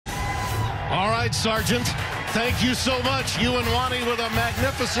All right, Sergeant. Thank you so much. You and Ronnie with a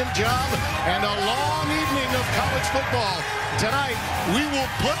magnificent job and a long evening of college football. Tonight, we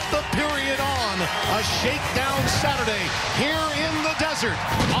will put the period on a Shakedown Saturday here in the desert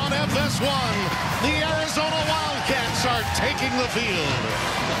on FS1. The Arizona Wildcats are taking the field.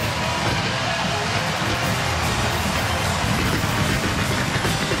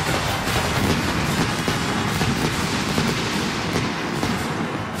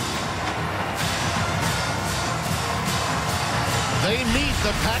 They meet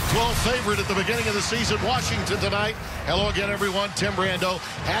the Pac-12 favorite at the beginning of the season, Washington, tonight. Hello again, everyone. Tim Brando.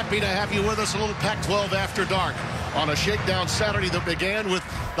 Happy to have you with us. A little Pac-12 After Dark on a Shakedown Saturday that began with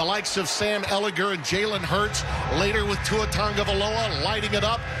the likes of Sam Ehlinger and Jalen Hurts. Later with Tua Tagovailoa lighting it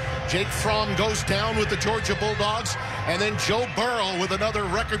up. Jake Fromm goes down with the Georgia Bulldogs. And then Joe Burrow with another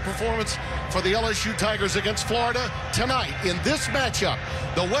record performance for the LSU Tigers against Florida. Tonight, in this matchup,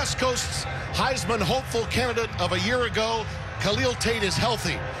 the West Coast's Heisman hopeful candidate of a year ago, Khalil Tate, is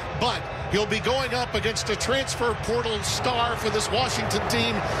healthy, but he'll be going up against a transfer portal star for this Washington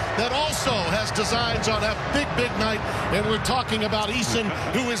team that also has designs on a big, big night. And we're talking about Eason,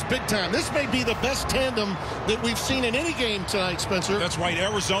 who is big time. This may be the best tandem that we've seen in any game tonight, Spencer. That's right.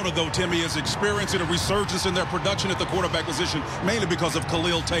 Arizona, though, Timmy, is experiencing a resurgence in their production at the quarterback position, mainly because of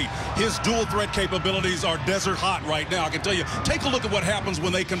Khalil Tate. His dual threat capabilities are desert hot right now. I can tell you, take a look at what happens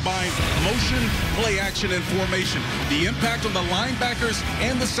when they combine motion, play action, and formation. The impact on the linebackers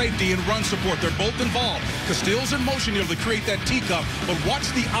and the safety and run support. They're both involved. Castille's in motion here to create that teacup, but watch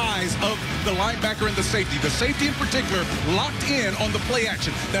the eyes of the linebacker and the safety. The safety in particular locked in on the play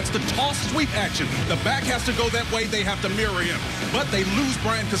action. That's the toss sweep action. The back has to go that way. They have to mirror him. But they lose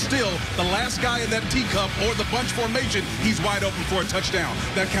Brian Castille, the last guy in that teacup or the bunch formation. He's wide open for a touchdown.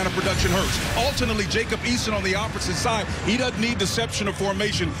 That kind of production hurts. Alternately, Jacob Eason on the opposite side, he doesn't need deception or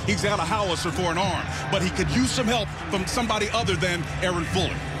formation. He's got a howitzer for an arm, but he could use some help from somebody other than Aaron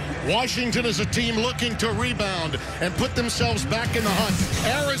Fuller. Washington is a team looking to rebound and put themselves back in the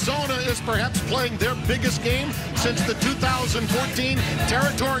hunt. Arizona is perhaps playing their biggest game since the 2014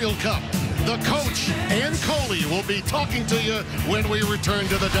 Territorial Cup. The coach, Ann Coley, will be talking to you when we return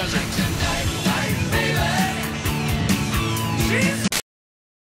to the desert.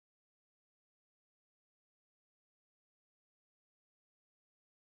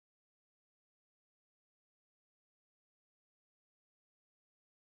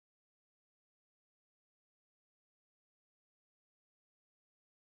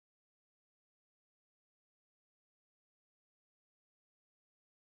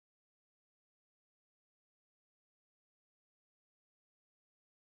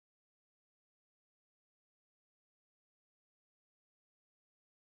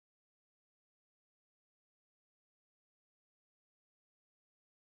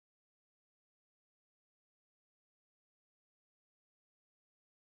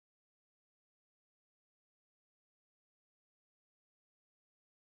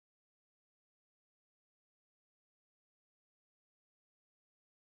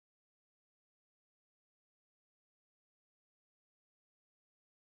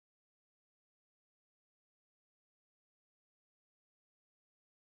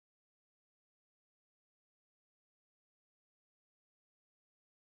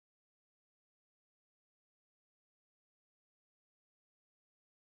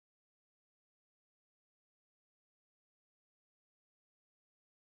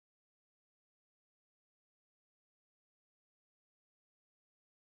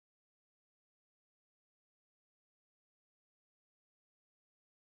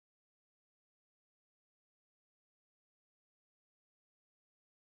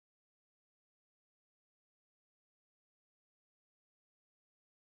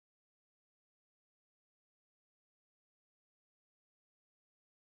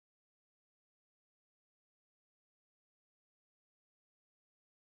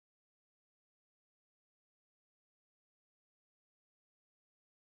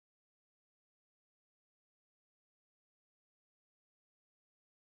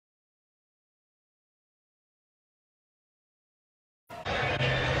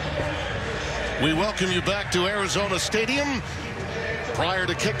 We welcome you back to Arizona Stadium. Prior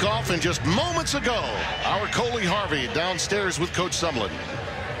to kickoff and just moments ago, our Coley Harvey downstairs with Coach Sumlin.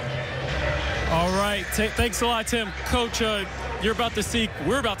 All right. Thanks a lot, Tim. Coach, we're about to see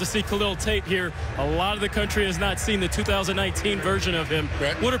Khalil Tate here. A lot of the country has not seen the 2019 version of him.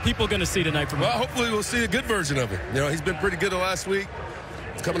 Right. What are people going to see tonight from him? Well, hopefully we'll see a good version of him. You know, he's been pretty good the last week.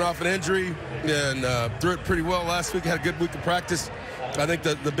 He's coming off an injury and threw it pretty well last week. Had a good week of practice. I think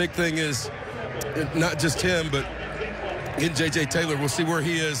the big thing is not just him, but getting J.J. Taylor, we'll see where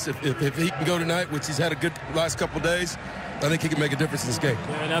he is. If he can go tonight, which he's had a good last couple of days, I think he can make a difference in this game.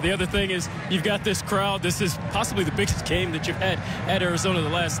 Yeah, now, the other thing is you've got this crowd. This is possibly the biggest game that you've had at Arizona the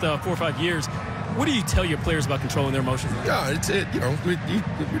last 4 or 5 years. What do you tell your players about controlling their emotions? Yeah,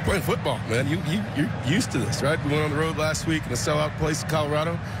 you're playing football, man. You're used to this, right? We went on the road last week in a sellout place in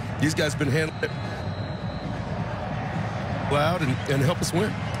Colorado. These guys have been handling it loud and help us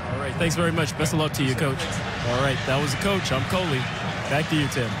win. All right, thanks very much. Best of luck to you, Coach. All right, that was the coach. I'm Coley. Back to you,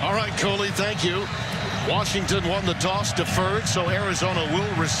 Tim. All right, Coley, thank you. Washington won the toss, deferred, so Arizona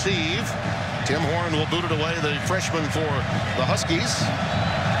will receive. Tim Horn will boot it away, the freshman for the Huskies.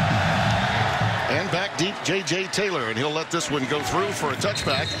 And back deep, J.J. Taylor, and he'll let this one go through for a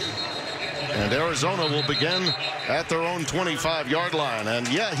touchback. And Arizona will begin at their own 25-yard line. And,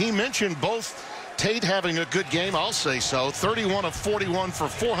 yeah, he mentioned both Tate having a good game, I'll say so. 31 of 41 for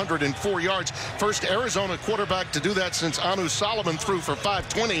 404 yards. First Arizona quarterback to do that since Anu Solomon threw for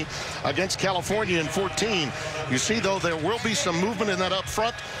 520 against California in 14. You see, though, there will be some movement in that up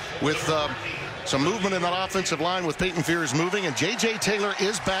front with some movement in that offensive line with Peyton Fears moving. And J.J. Taylor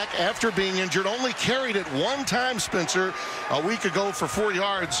is back after being injured. Only carried it one time, Spencer, a week ago for 4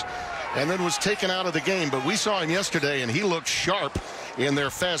 yards, and then was taken out of the game. But we saw him yesterday, and he looked sharp in their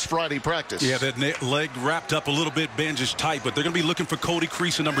Fast Friday practice. Yeah, that leg wrapped up a little bit, bandaged tight, but they're going to be looking for Cody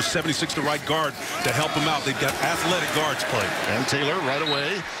Creason, number 76, the right guard, to help him out. They've got athletic guards play. And Taylor right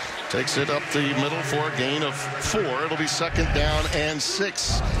away takes it up the middle for a gain of 4. It'll be 2nd down and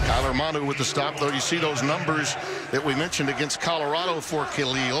 6. Kyler Manu with the stop, though. You see those numbers that we mentioned against Colorado for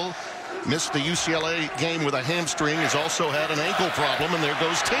Khalil. Missed the UCLA game with a hamstring. Has also had an ankle problem. And there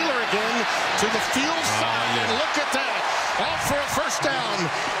goes Taylor again to the field side. And look at that. Off for a first down.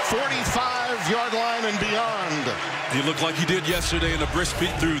 45-yard line and beyond. He looked like he did yesterday in a brisk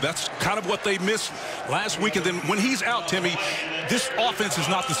beat through. That's kind of what they missed last week. And then when he's out, Timmy, this offense is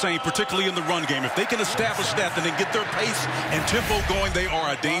not the same, particularly in the run game. If they can establish that and then get their pace and tempo going, they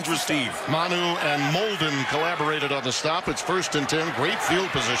are a dangerous team. Manu and Molden collaborated on the stop. It's 1st and 10. Great field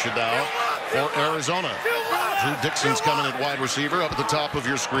position now for Arizona. Drew Dixon's coming at wide receiver up at the top of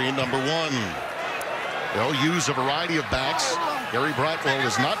your screen, number 1. They'll use a variety of backs. Gary Brightwell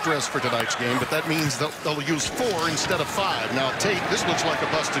is not dressed for tonight's game, but that means they'll use 4 instead of 5. Now, Tate, this looks like a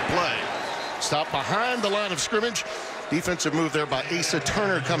busted play. Stop behind the line of scrimmage. Defensive move there by Asa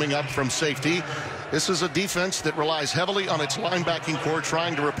Turner coming up from safety. This is a defense that relies heavily on its linebacking core,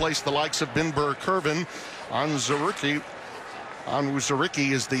 trying to replace the likes of Benbur Curvin.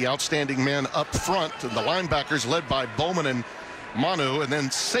 Onwuzurike is the outstanding man up front. And the linebackers led by Bowman and Manu, and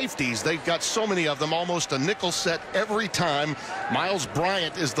then safeties. They've got so many of them, almost a nickel set every time. Miles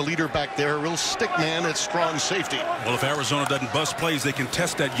Bryant is the leader back there, a real stick man at strong safety. Well, if Arizona doesn't bust plays, they can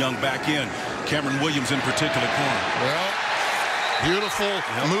test that young back end. Cameron Williams in particular corner. Well, beautiful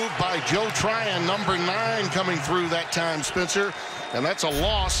move by Joe Tryon, number 9 coming through that time, Spencer. And that's a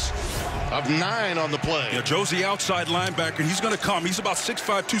loss of 9 on the play. Yeah, Joe's the outside linebacker, and he's going to come. He's about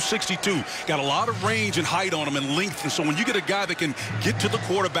 6'5", 262. Got a lot of range and height on him and length. And so when you get a guy that can get to the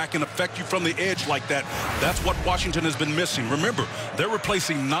quarterback and affect you from the edge like that, that's what Washington has been missing. Remember, they're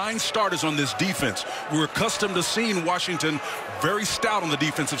replacing 9 starters on this defense. We're accustomed to seeing Washington very stout on the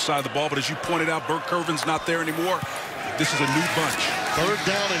defensive side of the ball, but as you pointed out, Burt Curvin's not there anymore. This is a new bunch. 3rd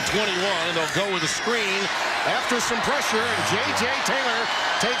down and 21. They'll go with a screen after some pressure, and J.J. Taylor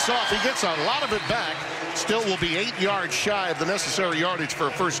takes off. He gets a lot of it back. Still will be 8 yards shy of the necessary yardage for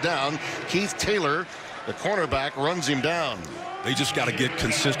a first down. Keith Taylor, the cornerback, runs him down. They just got to get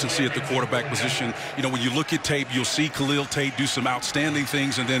consistency at the quarterback position. You know, when you look at tape, you'll see Khalil Tate do some outstanding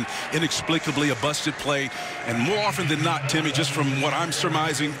things and then inexplicably a busted play. And more often than not, Timmy, just from what I'm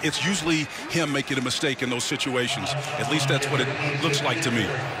surmising, it's usually him making a mistake in those situations. At least that's what it looks like to me.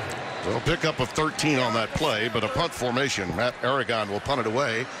 So a pickup of 13 on that play, but a punt formation. Matt Aragon will punt it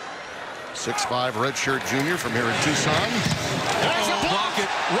away. 6'5" redshirt junior from here in Tucson. There's a block.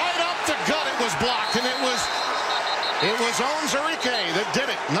 Right up the gut it was blocked, and it was Onwuzurike that did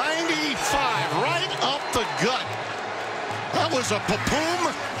it. 95 right up the gut. That was a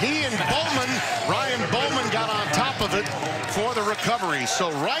papoom. He and Ryan Bowman got on top of it for the recovery. So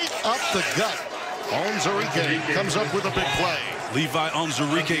right up the gut. Onwuzurike comes up with a big play. Levi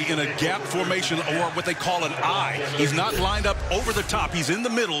Onwuzurike in a gap formation, or what they call an I. He's not lined up over the top. He's in the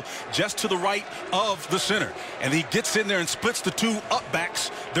middle, just to the right of the center. And he gets in there and splits the 2 up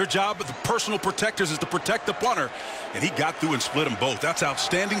backs. Their job, the personal protectors, is to protect the punter. And he got through and split them both. That's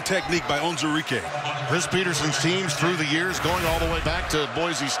outstanding technique by Onwuzurike. Chris Peterson's teams through the years, going all the way back to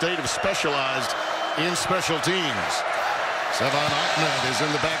Boise State, have specialized in special teams. Sevon Ahmed is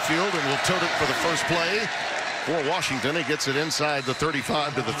in the backfield and will tote it for the first play. for Washington. He gets it inside the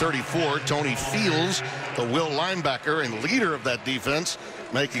 35 to the 34. Tony Fields, the Will linebacker and leader of that defense,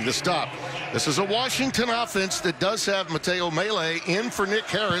 making the stop. This is a Washington offense that does have Mateo Mele in for Nick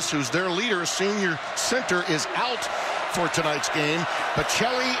Harris, who's their leader. Senior center is out for tonight's game.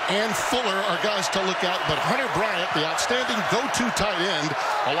 Pacelli and Fuller are guys to look out, but Hunter Bryant, the outstanding go-to tight end,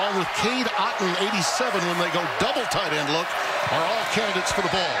 along with Cade Otton, 87, when they go double tight end look, are all candidates for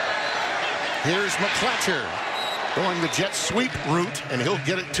the ball. Here's McClatcher going the jet sweep route, and he'll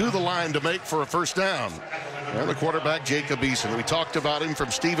get it to the line to make for a first down. And the quarterback, Jacob Eason. We talked about him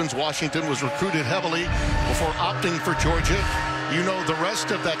from Stevens, Washington, was recruited heavily before opting for Georgia. You know the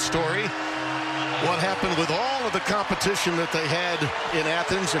rest of that story. What happened with all of the competition that they had in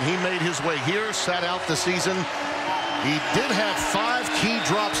Athens, and he made his way here, sat out the season. He did have 5 key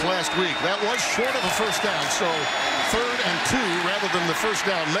drops last week. That was short of a first down, so 3rd and 2 rather than the first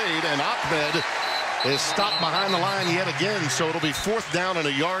down made, and Ahmed is stopped behind the line yet again, so it'll be 4th down and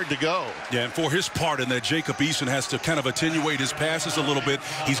a yard to go. Yeah, and for his part in that, Jacob Eason has to kind of attenuate his passes a little bit.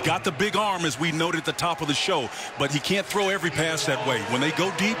 He's got the big arm, as we noted at the top of the show, but he can't throw every pass that way. When they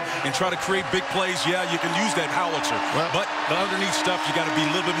go deep and try to create big plays, yeah, you can use that howitzer. Well, but the underneath stuff, you got to be a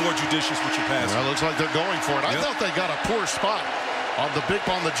little bit more judicious with your passing. Well, looks like they're going for it. I thought they got a poor spot on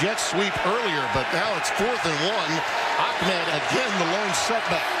the jet sweep earlier, but now it's 4th and 1. Ahmed again the lone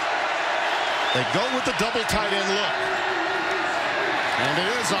setback. They go with the double tight end look. And it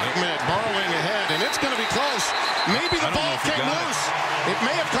is Ahmed borrowing ahead, and it's going to be close. Maybe the ball came loose. It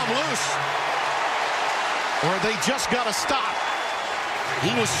may have come loose. Or they just got to stop.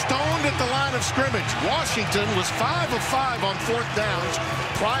 He was stoned at the line of scrimmage. Washington was 5 of 5 on 4th downs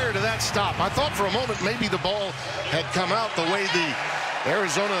prior to that stop. I thought for a moment maybe the ball had come out the way the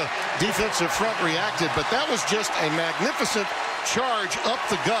Arizona defensive front reacted, but that was just a magnificent charge up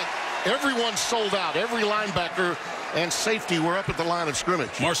the gut. Everyone sold out. Every linebacker and safety were up at the line of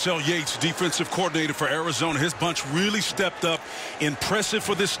scrimmage. Marcel Yates, defensive coordinator for Arizona. His bunch really stepped up. Impressive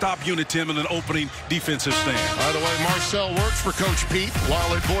for this stop unit, Tim, in an opening defensive stand. By the way, Marcel works for Coach Pete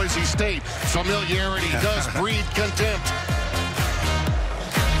while at Boise State. Familiarity does breed contempt.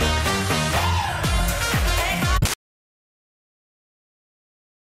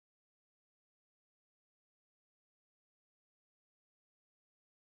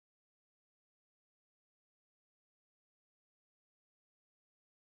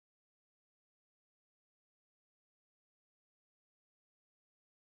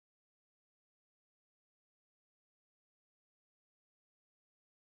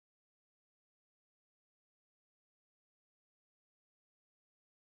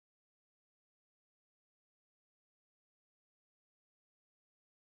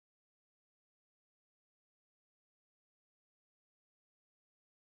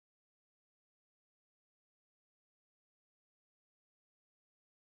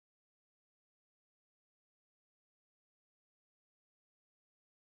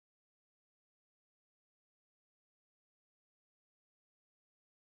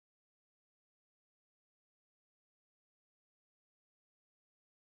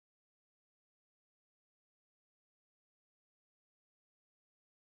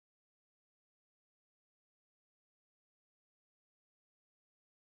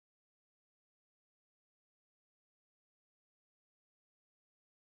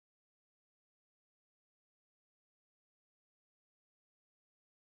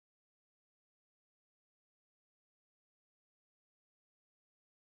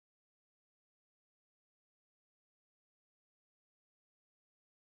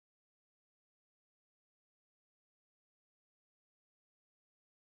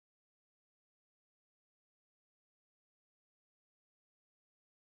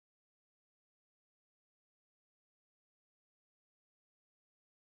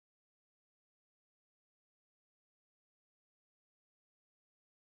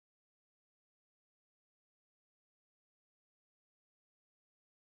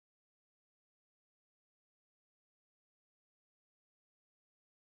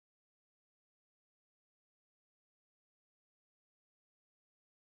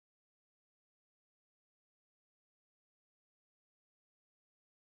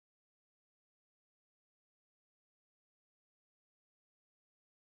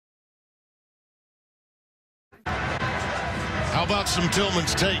 How about some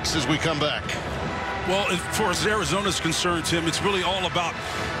Tillman's takes as we come back? Well, as far as Arizona's concerned, Tim, it's really all about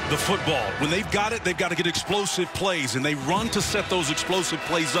the football. When they've got it, they've got to get explosive plays, and they run to set those explosive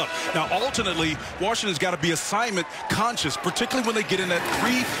plays up. Now, alternately, Washington's got to be assignment conscious, particularly when they get in that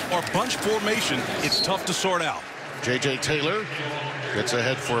 3 or bunch formation. It's tough to sort out. J.J. Taylor gets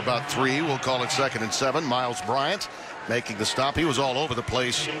ahead for about 3. We'll call it 2nd and 7. Miles Bryant making the stop. He was all over the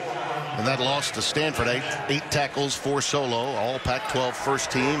place in that loss to Stanford. 8 tackles, 4 solo, all Pac-12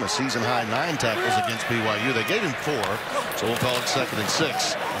 first team, a season-high 9 tackles against BYU. They gave him 4, so we'll call it 2nd and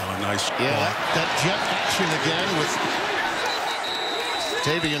 6. Oh, nice. Yeah, that jet action again with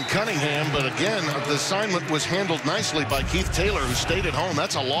Tavian Cunningham, but again, the assignment was handled nicely by Keith Taylor, who stayed at home.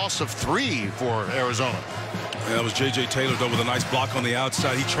 That's a loss of 3 for Arizona. Yeah, that was J.J. Taylor, though, with a nice block on the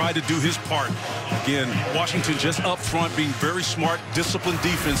outside. He tried to do his part. Again, Washington just up front, being very smart, disciplined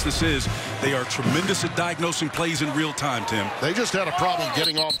defense this is. They are tremendous at diagnosing plays in real time, Tim. They just had a problem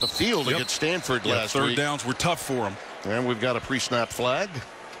getting off the field against Stanford last week. Third downs were tough for them. And we've got a pre-snap flag.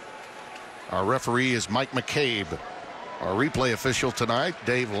 Our referee is Mike McCabe. Our replay official tonight,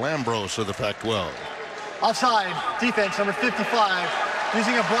 Dave Lambros of the Pac-12. Offside, defense, number 55,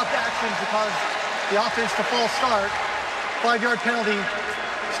 using abrupt action to cause the offense to false start. 5-yard penalty,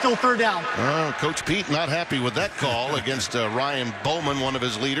 still third down. Coach Pete not happy with that call against Ryan Bowman, one of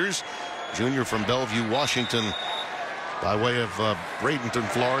his leaders, junior from Bellevue, Washington, by way of Bradenton,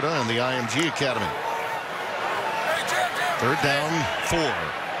 Florida, and the IMG Academy. Third down, 4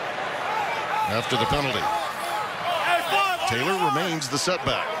 after the penalty. Taylor remains the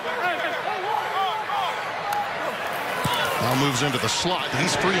setback. Now moves into the slot.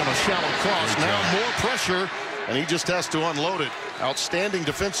 He's free on a shallow cross. Now more pressure, and he just has to unload it. Outstanding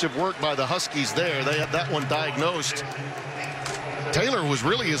defensive work by the Huskies there. They had that one diagnosed. Taylor was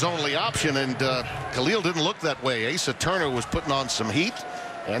really his only option, and Khalil didn't look that way. Asa Turner was putting on some heat,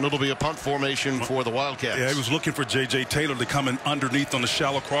 and it'll be a punt formation for the Wildcats. Yeah, he was looking for J.J. Taylor to come in underneath on the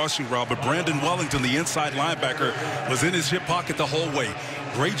shallow crossing route, but Brandon Wellington, the inside linebacker, was in his hip pocket the whole way.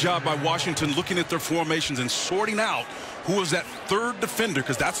 Great job by Washington looking at their formations and sorting out who was that third defender,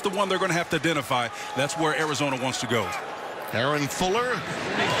 because that's the one they're going to have to identify. That's where Arizona wants to go. Aaron Fuller,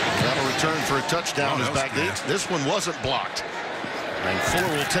 that'll return for a touchdown. This one wasn't blocked. And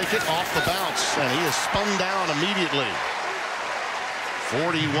Fuller will take it off the bounce, and he is spun down immediately.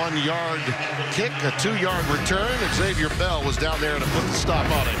 41-yard kick, a 2-yard return. Xavier Bell was down there to put the stop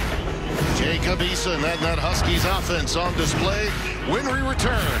on it. Jacob Eason and that Huskies offense on display when we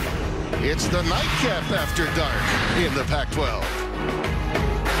return. It's the nightcap after dark in the Pac-12.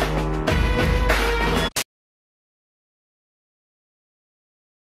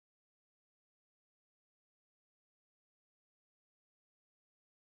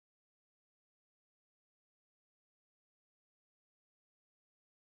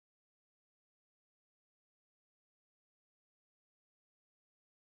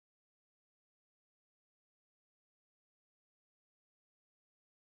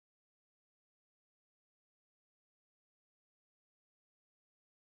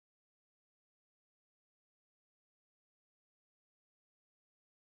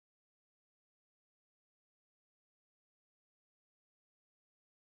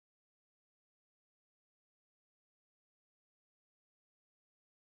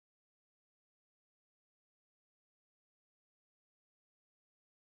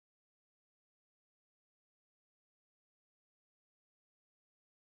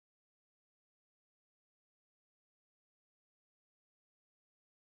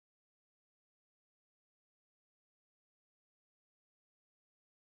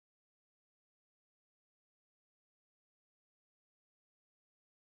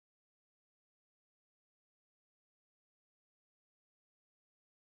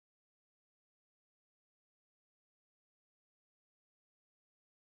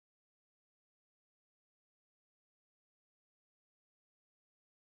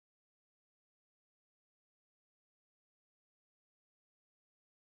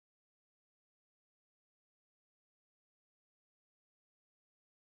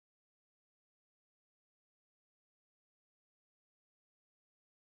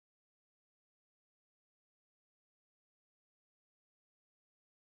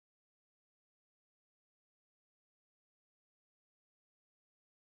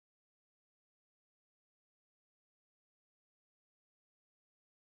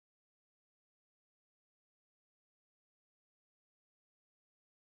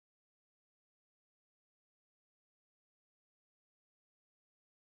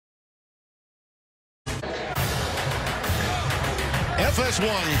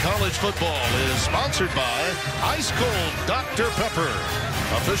 FS1 College Football is sponsored by Ice Cold Dr. Pepper,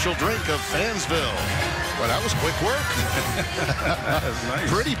 official drink of Fansville. Well, that was quick work.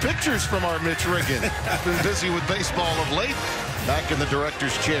 Nice. Pretty pictures from our Mitch Riggin. Been busy with baseball of late. Back in the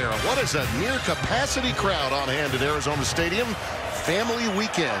director's chair. What is a near capacity crowd on hand at Arizona Stadium? Family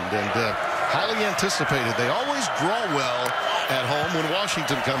weekend. And highly anticipated. They always draw well at home when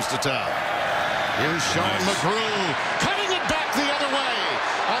Washington comes to town. Here's Sean McGrew cutting it back the other way.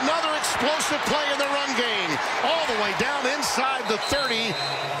 Another explosive play in the run game. All the way down inside the 30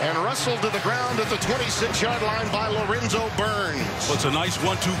 and wrestled to the ground at the 26-yard line by Lorenzo Burns. Well, it's a nice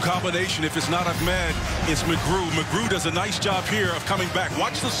 1-2 combination. If it's not Ahmed, it's McGrew. McGrew does a nice job here of coming back.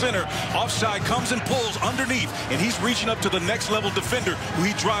 Watch the center. Offside comes and pulls underneath, and he's reaching up to the next level defender who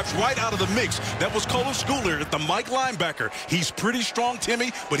he drives right out of the mix. That was Cole Schooler at the Mike linebacker. He's pretty strong,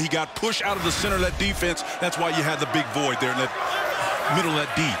 Timmy, but he got pushed out of the center of that defense. That's why you had the big void there in that middle of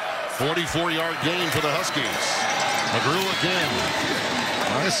that D. 44-yard gain for the Huskies. McGrew again.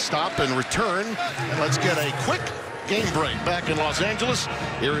 Nice stop and return. And let's get a quick game break back in Los Angeles.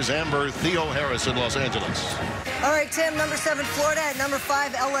 Here is Amber Theo-Harris in Los Angeles. All right, Tim, number 7, Florida at number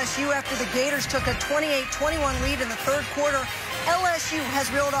 5, LSU, after the Gators took a 28-21 lead in the third quarter. LSU has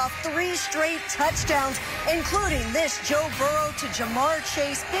reeled off 3 straight touchdowns, including this Joe Burrow to Jamar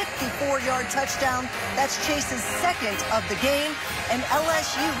Chase 54-yard touchdown. That's Chase's second of the game. And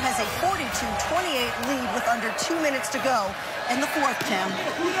LSU has a 42-28 lead with under 2 minutes to go in the fourth, Tim.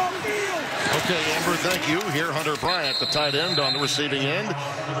 Okay, Amber, thank you. Here, Hunter Bryant, the tight end on the receiving end.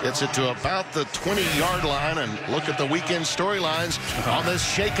 Gets it to about the 20-yard line. And look at the weekend storylines on this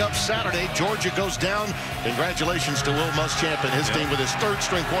shake-up Saturday. Georgia goes down. Congratulations to Will Muschamp and his team with his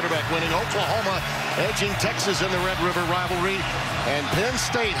third-string quarterback winning. Oklahoma edging Texas in the Red River rivalry. And Penn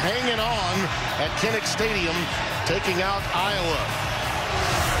State hanging on at Kinnick Stadium, taking out Iowa.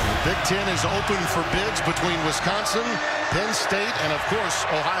 The Big Ten is open for bids between Wisconsin, Penn State, and, of course,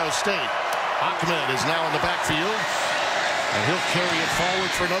 Ohio State. Ahmed is now in the backfield, and he'll carry it forward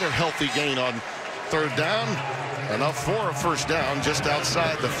for another healthy gain on third down. Enough for a first down just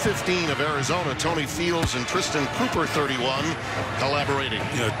outside the 15 of Arizona. Tony Fields and Tristan Cooper, 31, collaborating.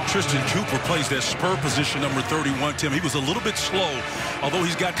 Yeah, Tristan Cooper plays that spur position, number 31, Tim. He was a little bit slow, although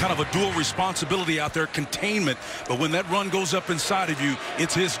he's got kind of a dual responsibility out there, containment. But when that run goes up inside of you,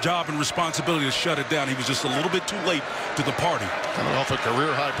 it's his job and responsibility to shut it down. He was just a little bit too late to the party. Coming off a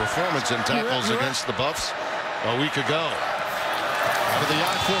career-high performance in tackles against the Buffs a week ago. Out of the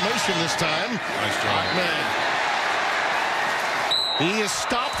I formation this time. Nice try. Ahmed. He is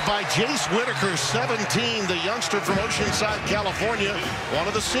stopped by Jace Whitaker, 17, the youngster from Oceanside, California, one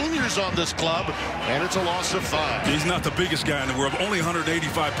of the seniors on this club, and it's a loss of 5. He's not the biggest guy in the world, only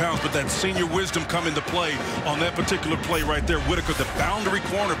 185 pounds, but that senior wisdom come into play on that particular play right there. Whitaker, the boundary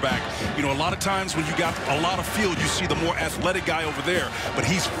cornerback. You know, a lot of times when you got a lot of field, you see the more athletic guy over there, but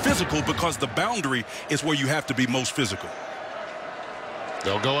he's physical because the boundary is where you have to be most physical.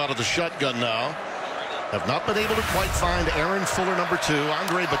 They'll go out of the shotgun now. Have not been able to quite find Aaron Fuller, number 2.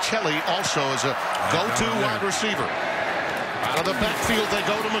 Andre Bocelli also as a go-to wide receiver. Out of the backfield, they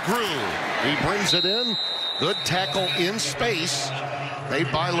go to McGrew. He brings it in. Good tackle in space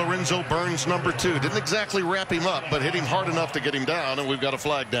made by Lorenzo Burns, number 2. Didn't exactly wrap him up, but hit him hard enough to get him down, and we've got a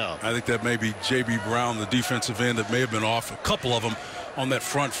flag down. I think that may be J.B. Brown, the defensive end, that may have been off. A couple of them on that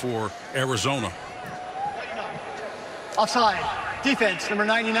front for Arizona. Offside. Defense, number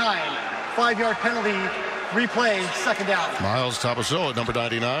 99. 5-yard penalty, replay, second down. Miles Tabasoa, number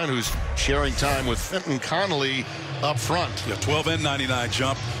 99, who's sharing time with Fenton Connolly up front. Yeah, 12 and 99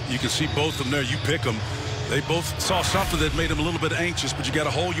 jump. You can see both of them there. You pick them. They both saw something that made them a little bit anxious, but you got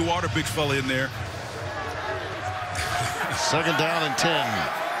to hold your water, big fella, in there. Second down and 10.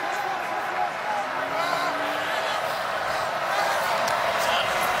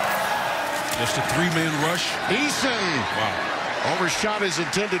 Just a 3-man rush. Eason. Wow. Overshot his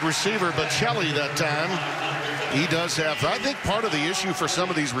intended receiver, but Shelley that time. He does have, I think part of the issue for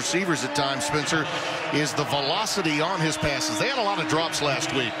some of these receivers at times, Spencer, is the velocity on his passes. They had a lot of drops last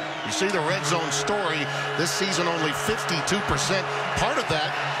week. You see the red zone story. This season only 52%. Part of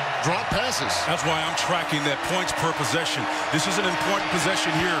that, drop passes. That's why I'm tracking that points per possession. This is an important possession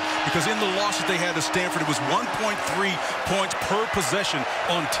here because in the loss that they had to Stanford, it was 1.3 points per possession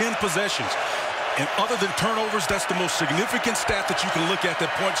on 10 possessions. And other than turnovers, that's the most significant stat that you can look at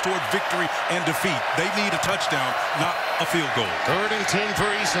that points toward victory and defeat. They need a touchdown, not a field goal. 3rd and 10 for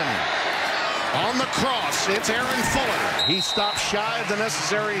Eason. On the cross, it's Aaron Fuller. He stops shy of the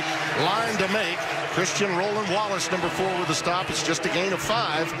necessary line to make. Christian Roland Wallace, number 4, with the stop. It's just a gain of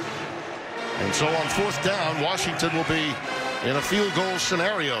 5. And so on 4th down, Washington will be in a field goal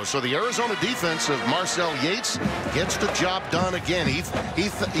scenario. So the Arizona defense of Marcel Yates gets the job done again. He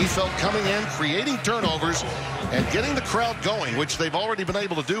felt coming in, creating turnovers, and getting the crowd going, which they've already been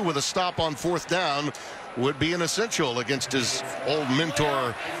able to do with a stop on 4th down would be an essential against his old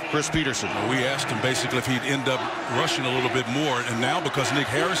mentor, Chris Peterson. We asked him basically if he'd end up rushing a little bit more, and now because Nick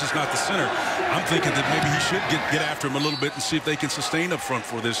Harris is not the center, I'm thinking that maybe he should get after him a little bit and see if they can sustain up front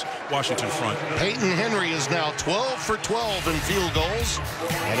for this Washington front. Peyton Henry is now 12 for 12 in field goals,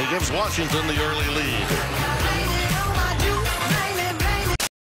 and he gives Washington the early lead.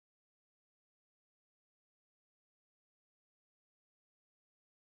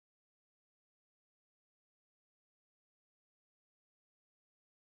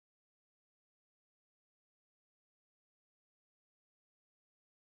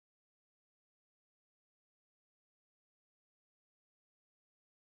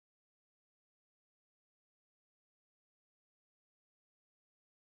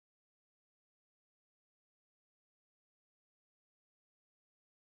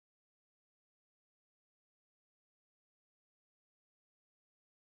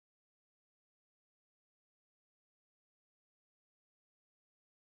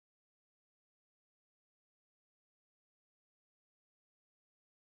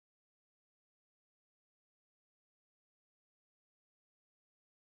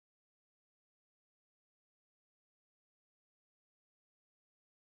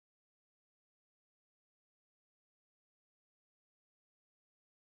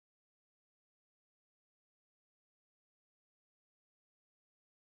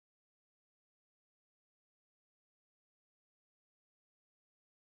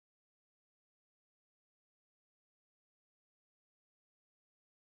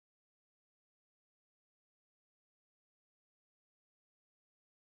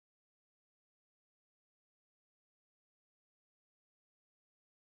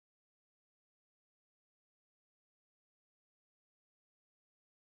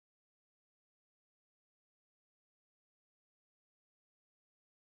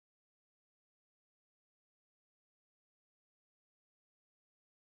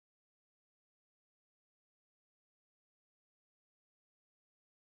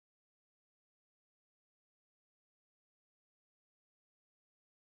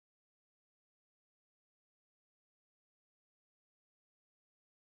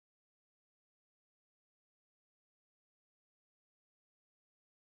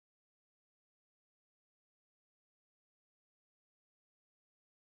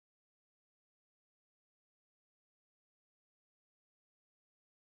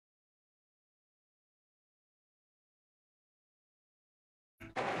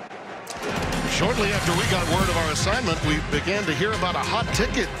 Shortly after we got word of our assignment, we began to hear about a hot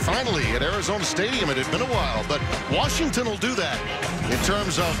ticket finally at Arizona Stadium. It had been a while, but Washington will do that. In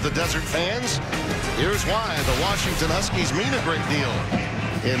terms of the Desert fans, here's why. The Washington Huskies mean a great deal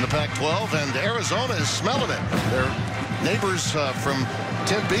in the Pac-12, and Arizona is smelling it. Their neighbors from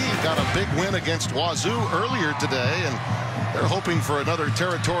Tempe got a big win against Wazoo earlier today, and they're hoping for another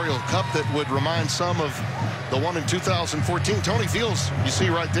territorial cup that would remind some of the one in 2014. Tony Fields, you see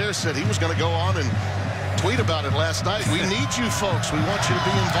right there, said he was going to go on and tweet about it last night. We need you folks. We want you to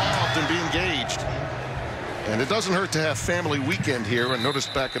be involved and be engaged. And it doesn't hurt to have family weekend here. And notice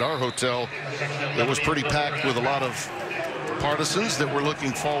back at our hotel, it was pretty packed with a lot of partisans that we're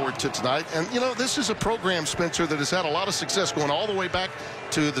looking forward to tonight. And, you know, this is a program, Spencer, that has had a lot of success going all the way back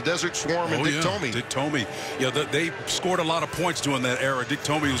to the Desert Swarm and Dick Tomey. Dick Tomey. Yeah, they scored a lot of points during that era. Dick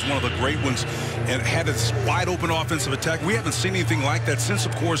Tomey was one of the great ones and had this wide open offensive attack. We haven't seen anything like that since,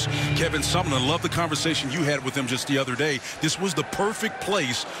 of course, Kevin Sumlin. I love the conversation you had with him just the other day. This was the perfect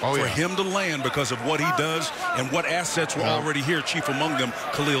place for him to land because of what he does and what assets were already here, chief among them,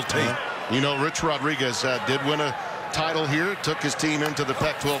 Khalil Tate. You know, Rich Rodriguez did win a title here, took his team into the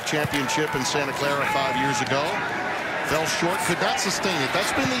Pac-12 championship in Santa Clara 5 years ago. Fell short, could not sustain it.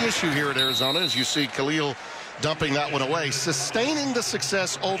 That's been the issue here at Arizona, as you see Khalil dumping that one away. Sustaining the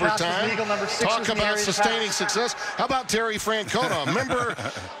success over time. Talk about sustaining success. How about Terry Francona, member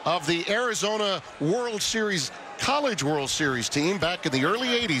of the Arizona World Series, College World Series team back in the early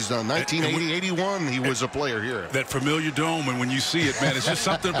 80s, 1980-81, he was a player here. That familiar dome, and when you see it, man, it's just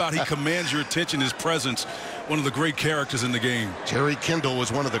something about he commands your attention, his presence, one of the great characters in the game. Jerry Kendall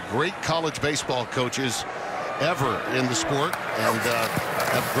was one of the great college baseball coaches ever in the sport, and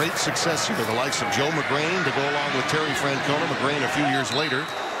have great success here. The likes of Joe McGrain to go along with Terry Francona. McGrain a few years later.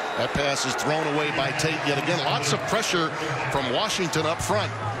 That pass is thrown away by Tate yet again. Lots of pressure from Washington up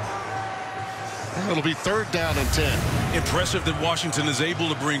front. And it'll be 3rd down and 10. Impressive that Washington is able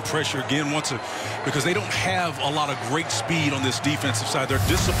to bring pressure again because they don't have a lot of great speed on this defensive side. They're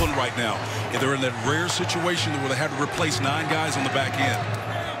disciplined right now, and they're in that rare situation where they had to replace 9 guys on the back end.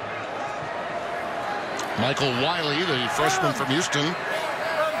 Michael Wiley, the freshman from Houston,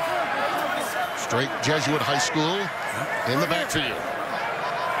 Straight Jesuit high school in the backfield.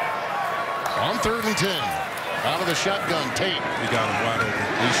 On 3rd and 10. Out of the shotgun, Tate. He got him wide open.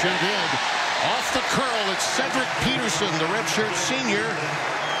 He sure did. Off the curl, it's Cedric Peterson, the redshirt senior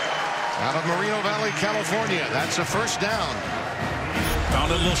out of Moreno Valley, California. That's a first down. Found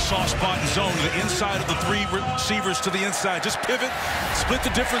a little soft spot in zone, the inside of the 3 receivers to the inside. Just pivot, split the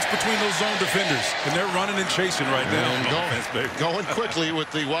difference between those zone defenders. And they're running and chasing right now. And going quickly with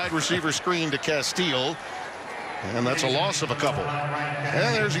the wide receiver screen to Castile. And that's a loss of a couple.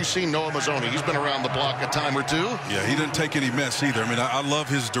 And there's, you see Noah Mazzoni. He's been around the block a time or two. Yeah, he didn't take any mess either. I mean, I love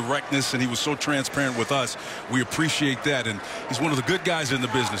his directness, and he was so transparent with us. We appreciate that. And he's one of the good guys in the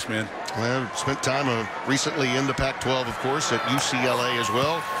business, man. Well, spent time recently in the Pac-12, of course, at UCLA as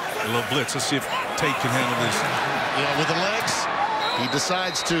well. A little blitz. Let's see if Tate can handle this. Yeah, with the legs, he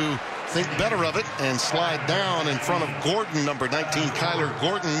decides to think better of it and slide down in front of Gordon, number 19, Kyler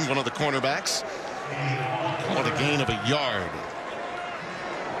Gordon, one of the cornerbacks. Call it a gain of a yard.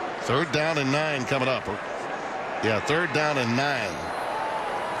 3rd down and 9 coming up. Yeah, 3rd down and 9.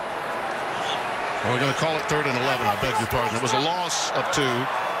 Well, we're going to call it 3rd and 11. I beg your pardon. It was a loss of 2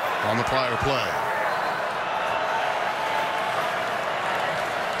 on the prior play.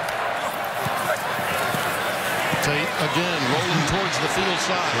 Tate again rolling towards the field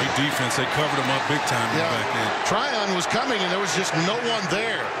side. Great defense. They covered him up big time. Yeah, back end. Tryon was coming and there was just no one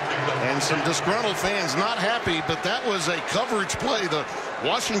there. And some disgruntled fans not happy, but that was a coverage play. The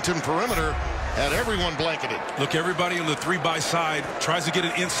Washington perimeter had everyone blanketed. Look, everybody on the 3-by side tries to get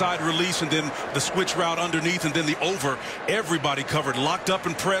an inside release and then the switch route underneath and then the over. Everybody covered, locked up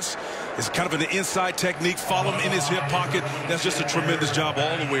and press. It's kind of an inside technique. Follow him in his hip pocket. That's just a tremendous job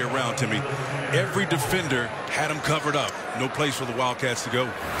all the way around, Timmy. Every defender had him covered up. No place for the Wildcats to go.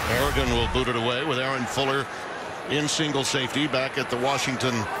 Oregon will boot it away with Aaron Fuller in single safety back at the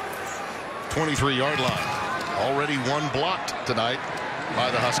Washington 23-yard line. Already 1 blocked tonight by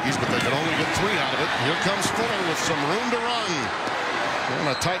the Huskies, but they can only get 3 out of it. Here comes Fuller with some room to run. And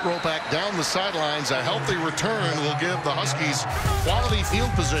a tightrope back down the sidelines. A healthy return will give the Huskies quality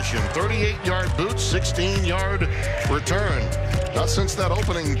field position. 38-yard boot, 16-yard return. Not since that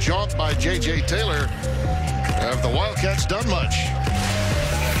opening jaunt by J.J. Taylor have the Wildcats done much.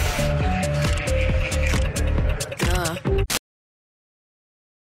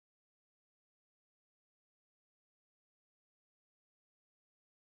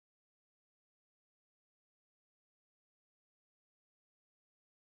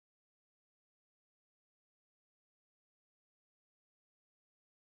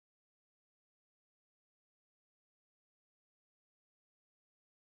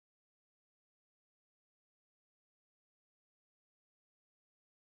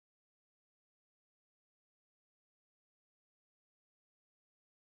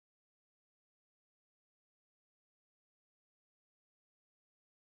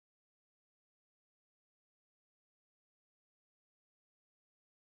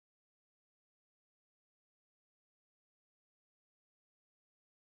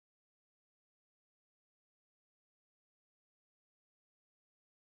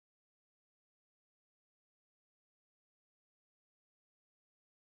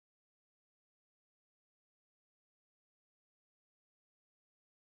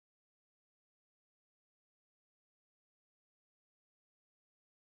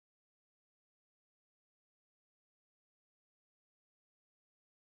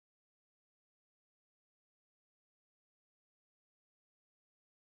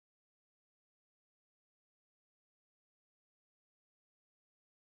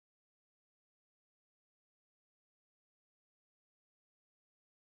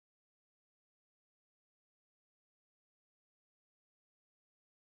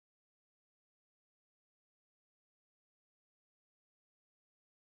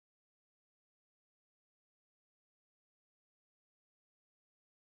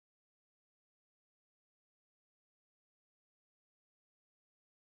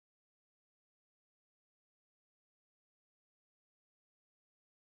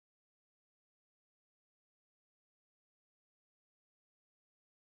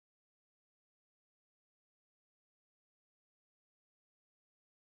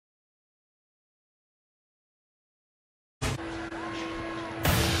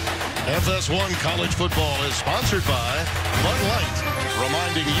 FS1 College Football is sponsored by Bud Light,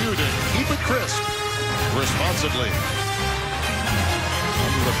 reminding you to keep it crisp responsibly.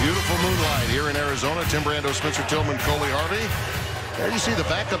 Under the beautiful moonlight here in Arizona, Tim Brando, Spencer Tillman, Coley Harvey. There you see the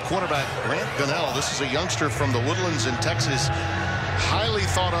backup quarterback, Grant Gunnell. This is a youngster from the Woodlands in Texas. Highly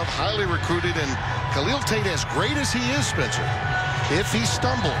thought of, highly recruited, and Khalil Tate, as great as he is, Spencer, if he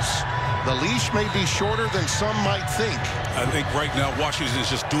stumbles, the leash may be shorter than some might think. I think right now Washington is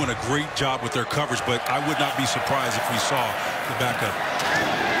just doing a great job with their coverage, but I would not be surprised if we saw the backup.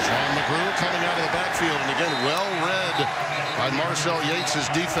 Sean McGrew coming out of the backfield, and again, well read by Marcel Yates'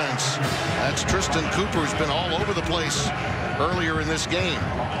 defense. That's Tristan Cooper, who's been all over the place earlier in this game.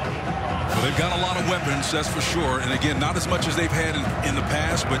 Well, they've got a lot of weapons, that's for sure. And again, not as much as they've had in the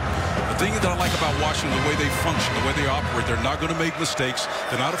past, but the thing that I like about Washington, the way they function, the way they operate, they're not going to make mistakes.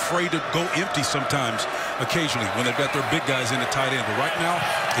 They're not afraid to go empty sometimes, occasionally, when they've got their big guys in the tight end. But right now,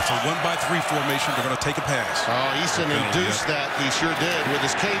 it's a 1-by-3 formation. They're going to take a pass. Oh, Eason induced that. He sure did with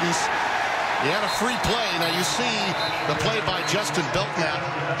his cadence. He had a free play. Now you see the play by Justin Belknap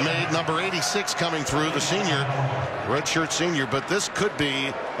made, number 86 coming through, the senior, redshirt senior, but this could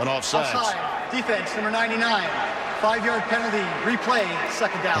be an offside. Offside. Defense, number 99. 5-yard penalty. Replay.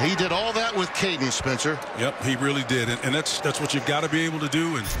 Second down. He did all that with cadence, Spencer. Yep, he really did. And that's what you've got to be able to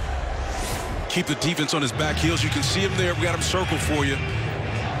do, and keep the defense on his back heels. You can see him there. We got him circled for you.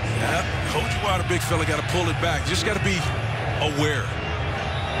 Yeah, hold you out, a big fella. Got to pull it back. Just got to be aware.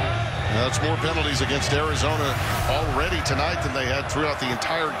 That's more penalties against Arizona already tonight than they had throughout the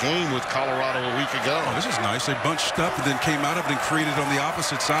entire game with Colorado a week ago. Oh, this is nice. They bunched up and then came out of it and created on the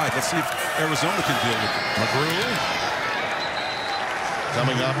opposite side. Let's see if Arizona can deal with it. McGrew.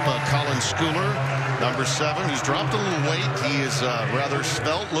 Coming up, Colin Schooler, number 7, who's dropped a little weight. He is rather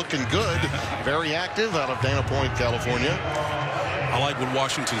svelte, looking good. Very active out of Dana Point, California. I like what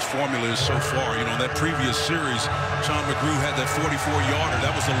Washington's formula is so far. You know, that previous series, Sean McGrew had that 44-yarder.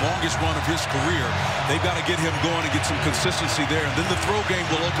 That was the longest run of his career. They've got to get him going and get some consistency there, and then the throw game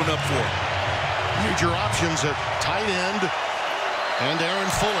will open up for him. Major options at tight end and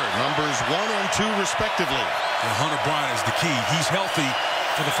Aaron Fuller, numbers 1 and 2 respectively. And Hunter Bryant is the key. He's healthy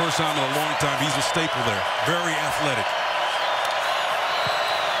for the first time in a long time. He's a staple there. Very athletic.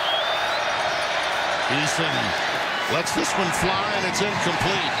 Eason lets this one fly, and it's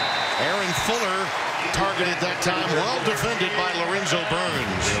incomplete. Aaron Fuller targeted that time, well defended by Lorenzo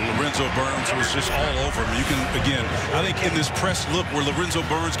Burns. Yeah, Lorenzo Burns was just all over him. You can, again, I think in this press look where Lorenzo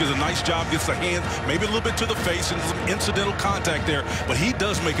Burns gets a nice job, gets the hand, maybe a little bit to the face and some incidental contact there, but he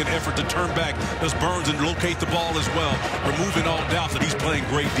does make an effort to turn back, does Burns, and locate the ball as well, removing all doubt that he's playing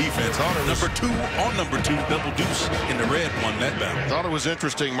great defense. Number 2, double deuce in the red, won that battle. Thought it was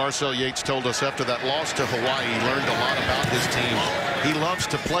interesting. Marcel Yates told us after that loss to Hawaii, he learned a lot about his team. He loves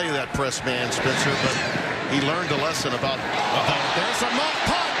to play that press man, Spencer, but he learned a lesson about there's a muff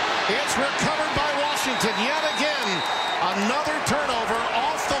punt. It's recovered by Washington yet again. Another turnover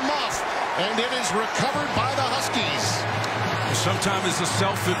off the muff, and it is recovered by the Huskies. Sometimes it's a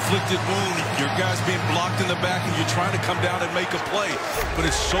self-inflicted wound. Your guy's being blocked in the back, and you're trying to come down and make a play. But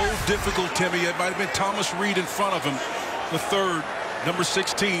it's so difficult, Timmy. It might have been Thomas Reed in front of him. The third, number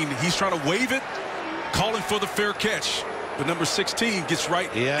 16, he's trying to wave it, calling for the fair catch. But number 16 gets right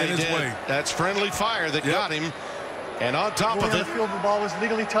in his way. That's friendly fire that got him. And on top of it, the field, the ball was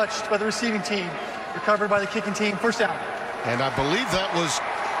legally touched by the receiving team. Recovered by the kicking team. First down. And I believe that was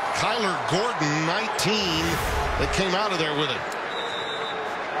Kyler Gordon, 19, that came out of there with it.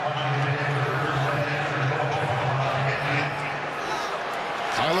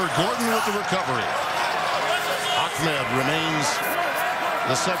 Kyler Gordon with the recovery. Ahmed remains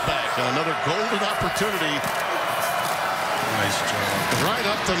the setback. And another golden opportunity. Nice job. Right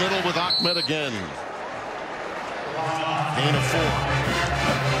up the middle with Ahmed again. Gain of 4.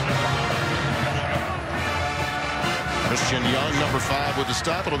 Christian Young, number 5, with the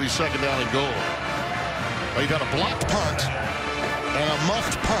stop. It'll be second down and goal. Well, you got a blocked punt and a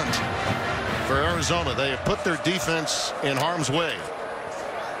muffed punt for Arizona. They have put their defense in harm's way.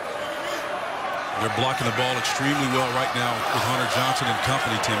 They're blocking the ball extremely well right now with Hunter Johnson and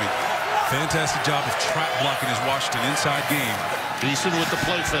company, Timmy. Fantastic job of trap blocking his Washington inside game. Eason with the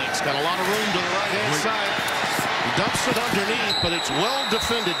play fakes. Got a lot of room to the right-hand side. He dumps it underneath, but it's well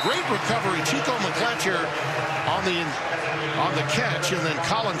defended. Great recovery. Chico McClatcher on the catch, and then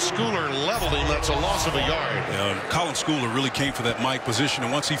Colin Schooler leveled him. That's a loss of a yard. Yeah, Colin Schooler really came for that Mike position,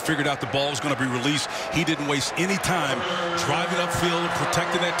 and once he figured out the ball was going to be released, he didn't waste any time driving upfield and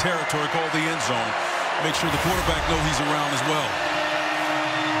protecting that territory called the end zone. Make sure the quarterback knows he's around as well.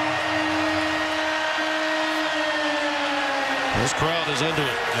 This crowd is into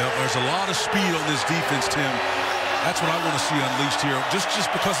it. Yeah, there's a lot of speed on this defense, Tim. That's what I want to see unleashed here. Just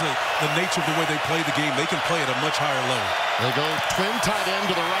because of the nature of the way they play the game, they can play at a much higher level. They go twin tight end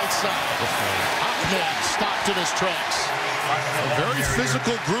to the right side. Ahmed stopped in his tracks. A very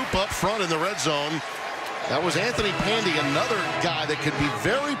physical group up front in the red zone. That was Anthony Pandy, another guy that could be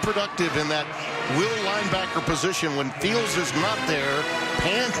very productive in that will linebacker position when Fields is not there.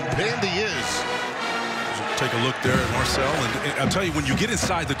 Pandy is. Take a look there at Marcel, and I'll tell you, when you get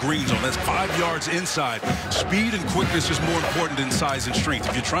inside the green zone, that's 5 yards inside. Speed and quickness is more important than size and strength.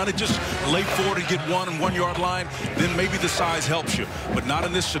 If you're trying to just lay forward and get 1 yard line, then maybe the size helps you, but not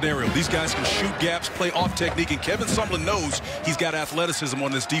in this scenario. These guys can shoot gaps, play off technique, and Kevin Sumlin knows he's got athleticism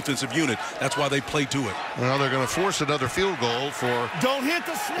on this defensive unit. That's why they play to it. Well, they're going to force another field goal for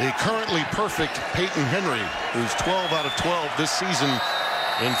the currently perfect Peyton Henry, who's 12 out of 12 this season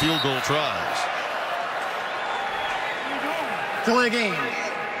in field goal tries. Delay game.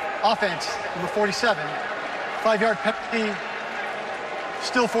 Offense, number 47. 5-yard penalty.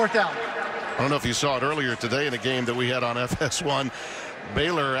 Still 4th down. I don't know if you saw it earlier today in a game that we had on FS1.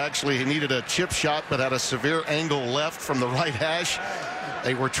 Baylor actually needed a chip shot but had a severe angle left from the right hash.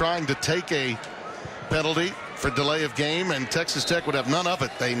 They were trying to take a penalty for delay of game, and Texas Tech would have none of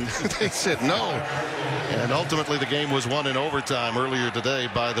it. They said no. And ultimately the game was won in overtime earlier today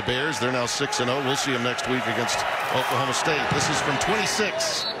by the Bears. They're now 6-0. We'll see them next week against Oklahoma State. This is from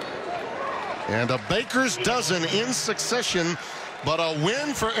 26. And a baker's dozen in succession, but a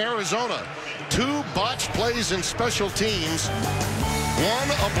win for Arizona. 2 botched plays in special teams. 1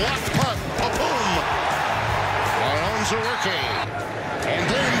 a blocked punt. Boom. Lions are working. And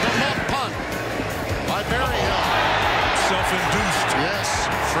then the muff punt by Berryhill. Self-induced. Yes,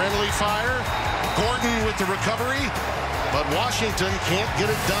 friendly fire. Gordon with the recovery, but Washington can't get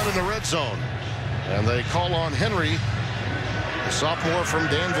it done in the red zone. And they call on Henry, a sophomore from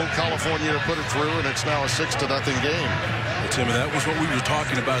Danville, California, to put it through, and it's now a 6-0 game. Well, Timmy, that was what we were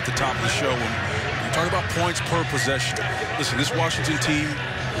talking about at the top of the show. When we talk about points per possession. Listen, this Washington team,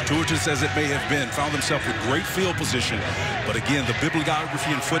 fortuitous as it may have been, found themselves with great field position. But again, the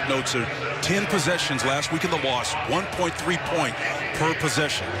bibliography and footnotes are 10 possessions last week in the loss, 1.3 point per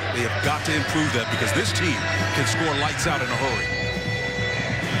possession. They have got to improve that because this team can score lights out in a hurry.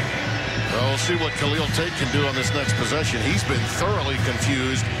 Well, we'll see what Khalil Tate can do on this next possession. He's been thoroughly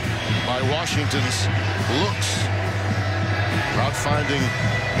confused by Washington's looks, not finding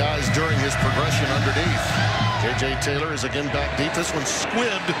guys during his progression underneath. J.J. Taylor is again back deep. This one's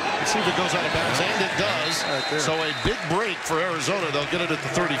squibbed. Let's see if it goes out of bounds, and it does. Right, so a big break for Arizona. They'll get it at the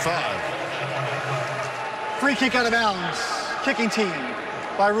 35. Free kick out of bounds. Kicking team.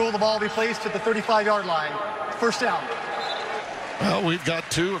 By rule, the ball will be placed at the 35-yard line. 1st down. Well, we've got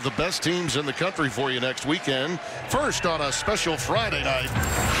 2 of the best teams in the country for you next weekend. First, on a special Friday night,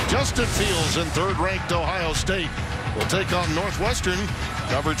 Justin Fields and 3rd-ranked Ohio State will take on Northwestern.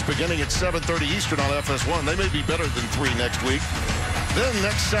 Coverage beginning at 7:30 Eastern on FS1. They may be better than 3 next week. Then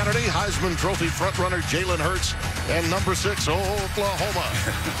next Saturday, Heisman Trophy frontrunner Jalen Hurts and number 6 Oklahoma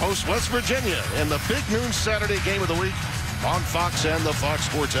host West Virginia in the big noon Saturday game of the week on Fox and the Fox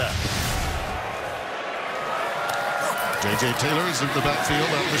Sports app. J.J. Taylor is in the backfield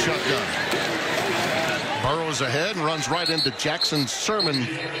out of the shotgun. Burrows ahead and runs right into Jackson Sermon,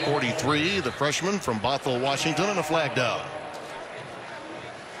 43, the freshman from Bothell, Washington, and a flag down.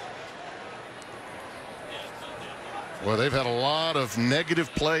 Well, they've had a lot of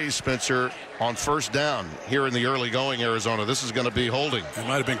negative plays, Spencer, on 1st down here in the early going Arizona. This is going to be holding. It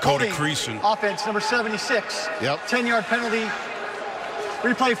might have been Cody Creason. Offense, number 76. Yep. 10-yard penalty.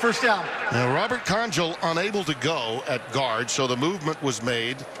 Replay, 1st down. Now, Robert Conjal unable to go at guard, so the movement was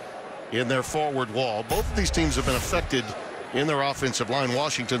made in their forward wall. Both of these teams have been affected in their offensive line.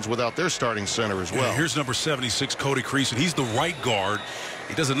 Washington's without their starting center as well. Yeah, here's number 76, Cody Creason. He's the right guard.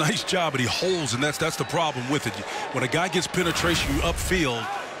 He does a nice job, but he holds, and that's the problem with it. When a guy gets penetration upfield,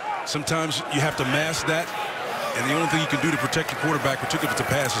 sometimes you have to mask that, and the only thing you can do to protect your quarterback, particularly if it's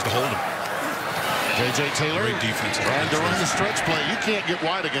a pass, is to hold him. J.J. Taylor Great defense. trying to run the stretch play. You can't get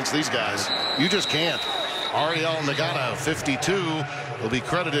wide against these guys. You just can't. Ariel Nagata, 52, will be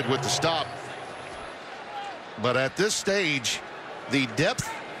credited with the stop. But at this stage, the depth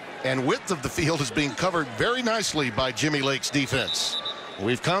and width of the field is being covered very nicely by Jimmy Lake's defense.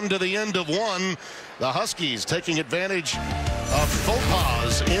 We've come to the end of one. The Huskies taking advantage of faux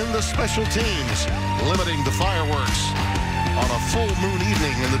pas in the special teams, limiting the fireworks on a full moon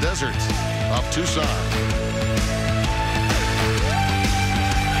evening in the desert of Tucson.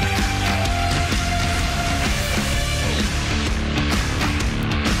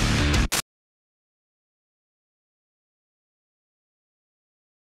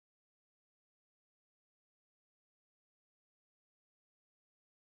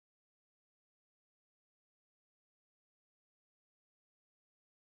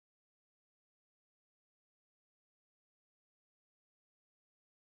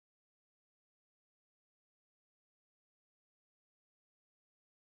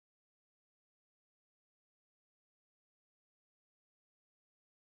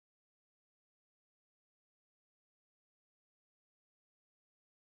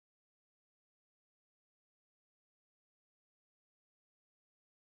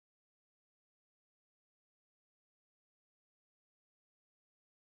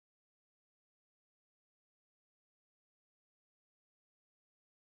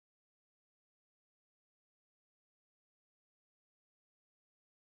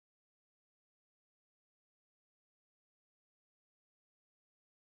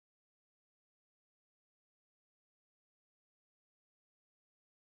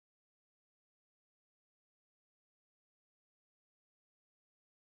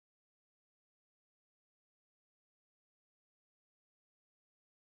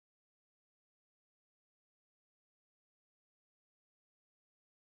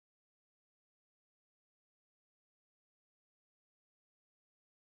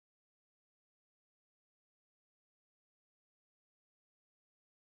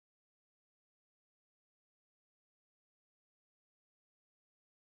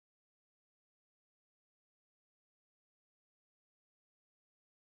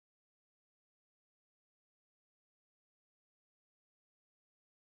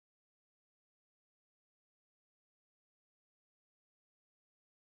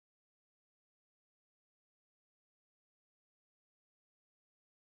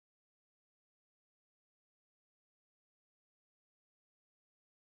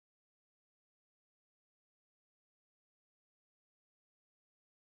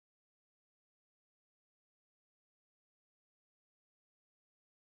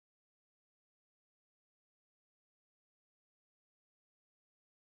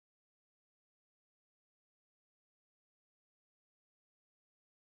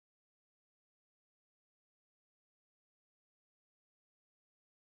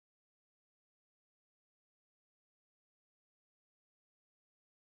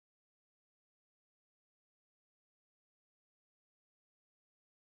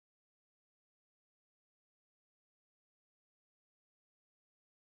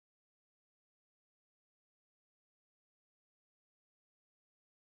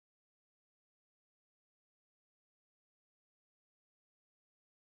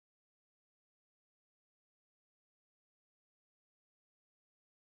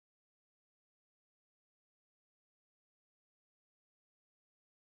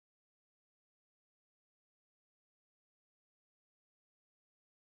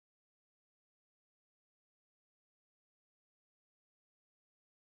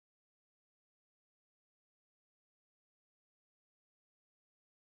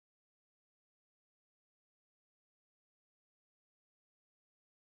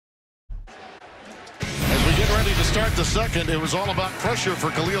 Getting ready to start the second. It was all about pressure for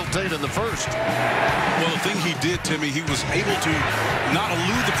Khalil Tate in the first. Well, the thing he did, Timmy, he was able to not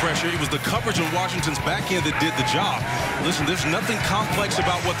elude the pressure. It was the coverage on Washington's back end that did the job. Listen, there's nothing complex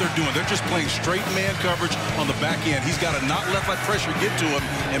about what they're doing. They're just playing straight man coverage on the back end. He's got to not let that pressure get to him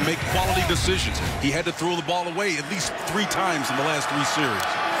and make quality decisions. He had to throw the ball away at least 3 times in the last 3 series.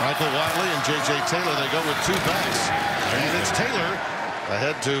 Michael Wiley and J.J. Taylor, they go with 2 backs. And it's Taylor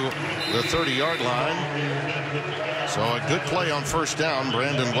ahead to the 30-yard line. So a good play on first down.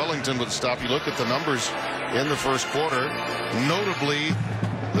 Brandon Wellington with a stop. You look at the numbers in the first quarter. Notably,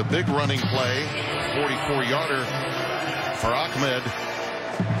 the big running play, 44-yarder for Ahmed.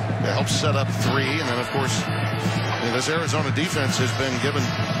 It helps set up 3. And then, of course, this Arizona defense has been given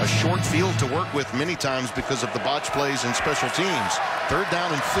a short field to work with many times because of the botch plays and special teams. 3rd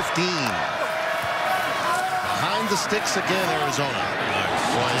down and 15. Behind the sticks again, Arizona.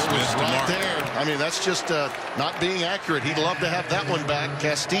 Boy, it was right there. I mean, that's just not being accurate. He'd love to have that one back.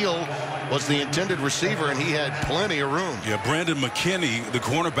 Castile was the intended receiver, and he had plenty of room. Yeah, Brandon McKinney, the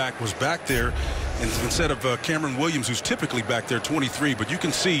cornerback, was back there instead of Cameron Williams, who's typically back there, 23. But you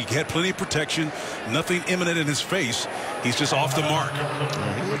can see he had plenty of protection, nothing imminent in his face. He's just off the mark.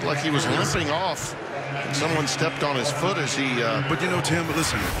 He looked like he was limping off. Someone stepped on his foot as he... But, you know, Tim,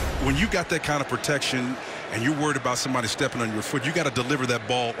 listen, when you got that kind of protection and you're worried about somebody stepping on your foot, you got to deliver that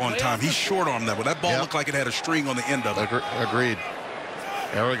ball on time. He short-armed that, but that ball looked like it had a string on the end of it. Agreed.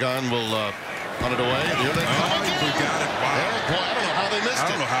 Aragon will punt it away. Here they come again. We got it. Wow. Boy, I don't know how they missed it.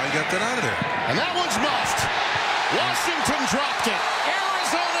 I don't know how he got that out of there. And that one's muffed. Washington dropped it.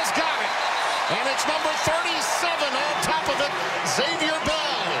 Arizona's got it. And it's number 37 on top of it, Xavier Bell.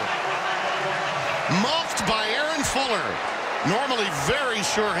 Muffed by Aaron Fuller. Normally very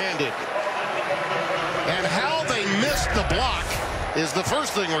sure-handed. And how they missed the block is the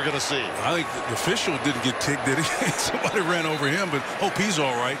first thing we're going to see. I think the official didn't get ticked, did he? Somebody ran over him, but hope he's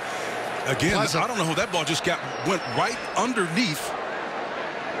all right. Again, Pleasant. I don't know who that ball just went right underneath.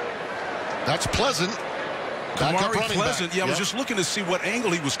 That's Pleasant. Kamari Pleasant. Yeah, I was just looking to see what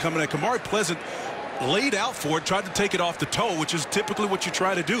angle he was coming at. Kamari Pleasant laid out for it, tried to take it off the toe, which is typically what you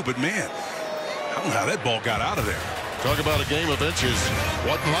try to do. But, man, I don't know how that ball got out of there. Talk about a game of inches.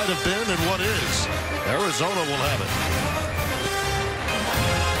 What might have been and what is. Arizona will have it.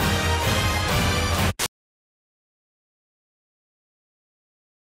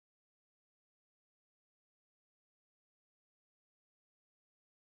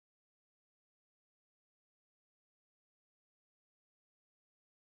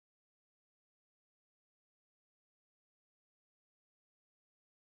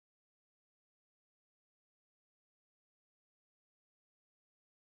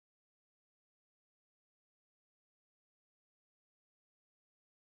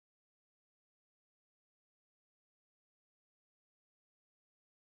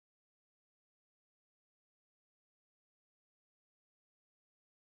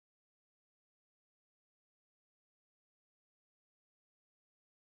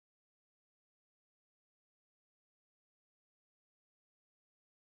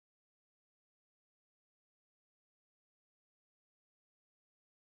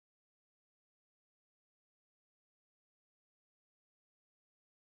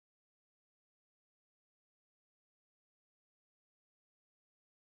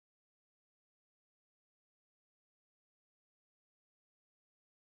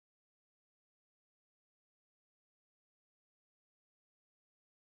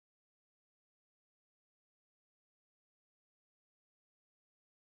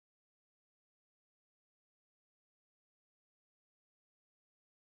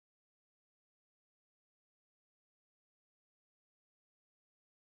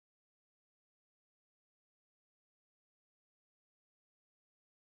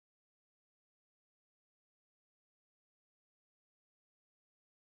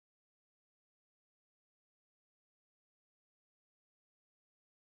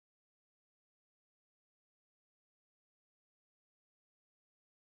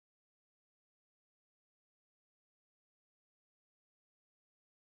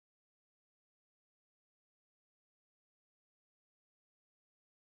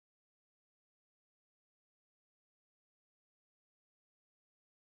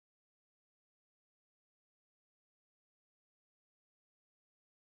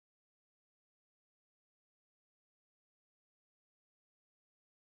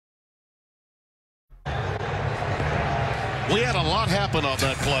 We had a lot happen on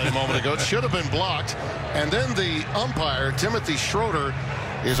that play a moment ago. It should have been blocked. And then the umpire, Timothy Schroeder,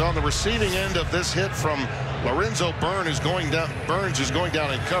 is on the receiving end of this hit from Lorenzo Burns is going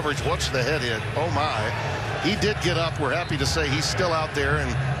down in coverage. Watch the head hit. Oh my. He did get up. We're happy to say he's still out there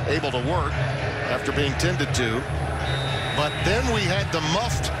and able to work after being tended to. But then we had the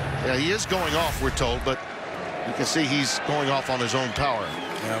muffed. Yeah, he is going off, we're told, but you can see he's going off on his own power.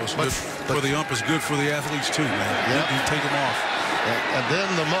 Yeah, it was good for the ump. Is good for the athletes too, man. Yep. You take him off. And then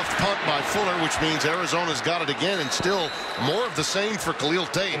the muffed punt by Fuller, which means Arizona's got it again, and still more of the same for Khalil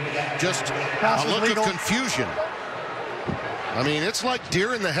Tate. Just a look of confusion. I mean, it's like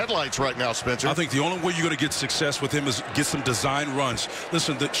deer in the headlights right now, Spencer. I think the only way you're going to get success with him is get some design runs.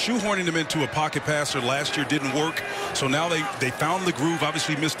 Listen, the shoehorning him into a pocket passer last year didn't work. So now they found the groove.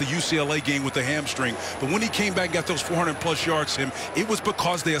 Obviously missed the UCLA game with the hamstring. But when he came back and got those 400-plus yards to him, it was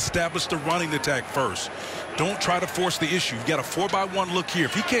because they established the running attack first. Don't try to force the issue. You've got a 4-by-1 look here.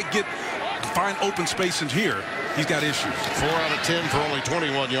 If he can't find open space in here, he's got issues. 4 out of 10 for only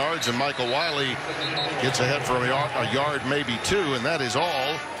 21 yards, and Michael Wiley gets ahead for a yard, maybe 2, and that is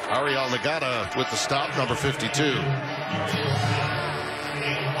all. Ariel Nagata with the stop, number 52.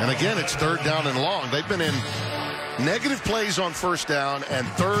 And again, it's 3rd down and long. They've been in negative plays on 1st down and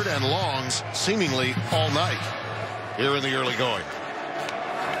 3rd and longs seemingly all night here in the early going.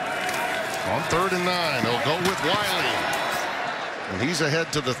 On 3rd and 9, they'll go with Wiley. And he's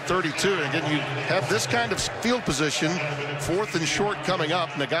ahead to the 32. And again, you have this kind of field position, 4th and short coming up.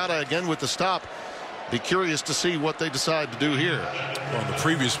 Nagata again with the stop. Be curious to see what they decide to do here. On the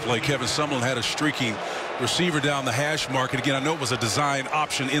previous play, Kevin Sumlin had a streaking receiver down the hash mark. And again, I know it was a design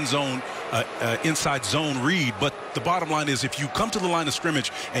option in zone, inside zone read. But the bottom line is, if you come to the line of scrimmage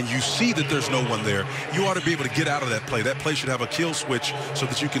and you see that there's no one there, you ought to be able to get out of that play. That play should have a kill switch so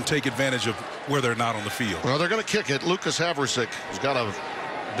that you can take advantage of where they're not on the field. Well, they're going to kick it. Lucas Havrisik has got a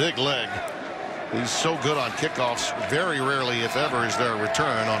big leg. He's so good on kickoffs. Very rarely, if ever, is there a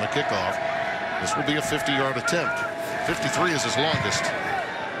return on a kickoff. This will be a 50-yard attempt. 53 is his longest.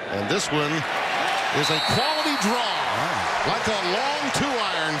 And this one is a quality draw. Like a long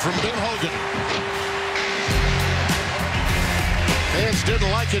 2-iron from Ben Hogan. Fans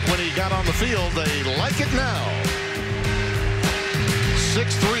didn't like it when he got on the field. They like it now.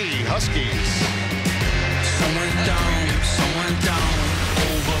 6'3" Huskies. Someone down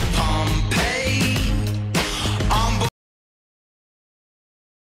over Pompeii.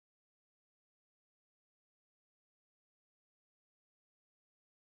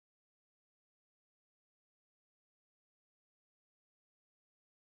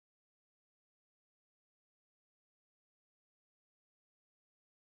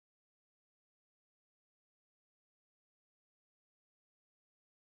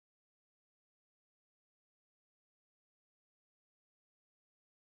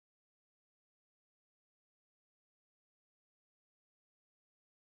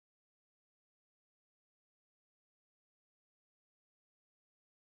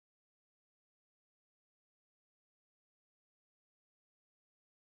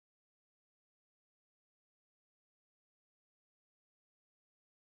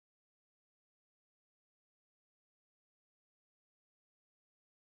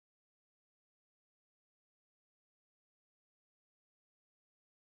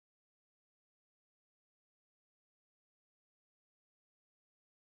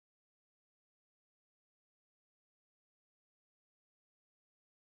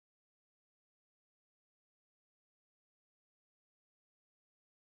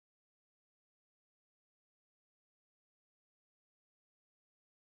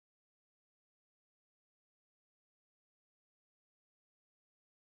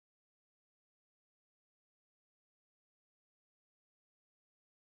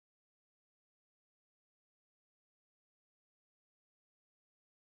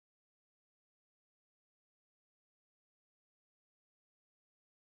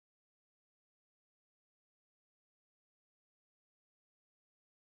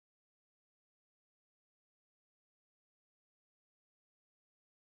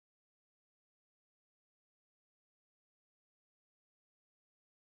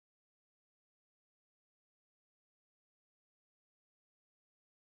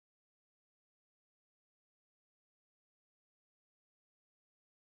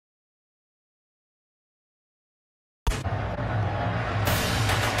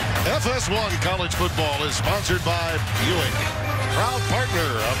 FS1 College Football is sponsored by Buick, proud partner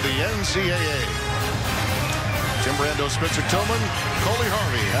of the NCAA. Tim Brando, Spencer Tillman, Coley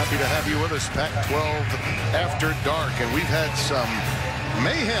Harvey, happy to have you with us. Pac-12 After Dark, and we've had some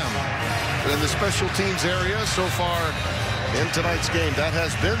mayhem in the special teams area so far in tonight's game. That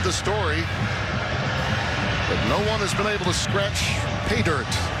has been the story, but no one has been able to scratch pay dirt.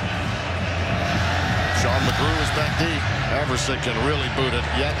 Sean McGrew is back deep. Haversick can really boot it.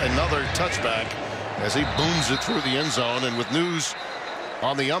 Yet another touchback as he booms it through the end zone. And with news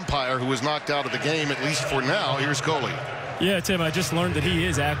on the umpire who was knocked out of the game, at least for now, here's Coley. Yeah, Tim, I just learned that he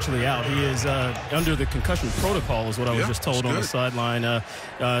is actually out. He is under the concussion protocol is what I was just told on the sideline.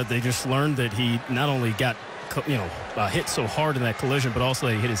 They just learned that he not only got hit so hard in that collision, but also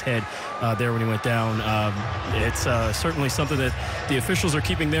that he hit his head there when he went down. It's certainly something that the officials are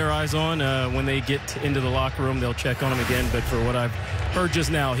keeping their eyes on. When they get into the locker room, they'll check on him again. But for what I've heard just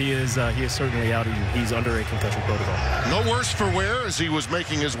now, he is certainly out. He's under a concussion protocol. No worse for wear as he was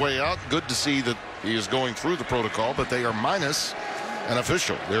making his way out. Good to see that he is going through the protocol, but they are minus an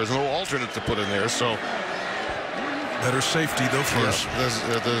official. There's no alternate to put in there, so better safety though first.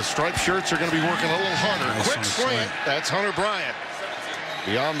 Yeah, the striped shirts are going to be working a little harder. Nice. Quick slant. That's Hunter Bryant.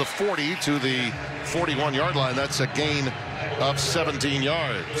 Beyond the 40 to the 41-yard line. That's a gain of 17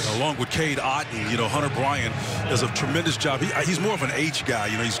 yards. Along with Cade Otton, Hunter Bryant does a tremendous job. He's more of an H guy.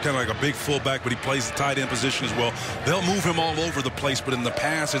 He's kind of like a big fullback, but he plays the tight end position as well. They'll move him all over the place, but in the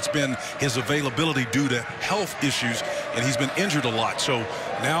past, it's been his availability due to health issues, and he's been injured a lot. So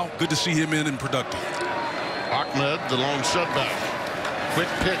now, good to see him in and productive. Ahmed, the lone setback. Quick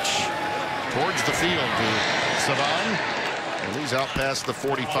pitch towards the field to Savan. And he's out past the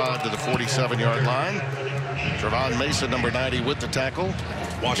 45 to the 47-yard line. Trevon Mason, number 90, with the tackle.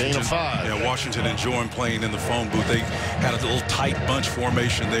 Gain of 5. Yeah, Washington enjoying playing in the phone booth. They had a little tight bunch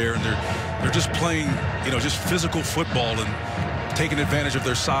formation there, and they're just playing, just physical football and taking advantage of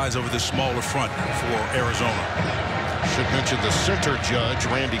their size over this smaller front for Arizona. Should mention the center judge,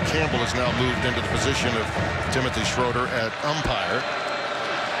 Randy Campbell, has now moved into the position of Timothy Schroeder at umpire.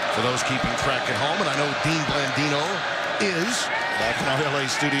 For those keeping track at home, and I know Dean Blandino is back in our LA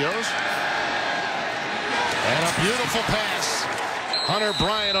studios. And a beautiful pass. Hunter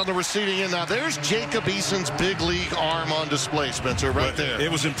Bryant on the receiving end. Now there's Jacob Eason's big league arm on display, Spencer, right there. It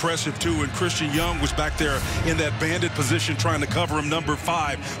was impressive too, and Christian Young was back there in that banded position trying to cover him, number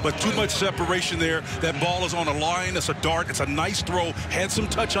 5, but too much separation there. That ball is on a line. It's a dart. It's a nice throw. Had some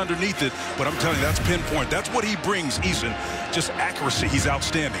touch underneath it, but I'm telling you, that's pinpoint. That's what he brings, Eason. Just accuracy. He's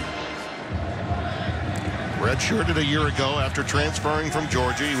outstanding. Redshirted a year ago after transferring from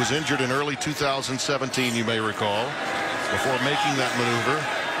Georgia. He was injured in early 2017, you may recall, before making that maneuver.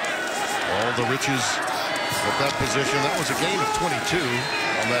 All the riches at that position. That was a gain of 22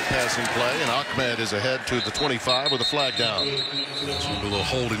 on that passing play, and Ahmed is ahead to the 25 with a flag down. A little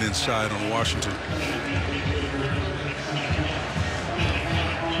holding inside on Washington.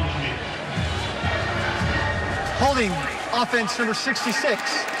 Holding, offense number 66,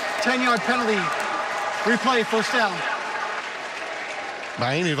 10-yard penalty. Replay, first down.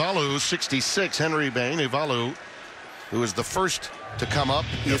 Bainivalu, 66. Henry Bainivalu, who is the first to come up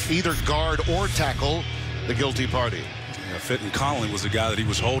if either guard or tackle the guilty party. Yeah, Fitton Conley was the guy that he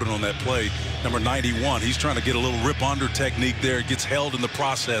was holding on that play, number 91. He's trying to get a little rip-under technique there. Gets held in the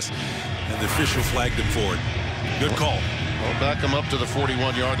process, and the official flagged him for it. Good call. We'll back him up to the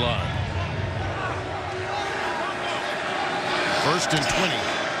 41-yard line. First and 20.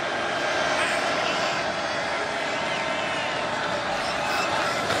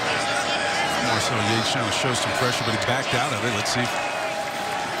 Marcel Yates trying to show some pressure, but he backed out of it. Let's see. Wow.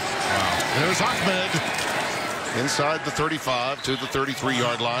 There's Ahmed inside the 35 to the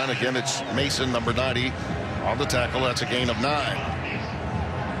 33-yard line. Again, it's Mason, number 90, on the tackle. That's a gain of 9.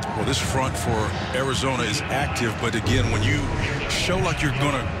 Well, this front for Arizona is active, but again, when you show like you're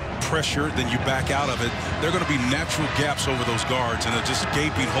going to pressure, then you back out of it, there are going to be natural gaps over those guards, and they're just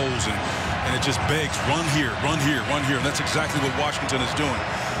gaping holes, and it just begs, run here, run here, run here. And that's exactly what Washington is doing.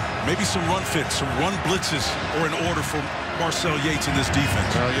 Maybe some run fits, some run blitzes are in order for Marcel Yates in this defense.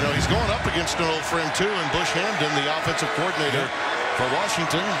 He's going up against an old friend, too, and Bush Hamden, the offensive coordinator for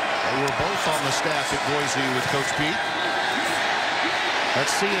Washington. They were both on the staff at Boise with Coach Pete.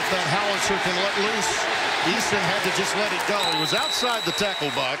 Let's see if that howitzer can let loose. Easton had to just let it go. He was outside the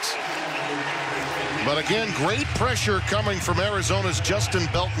tackle box. But again, great pressure coming from Arizona's Justin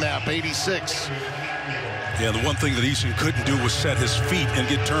Belknap, 86. Yeah, the one thing that Easton couldn't do was set his feet and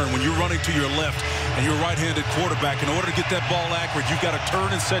get turned. When you're running to your left and you're a right-handed quarterback, in order to get that ball accurate, you've got to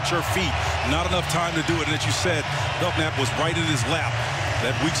turn and set your feet. Not enough time to do it. And as you said, Belknap was right in his lap.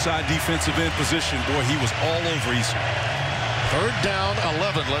 That weak side defensive end position, boy, he was all over Easton. Third down,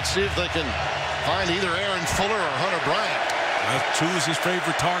 11. Let's see if they can find either Aaron Fuller or Hunter Bryant. 2 is his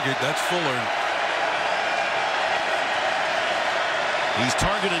favorite target. That's Fuller. He's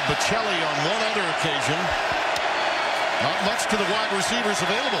targeted Bocelli on one other occasion. Not much to the wide receivers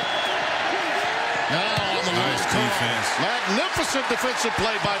available. Now on the Nice long defense. Magnificent defensive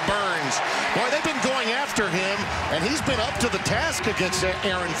play by Burns. Boy, they've been going after him, and he's been up to the task against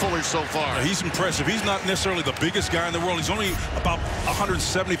Aaron Fuller so far. He's impressive. He's not necessarily the biggest guy in the world. He's only about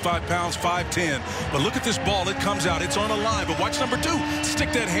 175 pounds, 5'10". But look at this ball. It comes out. It's on a line. But watch number 2.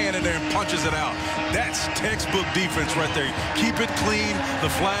 Stick that hand in there and punches it out. That's textbook defense right there. Keep it clean.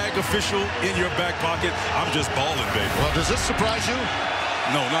 The flag official in your back pocket. I'm just balling, baby. Well, does this surprise you?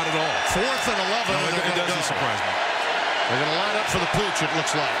 No, not at all. 4th and 11. No, and it doesn't surprise me. They're going to line up for the pooch, it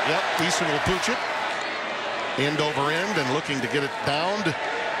looks like. Yep, Eason will pooch it. End over end and looking to get it downed.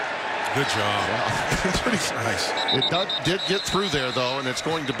 Good job. Wow. Pretty nice. It did get through there, though, and it's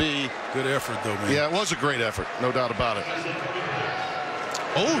going to be... Good effort, though, man. Yeah, it was a great effort. No doubt about it.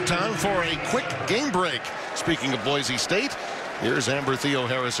 Oh, time for a quick game break. Speaking of Boise State, here's Amber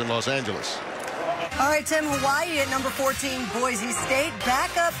Theo-Harris in Los Angeles. All right, Tim, Hawaii at number 14, Boise State.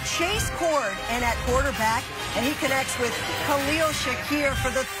 Backup Chase Cord and at quarterback, and he connects with Khalil Shakir for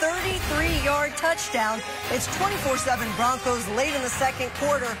the 33-yard touchdown. It's 24-7 Broncos late in the second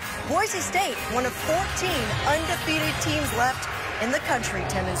quarter. Boise State, one of 14 undefeated teams left in the country,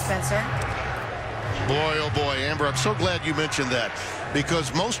 Tim and Spencer. Boy, oh boy, Amber, I'm so glad you mentioned that,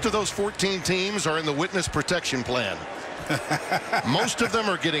 because most of those 14 teams are in the witness protection plan. Most of them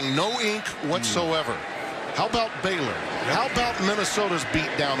are getting no ink whatsoever. How about Baylor? How about Minnesota's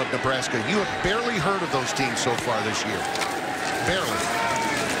beatdown of Nebraska? You have barely heard of those teams so far this year. Barely.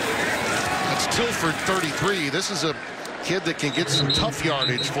 That's Tilford, 33. This is a kid that can get some tough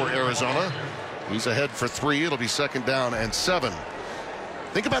yardage for Arizona. He's ahead for 3. It'll be 2nd down and 7.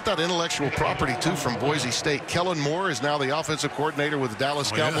 Think about that intellectual property, too, from Boise State. Kellen Moore is now the offensive coordinator with the Dallas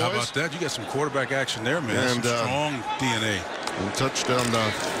Cowboys. Yeah, how about that? You got some quarterback action there, man. And, some strong DNA. And touched on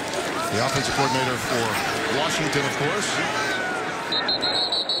the offensive coordinator for Washington, of course.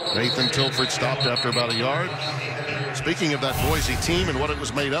 Nathan Tilford stopped after about a yard. Speaking of that Boise team and what it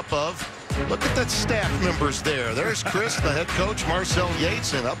was made up of, look at that staff members there. There's Chris, the head coach, Marcel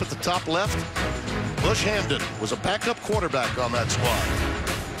Yates, and up at the top left, Bush Hamden was a backup quarterback on that squad.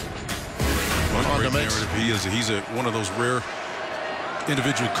 One great narrative. He's one of those rare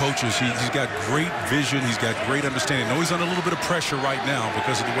individual coaches. He's got great vision. He's got great understanding. I know he's under a little bit of pressure right now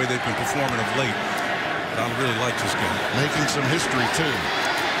because of the way they've been performing of late. But I really like this guy. Making some history, too.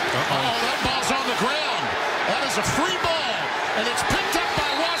 Oh, that ball's on the ground. That is a free ball. And it's picked up by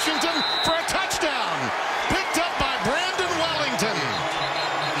Washington for a touchdown. Picked up by Brandon Wellington.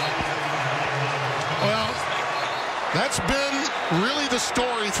 Well, that's been really the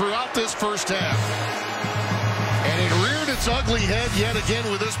story throughout this first half. And it reared its ugly head yet again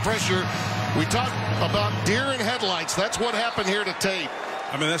with this pressure. We talk about deer in headlights. That's what happened here to Tate.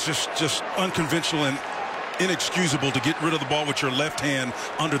 I mean, that's just unconventional and inexcusable to get rid of the ball with your left hand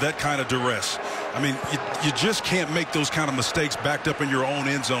under that kind of duress. I mean, you just can't make those kind of mistakes backed up in your own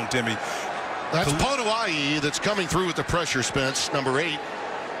end zone, Timmy. That's Potoa'e that's coming through with the pressure, Spence, number 8.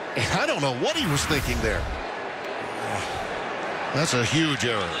 And I don't know what he was thinking there. That's a huge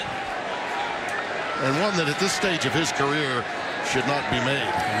error. And one that at this stage of his career should not be made.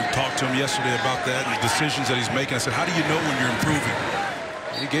 We talked to him yesterday about that and the decisions that he's making. I said, how do you know when you're improving?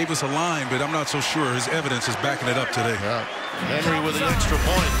 He gave us a line, but I'm not so sure. His evidence is backing it up today. Yeah. Henry with the extra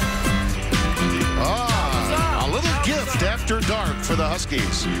point. A little gift after dark for the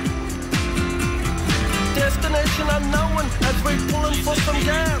Huskies. Destination unknown as we're pulling for some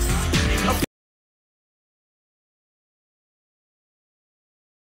gas.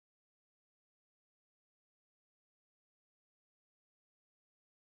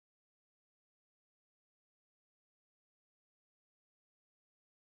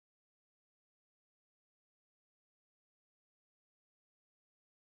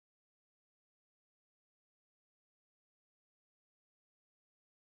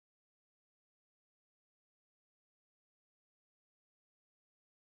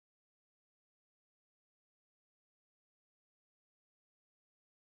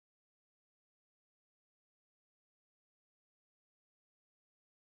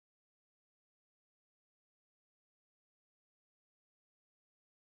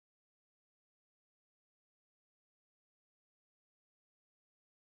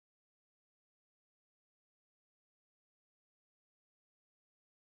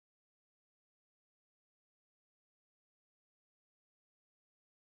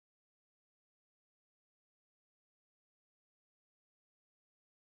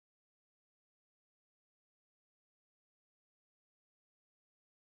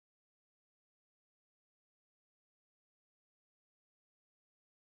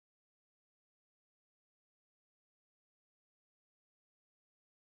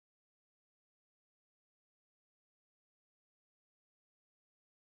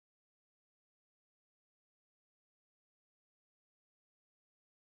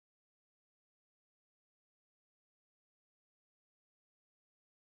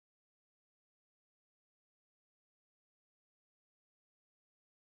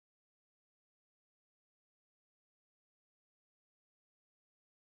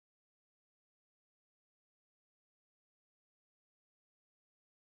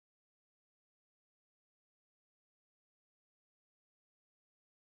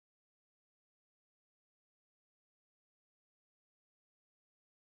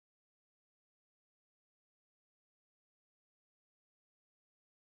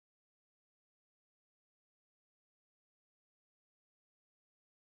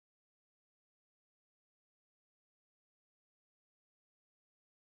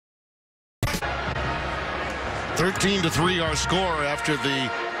 13-3 our score after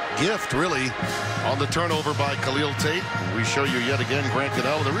the gift, really, on the turnover by Khalil Tate. We show you yet again Grant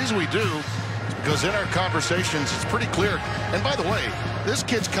Gunnell. The reason we do is because in our conversations, it's pretty clear. And by the way, this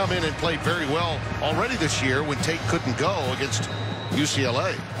kid's come in and played very well already this year when Tate couldn't go against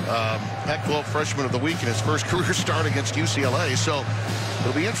UCLA. Pac-12 Freshman of the Week in his first career start against UCLA. So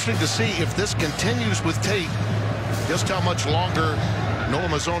it'll be interesting to see if this continues with Tate, just how much longer Noah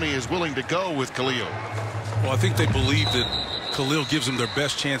Mazzoni is willing to go with Khalil. Well, I think they believe that Khalil gives them their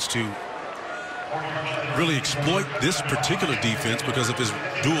best chance to really exploit this particular defense because of his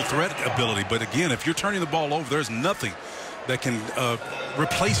dual threat ability. But again, if you're turning the ball over, there's nothing that can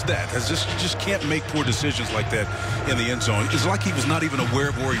replace that. As just can't make poor decisions like that in the end zone. It's like he was not even aware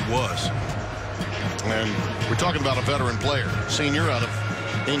of where he was. And we're talking about a veteran player, senior out of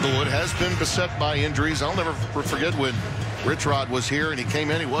Inglewood, has been beset by injuries. I'll never forget when Rich Rod was here and he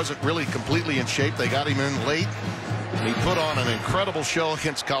came in. He wasn't really completely in shape. They got him in late. And he put on an incredible show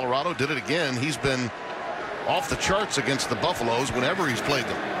against Colorado. Did it again. He's been off the charts against the Buffaloes whenever he's played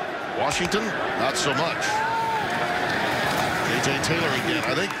them. Washington, not so much. J.J. Taylor again.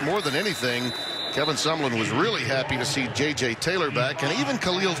 I think more than anything, Kevin Sumlin was really happy to see J.J. Taylor back. And even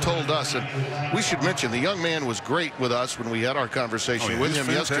Khalil told us, and we should mention, the young man was great with us when we had our conversation with him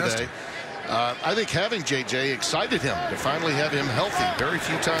yesterday. I think having J.J. excited him to finally have him healthy. Very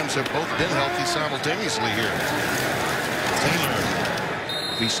few times have both been healthy simultaneously here.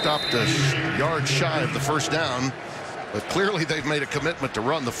 Taylor, he stopped a yard shy of the first down, but clearly they've made a commitment to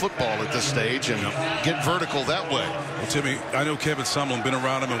run the football at this stage and get vertical that way. Well, Timmy, I know Kevin Sumlin, been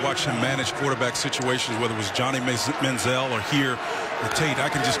around him and watched him manage quarterback situations, whether it was Johnny Manziel or here with Tate. I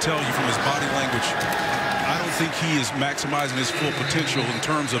can just tell you from his body language, I don't think he is maximizing his full potential in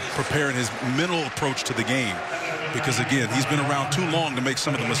terms of preparing his mental approach to the game. Because, again, he's been around too long to make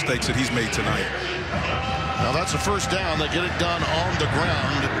some of the mistakes that he's made tonight. Now, that's a first down. They get it done on the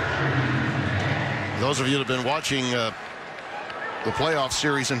ground. Those of you that have been watching the playoff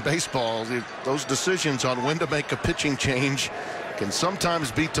series in baseball, those decisions on when to make a pitching change can sometimes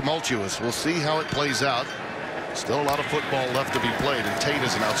be tumultuous. We'll see how it plays out. Still a lot of football left to be played, and Tate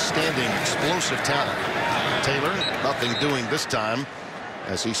is an outstanding, explosive talent. Taylor, nothing doing this time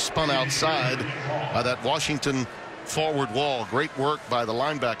as he spun outside by that Washington forward wall. Great work by the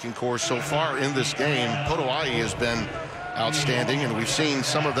linebacking corps so far in this game. Potoa'e has been outstanding, and we've seen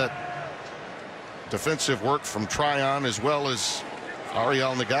some of that defensive work from Tryon as well as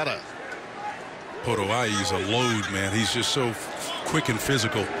Ariel Nagata. Potoa'e is a load, man. He's just so quick and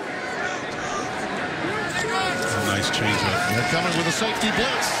physical. Nice changeup. They're coming with a safety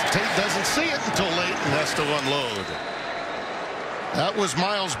blitz. Tate doesn't see it until late and has to unload. That was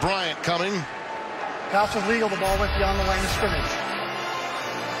Miles Bryant coming. Pass was legal. The ball went beyond the line of scrimmage.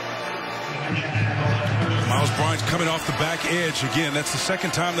 Miles Bryant's coming off the back edge. Again, that's the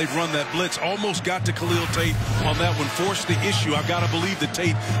second time they've run that blitz. Almost got to Khalil Tate on that one. Forced the issue. I've got to believe that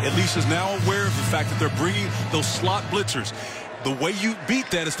Tate at least is now aware of the fact that they're bringing those slot blitzers. The way you beat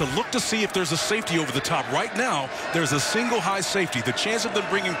that is to look to see if there's a safety over the top. Right now, there's a single high safety. The chance of them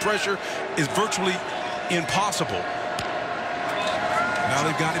bringing pressure is virtually impossible. Now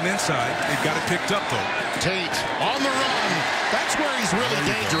they've got him inside. They've got it picked up, though. Tate on the run. That's where he's really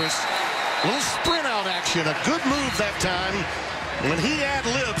dangerous. A little sprint out action. A good move that time. When he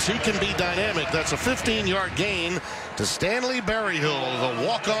ad-libs, he can be dynamic. That's a 15-yard gain to Stanley Berryhill, the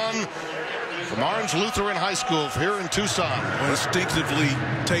walk-on from Orange Lutheran High School here in Tucson. Well, instinctively,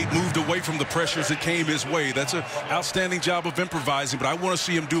 Tate moved away from the pressures that came his way. That's an outstanding job of improvising, but I want to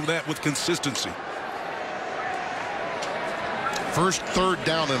see him do that with consistency. First third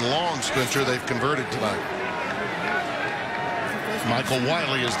down and long, Spencer, they've converted tonight. Michael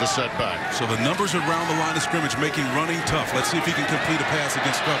Wiley is the setback. So the numbers around the line of scrimmage making running tough. Let's see if he can complete a pass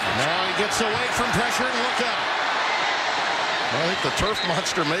against coverage. Now he gets away from pressure and look out. I think the turf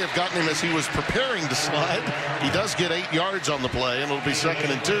monster may have gotten him as he was preparing to slide. He does get 8 yards on the play, and it'll be 2nd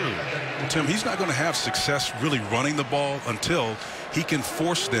and 2. Well, Tim, he's not going to have success really running the ball until he can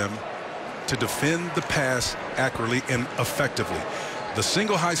force them to defend the pass accurately and effectively. The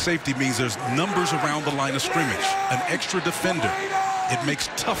single high safety means there's numbers around the line of scrimmage, an extra defender. It makes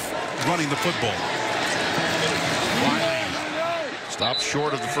tough running the football. Wiley stops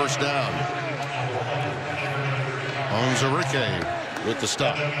short of the first down. Onwuzurike with the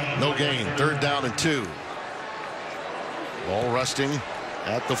stop. No gain. 3rd down and 2. Ball resting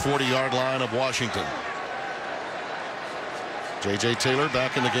at the 40-yard line of Washington. J.J. Taylor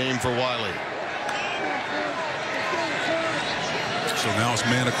back in the game for Wiley. So now it's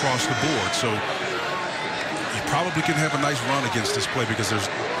man across the board. So you probably can have a nice run against this play because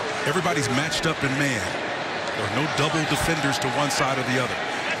everybody's matched up in man. There are no double defenders to one side or the other.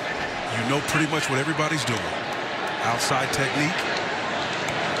 You know pretty much what everybody's doing. Outside technique.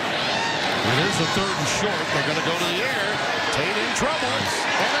 It is a 3rd and short. They're going to go to the air. Tate in trouble.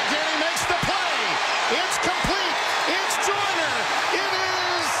 And again, he makes the play. It's complete. It's Joyner. It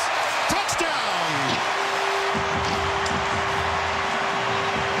is touchdown.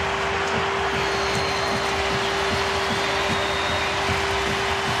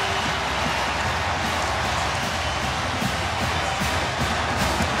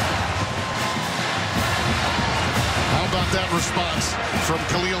 How about that response from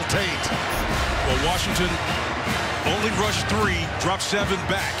Khalil Tate? Well, Washington only rushed 3, dropped 7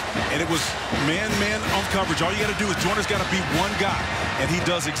 back, and it was man-man on coverage. All you got to do is Joyner's got to beat one guy, and he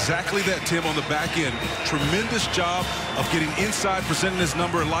does exactly that, Tim, on the back end. Tremendous job of getting inside, presenting his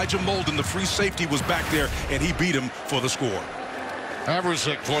number. Elijah Molden, the free safety, was back there, and he beat him for the score.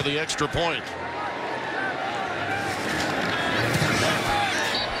 Havrisik for the extra point.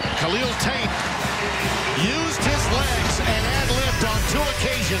 Khalil Tate used his legs and ad-libbed on 2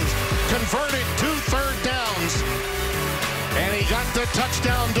 occasions, converted 2 third downs, and he got the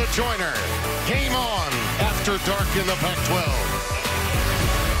touchdown to Joyner. Game on after dark in the Pac-12.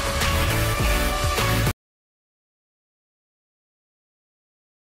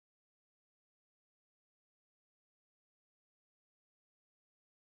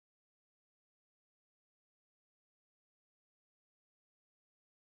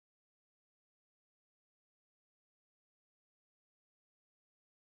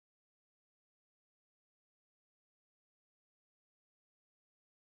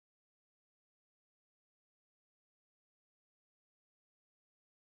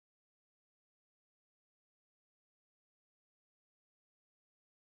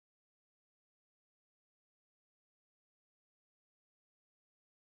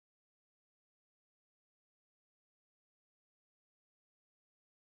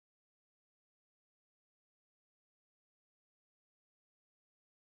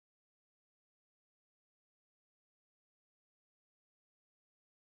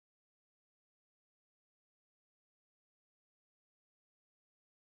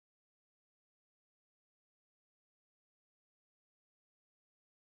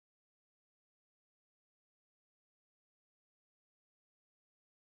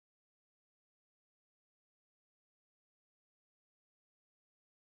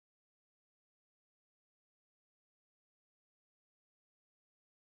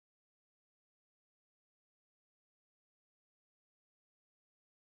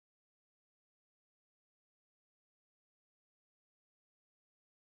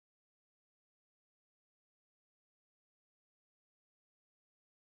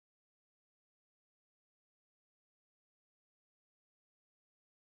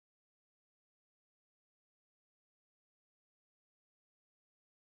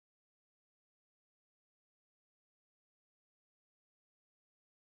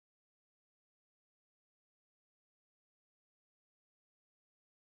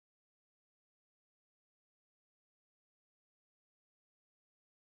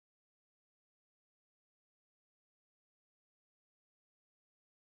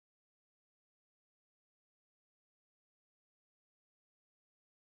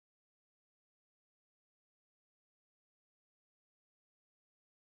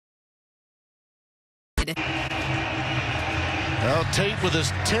 Well, Tate with his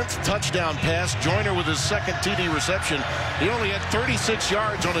 10th touchdown pass. Joyner with his 2nd TD reception. He only had 36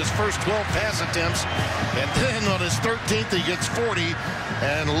 yards on his first 12 pass attempts. And then on his 13th, he gets 40.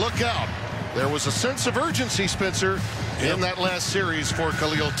 And look out. There was a sense of urgency, Spencer, in that last series for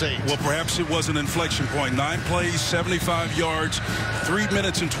Khalil Tate. Well, perhaps it was an inflection point. 9 plays, 75 yards, 3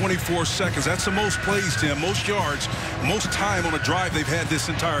 minutes and 24 seconds. That's the most plays, Tim, most yards, most time on a drive they've had this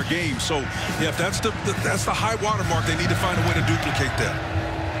entire game. So, yeah, if that's the high water mark, they need to find a way to duplicate that.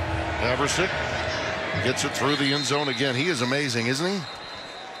 Havrisik gets it through the end zone again. He is amazing, isn't he?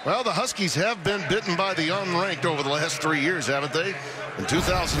 Well, the Huskies have been bitten by the unranked over the last 3 years, haven't they? In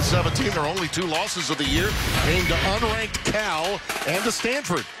 2017, their only 2 losses of the year came to unranked Cal and to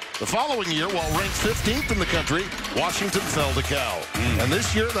Stanford. The following year, while ranked 15th in the country, Washington fell to Cal. And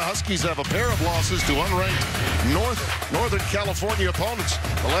this year, the Huskies have a pair of losses to unranked Northern California opponents.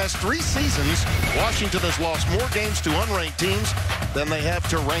 The last 3 seasons, Washington has lost more games to unranked teams than they have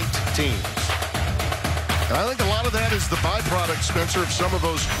to ranked teams. And I think a lot of that is the byproduct, Spencer, of some of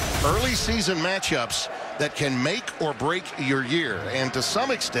those early season matchups that can make or break your year. And to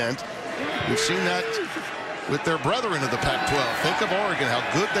some extent, we've seen that with their brethren of the Pac-12. Think of Oregon, how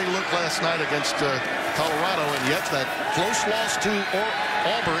good they looked last night against Colorado, and yet that close loss to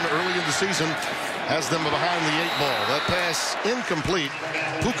Auburn early in the season has them behind the 8 ball. That pass incomplete.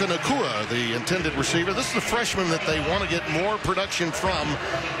 Puka Nacua, the intended receiver. This is the freshman that they want to get more production from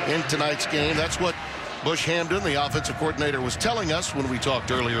in tonight's game. That's what Bush Hamdan, the offensive coordinator, was telling us when we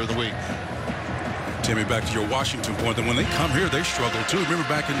talked earlier in the week. Timmy, back to your Washington point, that when they come here, they struggle too. Remember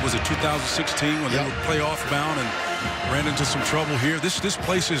back in, was it 2016 when they were playoff bound and ran into some trouble here? This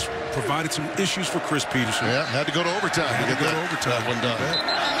place has provided some issues for Chris Peterson. Yeah, had to go to overtime to get that one done.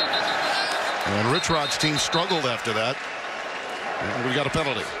 And Rich Rod's team struggled after that. And we got a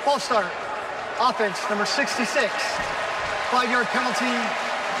penalty. False start. Offense, number 66. 5-yard penalty.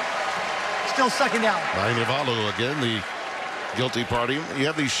 Still second down. Naivalu again, the guilty party. You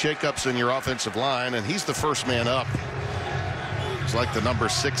have these shakeups in your offensive line, and he's the first man up. It's like the number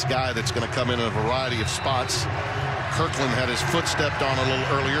 6 guy that's going to come in a variety of spots. Kirkland had his foot stepped on a little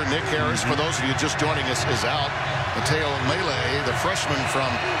earlier. Nick Harris, for those of you just joining us, is out. Mateo Mele, the freshman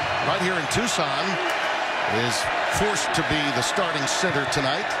from right here in Tucson, is forced to be the starting center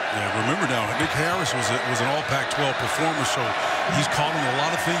tonight. Yeah, remember now, Nick Harris was an all Pac-12 performer, so he's calling a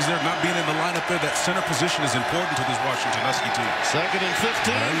lot of things there. Not being in the lineup there, that center position is important to this Washington Husky team. 2nd and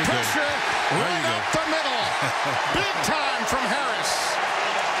 15, pressure, right up the middle. Big time from Harris.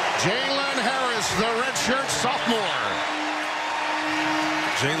 Jalen Harris, the redshirt sophomore.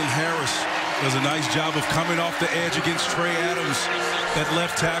 Jalen Harris does a nice job of coming off the edge against Trey Adams. That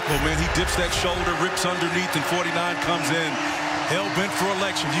left tackle, man, he dips that shoulder, rips underneath, and 49 comes in. Hell-bent for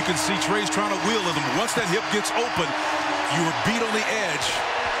election. You can see Trey's trying to wheel at him. Once that hip gets open, you were beat on the edge.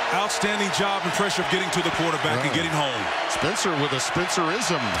 Outstanding job and pressure of getting to the quarterback and getting home. Spencer with a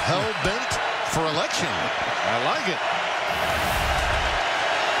Spencerism. Hell-bent for election. I like it.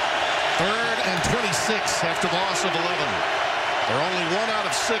 3rd and 26 after the loss of 11. They're only 1 out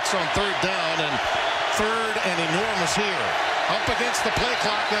of 6 on 3rd down, and 3rd and enormous here. Up against the play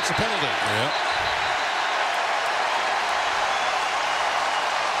clock, that's a penalty. Yep.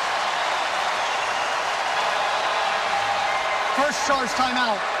 First charge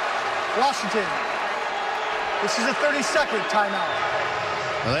timeout. Washington. This is a 30-second timeout.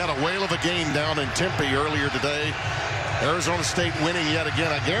 Now, they had a whale of a game down in Tempe earlier today. Arizona State winning yet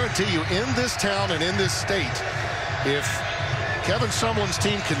again. I guarantee you, in this town and in this state, if Kevin Sumlin's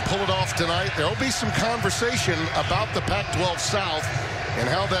team can pull it off tonight, there'll be some conversation about the Pac-12 South and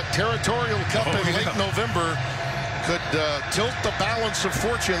how that territorial cup in late November could tilt the balance of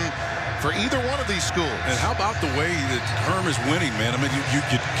fortune for either one of these schools. And how about the way that Herm is winning, man? I mean, you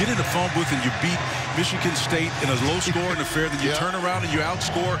get in the phone booth and you beat Michigan State in a low-scoring affair, then you turn around and you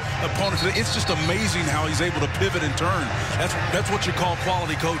outscore opponents. It's just amazing how he's able to pivot and turn. That's what you call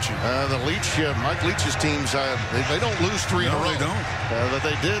quality coaching. Mike Leach's teams, they don't lose 3 in a row. They don't. That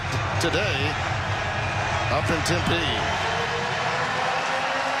they did today up in Tempe.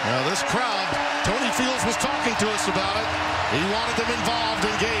 Now this crowd, Tony Fields was talking to us about it. He wanted them involved,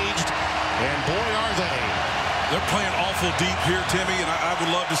 engaged, and boy are they. They're playing awful deep here, Timmy, and I would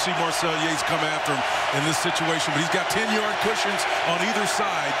love to see Marcel Yates come after him in this situation, but he's got 10-yard cushions on either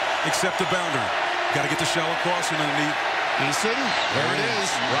side except the boundary. Got to get the shallow crossing underneath. Eason, there it is,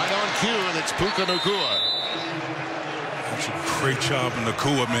 right on cue, and it's Puka Nacua. That's a great job of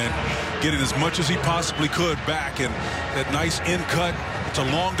Nacua, man, getting as much as he possibly could back, and that nice in cut. It's a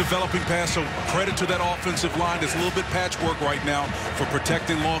long developing pass, so credit to that offensive line. It's a little bit patchwork right now for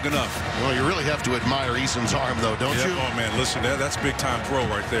protecting long enough. Well, you really have to admire Eason's arm, though, don't you? Oh, man, listen, that's big-time pro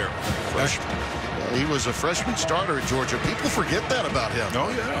right there. He was a freshman starter at Georgia. People forget that about him. Oh,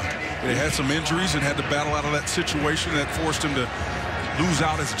 yeah. He had some injuries and had to battle out of that situation that forced him to lose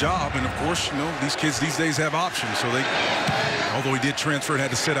out his job. And, of course, you know, these kids these days have options. So although he did transfer and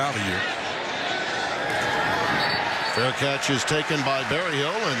had to sit out a year. Fair catch is taken by Berryhill,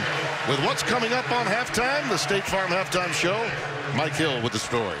 and with what's coming up on halftime, the State Farm Halftime Show, Mike Hill with the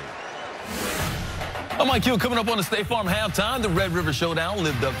story. I'm Mike Hill. Coming up on the State Farm Halftime, the Red River Showdown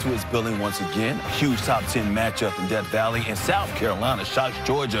lived up to its billing once again. A huge top 10 matchup in Death Valley, and South Carolina shocks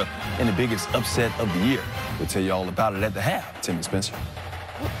Georgia in the biggest upset of the year. We'll tell you all about it at the half. Tim and Spencer.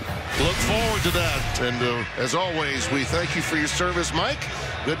 Look forward to that, and as always, we thank you for your service, Mike.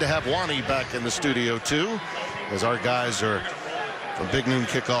 Good to have Wani back in the studio, too, as our guys are from Big Noon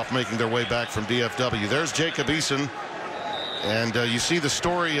Kickoff making their way back from DFW. There's Jacob Eason, and you see the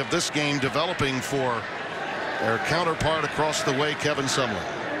story of this game developing for their counterpart across the way, Kevin Sumlin.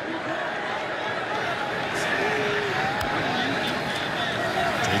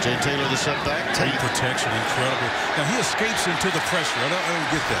 J.J. Taylor, the setback. Great protection, incredible. Now, he escapes into the pressure. I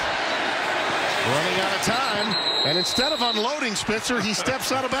don't get that. Running out of time, and instead of unloading Spencer, he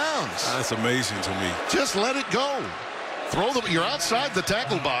steps out of bounds. That's amazing to me. Just let it go. You're outside the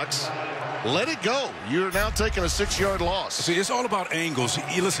tackle box. Let it go. You're now taking a 6-yard loss. See, it's all about angles.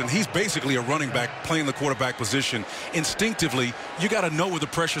 Listen, he's basically a running back playing the quarterback position. Instinctively, you got to know where the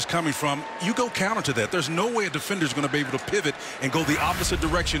pressure's coming from. You go counter to that. There's no way a defender's going to be able to pivot and go the opposite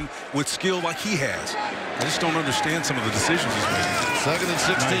direction with skill like he has. I just don't understand some of the decisions he's making. 2nd and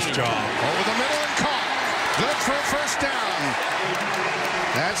 16. Nice job. Over the middle and caught. Good for a first down.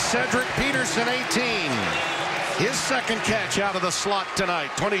 That's Cedric Peterson, 18. His 2nd catch out of the slot tonight,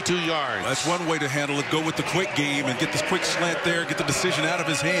 22 yards. That's one way to handle it. Go with the quick game and get this quick slant there, get the decision out of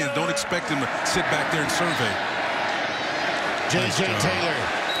his hand. Don't expect him to sit back there and survey. J.J. Taylor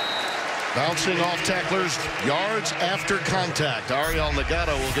bouncing off tacklers, yards after contact. Ariel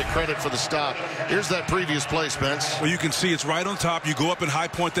Nagata will get credit for the stop. Here's that previous play, Spence. Well, you can see it's right on top. You go up and high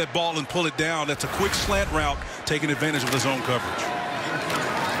point that ball and pull it down. That's a quick slant route, taking advantage of the zone coverage.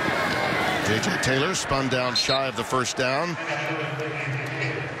 J.J. Taylor spun down shy of the first down.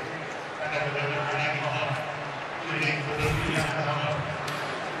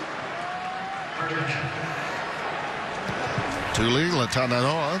 Tuli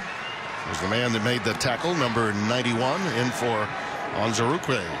Latananoa was the man that made the tackle, number 91, in for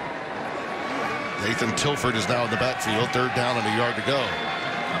Onwuzurike. Nathan Tilford is now in the backfield, 3rd down and a yard to go.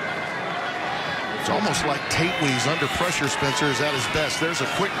 It's almost like Tate when he's under pressure, Spencer, is at his best. There's a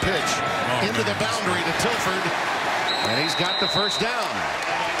quick pitch into the boundary to Tilford, and he's got the first down.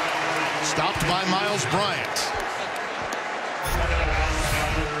 Stopped by Miles Bryant.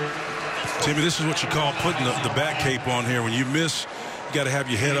 Timmy, this is what you call putting the back cape on here. When you miss, you got to have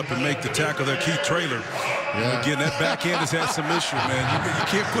your head up and make the tackle there. Keith Traylor. Yeah. Again, that back end has had some issue, man. You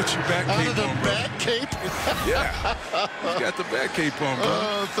can't put your back cape on, bro. Back cape? Yeah. He's got the back cape on,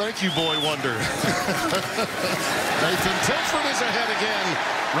 bro. Thank you, Boy Wonder. Nathan Tilford is ahead again,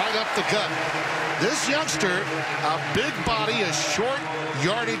 right up the gut. This youngster, a big body, a short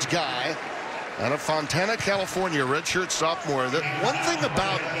yardage guy, out of Fontana, California, redshirt sophomore. One thing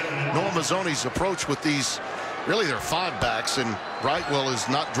about Noah Mazzoni's approach with these, really they're 5 backs, and Brightwell is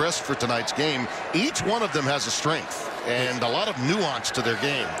not dressed for tonight's game. Each one of them has a strength and a lot of nuance to their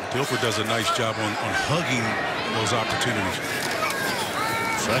game. Tilford does a nice job on hugging those opportunities.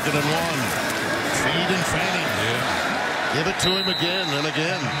 2nd and 1. Feed and Fanning. Yeah. Give it to him again and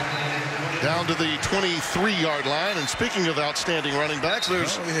again. Down to the 23-yard line. And speaking of outstanding running backs,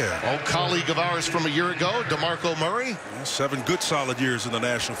 there's old colleague of ours from a year ago, DeMarco Murray. Yeah, 7 good solid years in the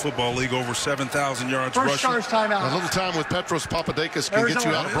National Football League, over 7,000 yards First rushing. timeout. A little time with Petros Papadakis can get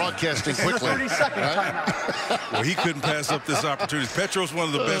you out of broadcasting quickly. 32nd timeout. Well, he couldn't pass up this opportunity. Petros, one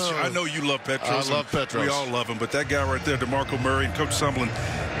of the best. I know you love Petros. I love Petros. We all love him. But that guy right there, DeMarco Murray, and Coach Sumlin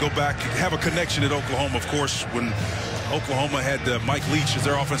go back, have a connection at Oklahoma, of course, when Oklahoma had Mike Leach as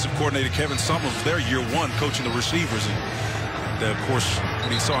their offensive coordinator. Kevin Sumlin was there year 1 coaching the receivers. And of course,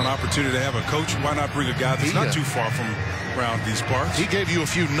 when he saw an opportunity to have a coach, why not bring a guy that's not too far from around these parts? He gave you a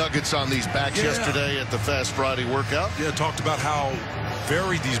few nuggets on these backs yesterday at the Fast Friday workout. Yeah, talked about how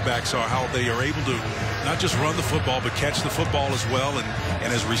varied these backs are, how they are able to not just run the football, but catch the football as well.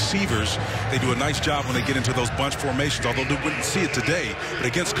 And as receivers, they do a nice job when they get into those bunch formations, although they wouldn't see it today. But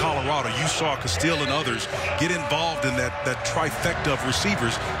against Colorado, you saw Castile and others get involved in that trifecta of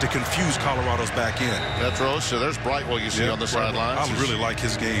receivers to confuse Colorado's back end. Petros, so there's Brightwell you see on the sidelines. I really like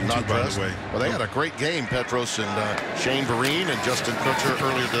his game, too, by the way. Well, they had a great game, Petros and Shane Vereen and Justin Kutcher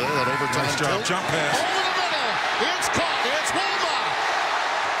earlier today. That overtime nice job. Jump pass. Over the middle. It's caught. It's Wilma.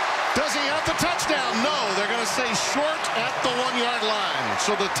 Does he have the touchdown? No. They're going to say short at the 1-yard line.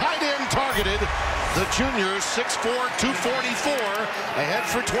 So the tight end targeted the junior, 6'4", 244, ahead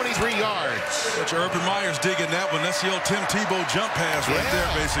for 23 yards. That's Urban Meyer's digging that one. That's the old Tim Tebow jump pass right there,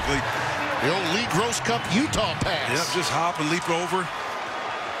 basically. The old Lee Gross Cup Utah pass. Yep, just hop and leap over.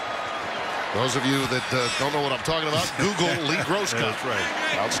 Those of you that don't know what I'm talking about, Google Lee Gross Cup. That's right.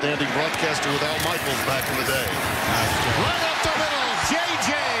 Outstanding broadcaster with Al Michaels back in the day. Right up the middle,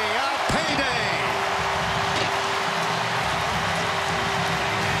 J.J. a payday.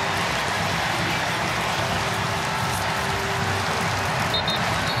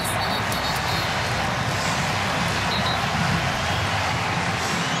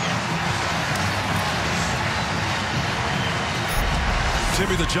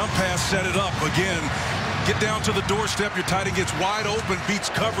 Timmy, the jump pass set it up again. Get down to the doorstep. Your tight end gets wide open, beats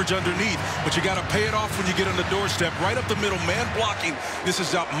coverage underneath. But you got to pay it off when you get on the doorstep. Right up the middle, man blocking. This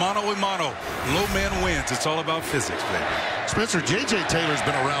is out mano a mano. Low man wins. It's all about physics, baby. Spencer, J.J. Taylor's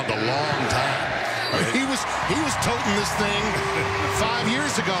been around a long time. I mean, he was toting this thing 5 years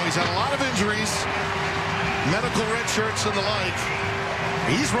years ago. He's had a lot of injuries, medical red shirts and the like.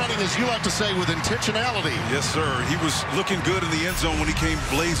 He's running, as you like to say, with intentionality. Yes, sir. He was looking good in the end zone when he came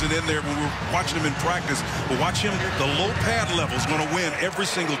blazing in there when we were watching him in practice. But watch him, the low pad level is going to win every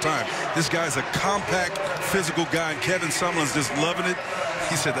single time. This guy's a compact, physical guy, and Kevin Sumlin's just loving it.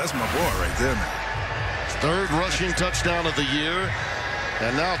 He said, that's my boy right there, man. Third rushing touchdown of the year.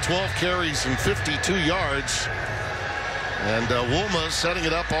 And now 12 carries and 52 yards. And Woolma setting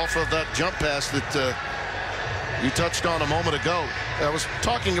it up off of that jump pass that you touched on a moment ago. I was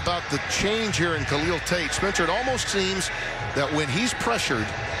talking about the change here in Khalil Tate. Spencer, it almost seems that when he's pressured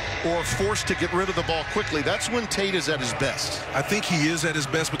or forced to get rid of the ball quickly, that's when Tate is at his best. I think he is at his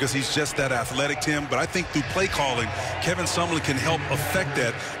best because he's just that athletic, Tim. But I think through play calling, Kevin Sumlin can help affect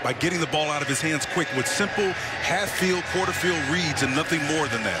that by getting the ball out of his hands quick with simple half-field, quarter-field reads and nothing more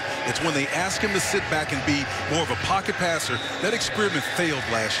than that. It's when they ask him to sit back and be more of a pocket passer. That experiment failed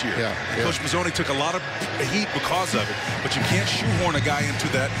last year. Coach Mazzoni took a lot of heat because of it, but you can't shoehorn a guy into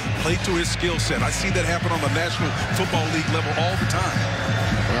that, play to his skill set. I see that happen on the National Football League level all the time.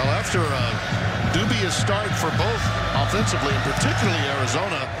 Well, after a dubious start for both offensively, and particularly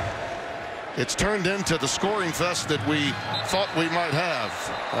Arizona, it's turned into the scoring fest that we thought we might have.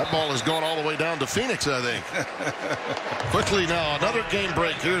 That ball has gone all the way down to Phoenix, I think. Quickly now, another game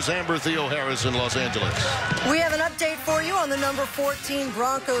break. Here's Amber Theo-Harris in Los Angeles. We have an update for you on the number 14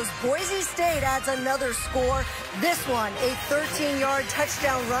 Broncos. Boise State adds another score. This one, a 13-yard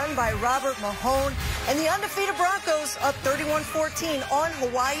touchdown run by Robert Mahone. And the undefeated Broncos up 31-14 on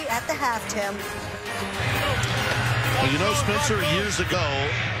Hawaii at the half, Tim. Well, you know, Spencer, years ago,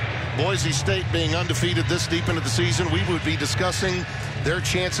 Boise State being undefeated this deep into the season, we would be discussing their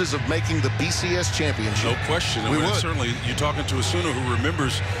chances of making the BCS championship. No question. We would. Certainly, you're talking to a Sooner who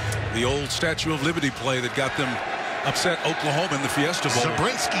remembers the old Statue of Liberty play that got them upset Oklahoma in the Fiesta Bowl.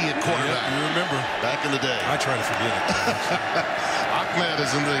 Zabrinski at quarterback. Yeah, you remember. Back in the day. I try to forget it. Ahmed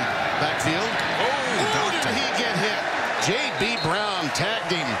is in the backfield. Oh, did he get hit? J.B. Brown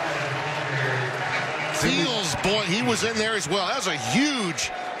tagged him. Fields, boy, he was in there as well. That was a huge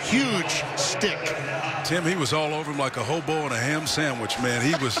stick. Tim, he was all over him like a hobo and a ham sandwich, man.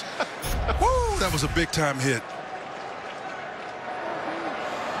 He was, whoo, that was a big-time hit.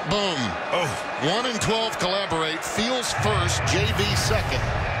 Boom. Oh. 1 and 12 collaborate. Fields first, JV second.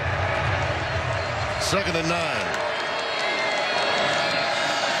 2nd and 9.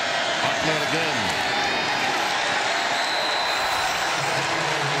 Ahmed again.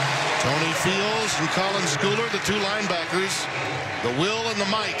 Tony Fields and Colin Schooler, the two linebackers. The Will and the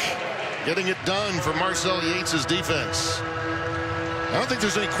Mike getting it done for Marcel Yates' defense. I don't think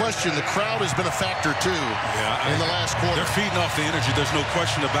there's any question the crowd has been a factor, too, in the last quarter. They're feeding off the energy. There's no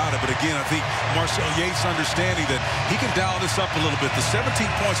question about it. But, again, I think Marcel Yates understanding that he can dial this up a little bit. The 17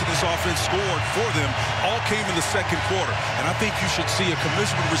 points that this offense scored for them all came in the second quarter. And I think you should see a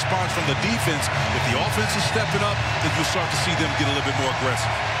commensurate response from the defense. If the offense is stepping up, then you'll start to see them get a little bit more aggressive.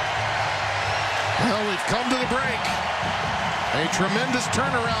 Well, we've come to the break. A tremendous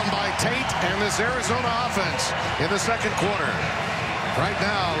turnaround by Tate and this Arizona offense in the second quarter. Right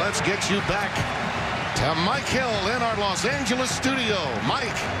now, let's get you back to Mike Hill in our Los Angeles studio. Mike,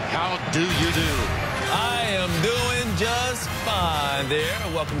 how do you do? I am doing just fine there.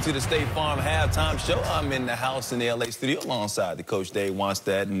 Welcome to the State Farm Halftime Show. I'm in the house in the LA studio alongside the Coach Dave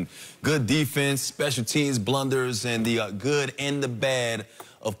Wannstedt, and good defense, special teams blunders, and the good and the bad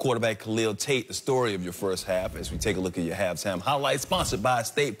of quarterback Khalil Tate, the story of your first half as we take a look at your halftime highlights, sponsored by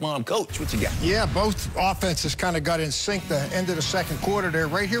State Farm. Coach, what you got? Yeah, both offenses kind of got in sync the end of the second quarter there.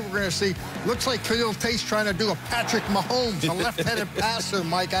 Right here, we're going to see, looks like Khalil Tate's trying to do a Patrick Mahomes, a left-handed passer,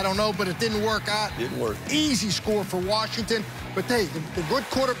 Mike. I don't know, but it didn't work out. Didn't work. Easy score for Washington. But, hey, the good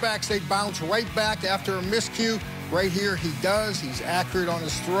quarterbacks, they bounce right back after a miscue. Right here, he does. He's accurate on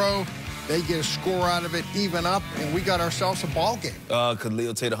his throw. They get a score out of it, even up, and we got ourselves a ball game.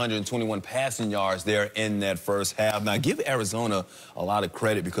 Khalil Tate, 121 passing yards there in that first half. Now, give Arizona a lot of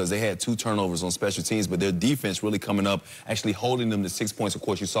credit because they had 2 turnovers on special teams, but their defense really coming up, actually holding them to 6 points. Of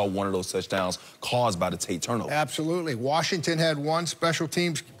course, you saw one of those touchdowns caused by the Tate turnover. Absolutely. Washington had 1 special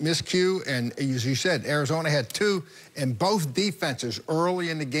teams miscue, and as you said, Arizona had 2, and both defenses early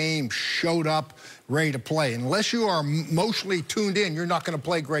in the game showed up ready to play. Unless you are emotionally tuned in, you're not going to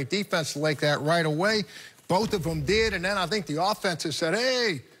play great defense like that right away. Both of them did, and then I think the offenses said,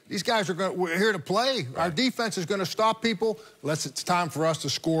 hey, these guys we're here to play. Our defense is going to stop people. It's time for us to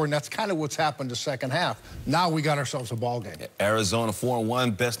score, and that's kind of what's happened the second half. Now we got ourselves a ball game. Arizona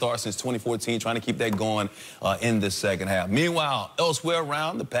 4-1, best start since 2014, trying to keep that going in the second half. Meanwhile, elsewhere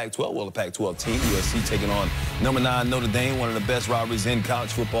around the Pac-12, well, the Pac-12 team, USC taking on number 9 Notre Dame, one of the best rivalries in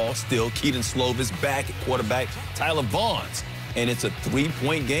college football. Still, Keaton Slovis back at quarterback, Tyler Vaughns. And it's a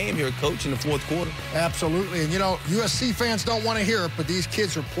 3-point game here, Coach, in the fourth quarter. Absolutely. And, you know, USC fans don't want to hear it, but these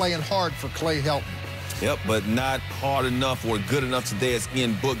kids are playing hard for Clay Helton. Yep, but not hard enough or good enough today as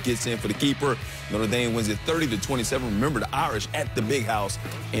Ian Book gets in for the keeper. Notre Dame wins it 30-27. Remember the Irish at the Big House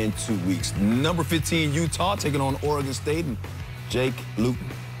in 2 weeks. Number 15, Utah, taking on Oregon State and Jake Luton.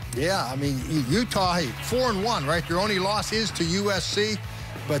 Yeah, I mean, Utah, hey, 4-1, right? Their only loss is to USC.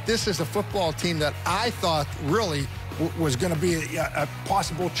 But this is a football team that I thought really was going to be a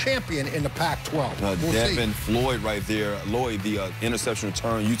possible champion in the Pac-12. We'll Devin Floyd right there. Lloyd, the interception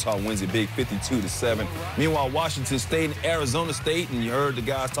return. Utah wins it big, 52-7. Meanwhile, Washington State and Arizona State, and you heard the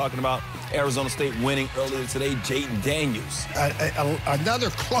guys talking about Arizona State winning earlier today, Jaden Daniels. Another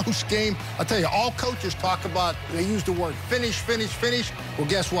close game. I'll tell you, all coaches talk about, they use the word finish, finish, finish. Well,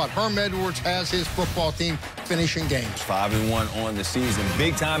 guess what? Herm Edwards has his football team finishing games. 5-1 on the season.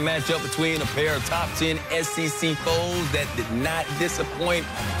 Big-time matchup between a pair of top 10 SEC foes that did not disappoint.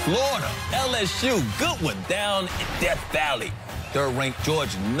 Florida, LSU, good one down in Death Valley. Third-ranked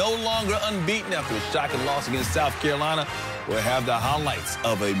Georgia, no longer unbeaten after a shocking loss against South Carolina. We'll have the highlights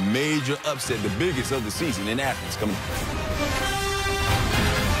of a major upset, the biggest of the season in Athens coming up.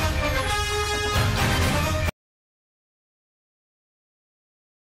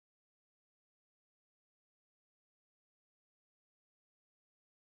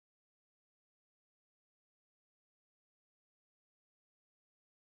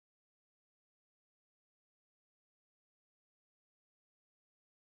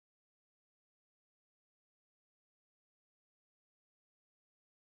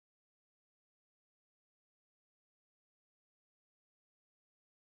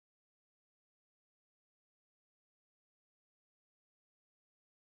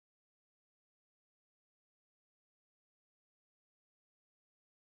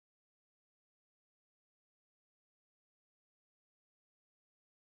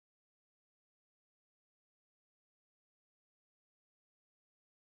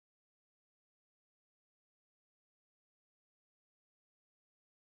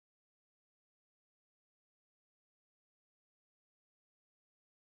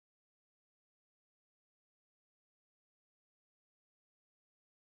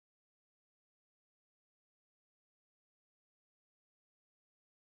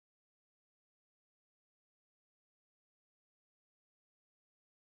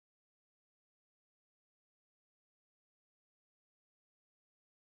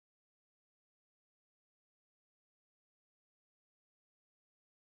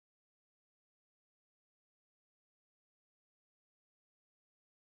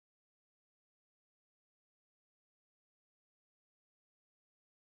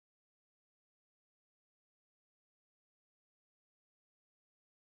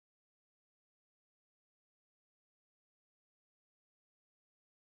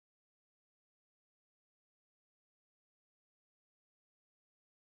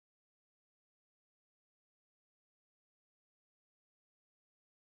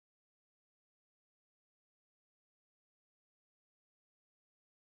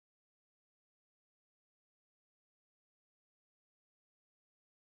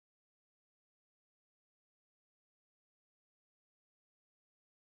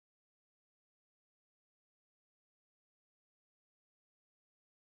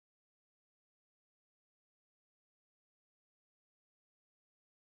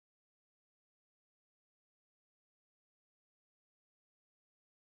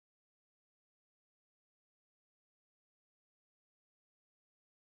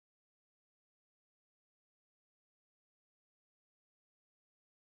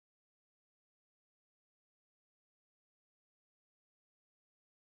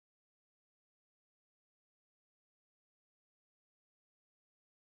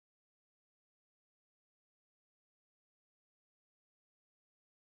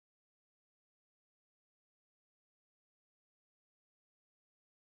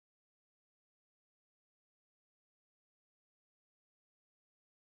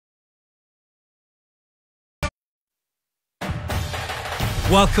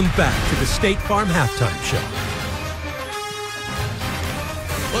 Welcome back to the State Farm Halftime Show.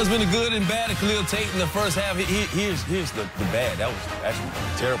 Well, it's been the good and bad of Khalil Tate in the first half. Here's the bad. That was actually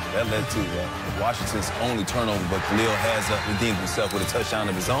terrible. That led to Washington's only turnover, but Khalil has redeemed himself with a touchdown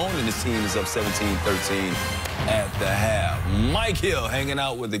of his own, and his team is up 17-13 at the half. Mike Hill hanging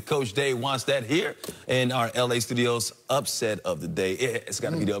out with the Coach Dave wants that here in our LA studios. Upset of the day. It's got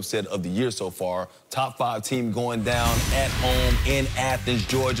to be the upset of the year so far. Top 5 team going down at home in Athens,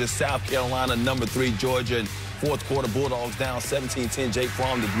 Georgia. South Carolina, number 3, Georgia. And fourth quarter, Bulldogs down 17-10. Jake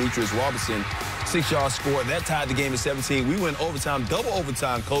Fromm to Demetrius Robinson. 6-yard score. That tied the game at 17. We went overtime, double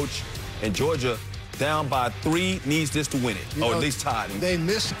overtime, Coach. And Georgia down by 3, needs this to win it, or at least tied. They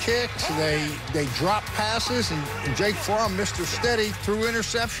missed kicks, they dropped passes, and Jake Fromm, Mr. Steady, threw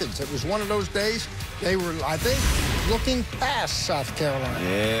interceptions. It was one of those days they were, I think, looking past South Carolina.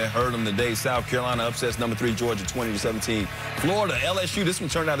 Yeah, heard them today. South Carolina upsets number 3 Georgia 20-17. Florida, LSU, this one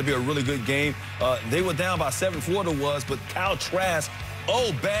turned out to be a really good game. They were down by 7, Florida was, but Kyle Trask,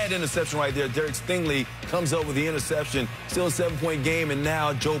 bad interception right there. Derek Stingley comes up with the interception. Still a 7-point game, and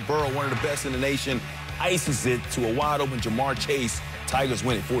now Joe Burrow, one of the best in the nation, ices it to a wide-open Jamar Chase. Tigers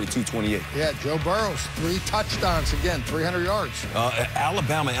win it 42-28. Yeah, Joe Burrow's 3 touchdowns again, 300 yards.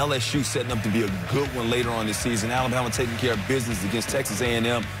 Alabama, LSU setting up to be a good one later on this season. Alabama taking care of business against Texas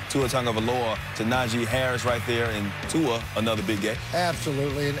A&M. Tua Tagovailoa to Najee Harris right there, and Tua, another big game.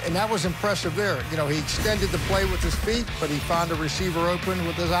 Absolutely, and that was impressive there. You know, he extended the play with his feet, but he found a receiver open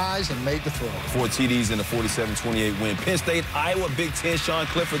with his eyes and made the throw. 4 TDs in a 47-28 win. Penn State, Iowa, Big Ten, Sean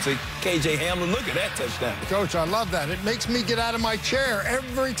Clifford to KJ Hamler. Look at that touchdown. Coach, I love that. It makes me get out of my chair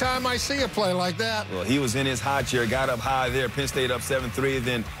every time I see a play like that. Well, he was in his high chair, got up high there. Penn State up 7-3.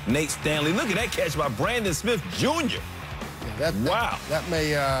 Then Nate Stanley. Look at that catch by Brandon Smith Jr. Yeah, wow. That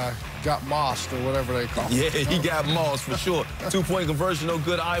may got mossed or whatever they call it. Yeah, he got mossed for sure. 2-point conversion, no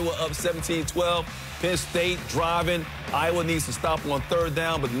good. Iowa up 17-12. Penn State driving. Iowa needs to stop on 3rd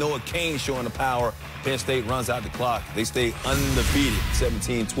down, but Noah Cain showing the power. Penn State runs out the clock. They stay undefeated,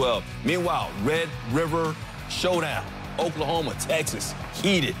 17-12. Meanwhile, Red River showdown. Oklahoma, Texas,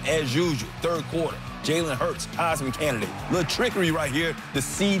 heated as usual. 3rd quarter. Jalen Hurts, Heisman candidate. Little trickery right here. The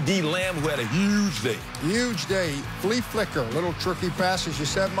C.D. Lamb, who had a huge day. Huge day. Flea flicker. Little tricky pass, as you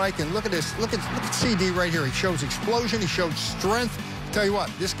said, Mike. And look at this. Look at C.D. right here. He shows explosion. He showed strength. Tell you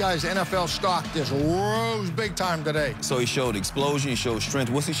what, this guy's NFL stock just rose big time today. So he showed explosion, he showed strength.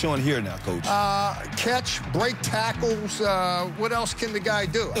 What's he showing here now, Coach? Catch, break tackles. What else can the guy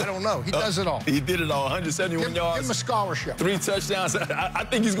do? I don't know. He does it all. He did it all. 171 yards. Give him a scholarship. 3 touchdowns. I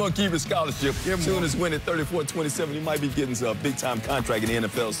think he's going to keep his scholarship. Soon as winning 34-27, he might be getting a big-time contract in the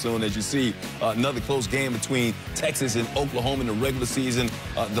NFL soon. As you see, another close game between Texas and Oklahoma in the regular season.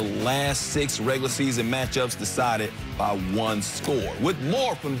 The last 6 regular season matchups decided by 1 score. With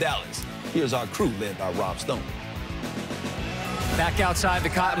more from Dallas, here's our crew led by Rob Stone. Back outside the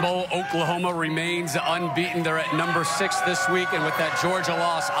Cotton Bowl, Oklahoma remains unbeaten. They're at number 6 this week, and with that Georgia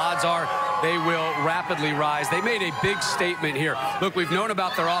loss, odds are they will rapidly rise. They made a big statement here. Look, we've known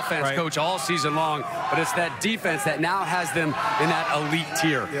about their offense, Coach, all season long, but it's that defense that now has them in that elite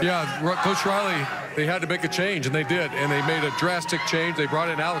tier. Yeah, Coach Riley, they had to make a change, and they did, and they made a drastic change. They brought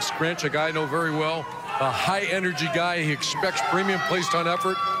in Alex Grinch, a guy I know very well. A high-energy guy. He expects premium placed on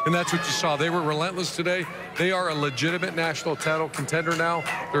effort, and that's what you saw. They were relentless today. They are a legitimate national title contender now.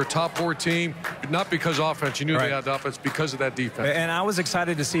 They're a top 4 team, not because offense. You knew they had the offense because of that defense. And I was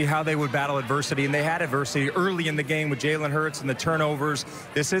excited to see how they would battle adversity, and they had adversity early in the game with Jalen Hurts and the turnovers.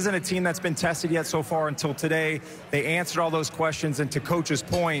 This isn't a team that's been tested yet so far until today. They answered all those questions, and to Coach's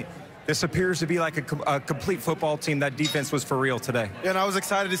point, this appears to be like a complete football team. That defense was for real today. Yeah, and I was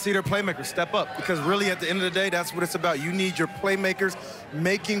excited to see their playmakers step up, because really at the end of the day, that's what it's about. You need your playmakers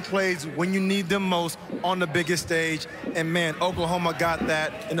making plays when you need them most on the biggest stage. And, man, Oklahoma got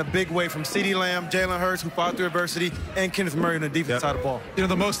that in a big way from CeeDee Lamb, Jalen Hurts, who fought through adversity, and Kenneth Murray on the defense side of the ball. You know,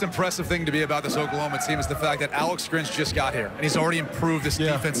 the most impressive thing to be about this Oklahoma team is the fact that Alex Grinch just got here, and he's already improved this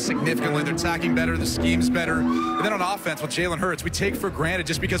defense significantly. They're attacking better, the scheme's better. And then on offense with Jalen Hurts, we take for granted,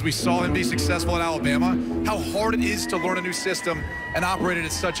 just because we saw him be successful at Alabama, how hard it is to learn a new system and operate it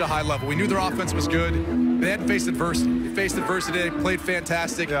at such a high level. We knew their offense was good. They hadn't faced adversity. They faced adversity. They played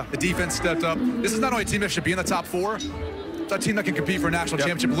fantastic. The defense stepped up. This is not only a team that should be in the top 4, it's a team that can compete for a national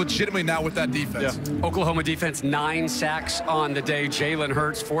championship legitimately now with that defense. Oklahoma defense, 9 sacks on the day. Jalen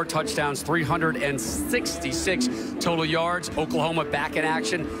Hurts, 4 touchdowns, 366 total yards. Oklahoma back in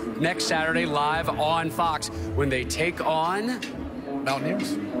action next Saturday live on Fox when they take on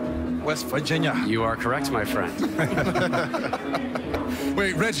Mountaineers. West Virginia. You are correct, my friend.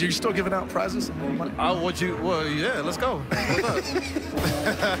 Wait, Reggie, are you still giving out prizes? Well, yeah, let's go.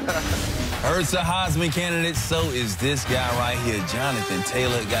 Hurts a Heisman candidate, so is this guy right here. Jonathan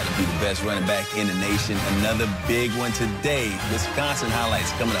Taylor got to be the best running back in the nation. Another big one today. Wisconsin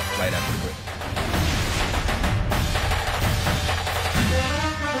highlights coming up right after the break.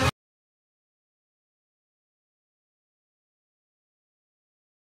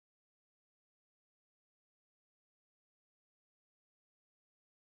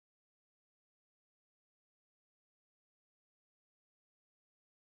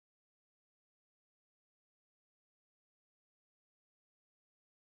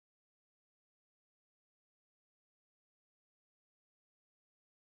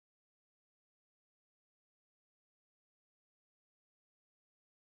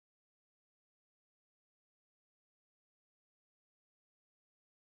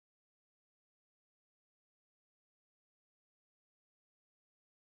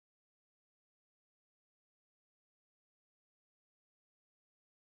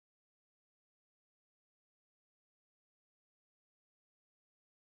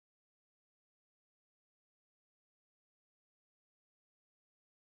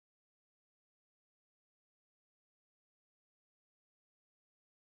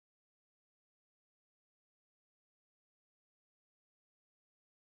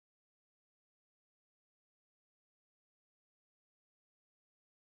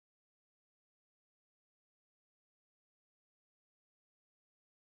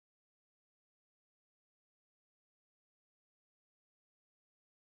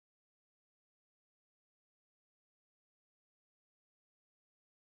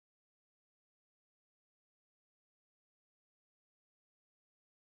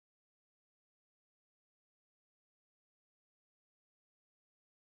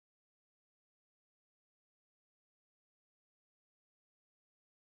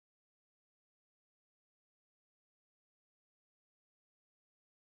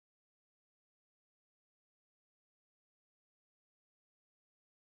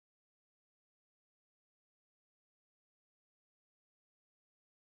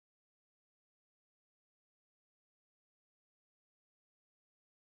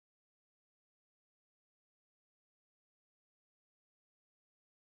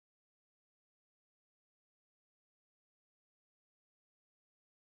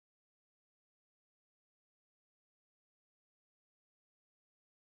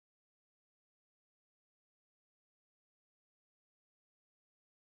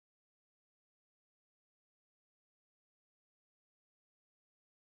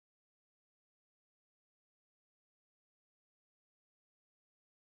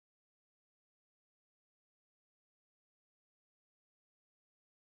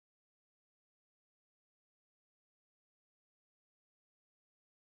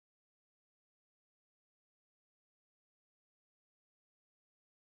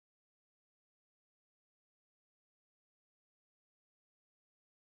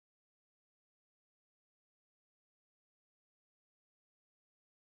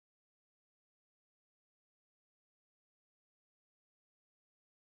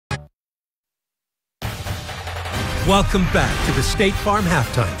 Welcome back to the State Farm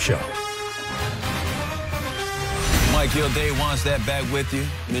Halftime Show. Mike Hill, Day wants that back with you.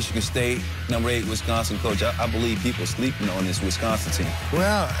 Michigan State, number 8, Wisconsin coach. I believe people sleeping on this Wisconsin team.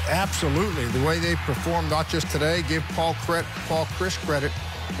 Well, absolutely. The way they performed, not just today, give Paul Chryst credit.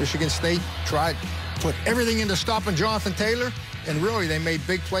 Michigan State tried to put everything into stopping Jonathan Taylor, and really they made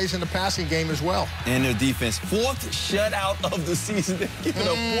big plays in the passing game as well. And their defense, 4th shutout of the season. They're giving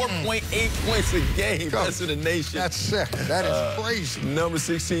up 4.8 points a game. Best in the nation. That's sick. That is crazy. Number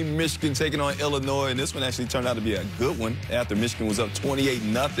 16, Michigan taking on Illinois, and this one actually turned out to be a good one. After Michigan was up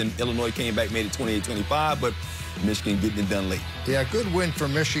 28-0, Illinois came back, made it 28-25, but Michigan getting it done late. Yeah, good win for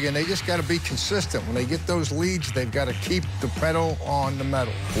Michigan. They just got to be consistent. When they get those leads, they've got to keep the pedal on the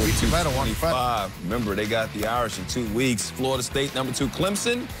metal. Keep the pedal on the pedal. Remember, they got the Irish in 2 weeks. Florida State, number 2,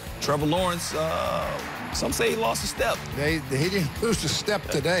 Clemson. Trevor Lawrence, some say he lost a step. He didn't lose a step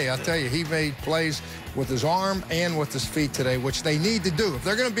today. I'll tell you, he made plays with his arm and with his feet today, which they need to do. If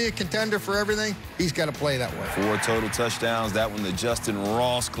they're going to be a contender for everything, he's got to play that way. 4 total touchdowns. That one to Justin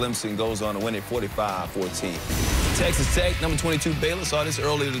Ross. Clemson goes on to win it 45-14. Texas Tech, number 22, Baylor. Saw this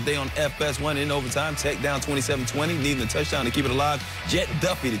earlier today on FS1 in overtime. Tech down 27-20, needing a touchdown to keep it alive. Jet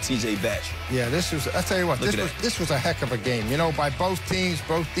Duffy to TJ Batch. Yeah, this was, I tell you what, this was a heck of a game. You know, by both teams,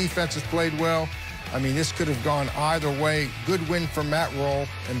 both defenses played well. I mean, this could have gone either way. Good win for Matt Roll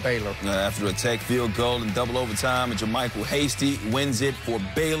and Baylor. After a Tech field goal in double overtime, and Jermichael Hasty wins it for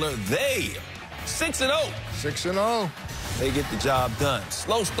Baylor. They 6-0. 6-0. they get the job done.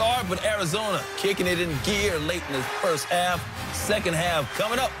 Slow start, but Arizona kicking it in gear late in the first half. Second half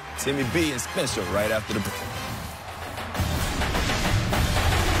coming up. Timmy B and Spencer right after the break.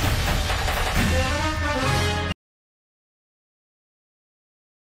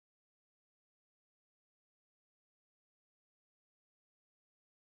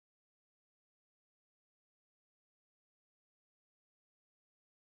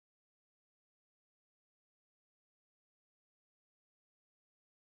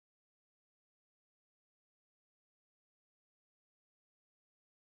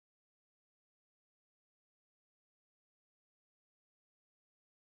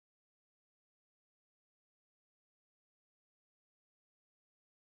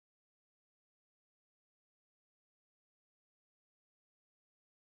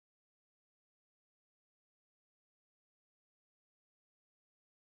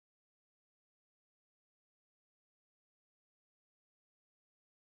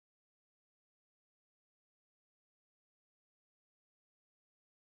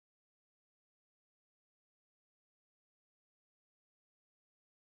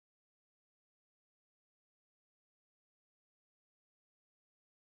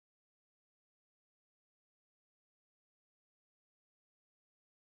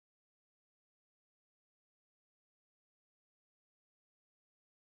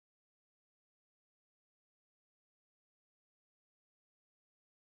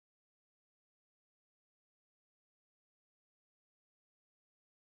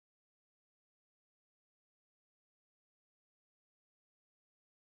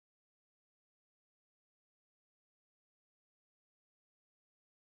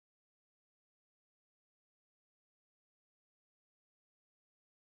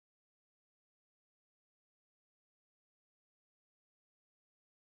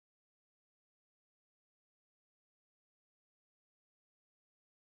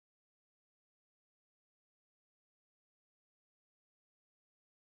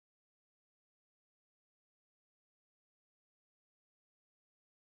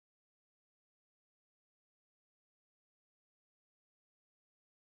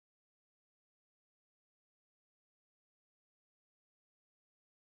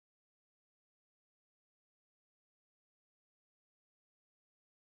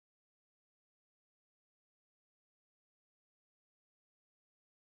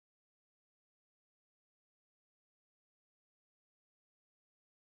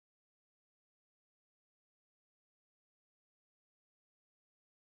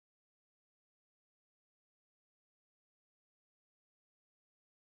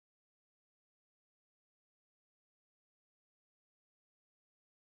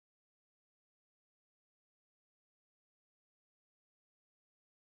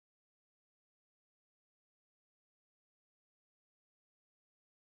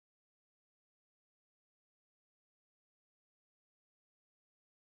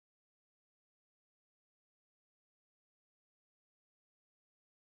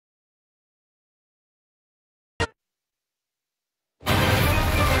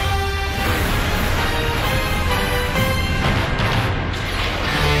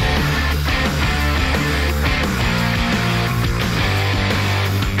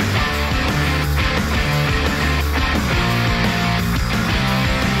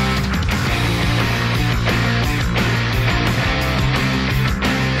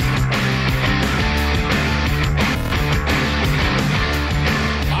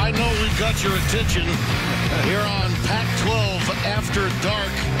 Your attention here on Pac-12 After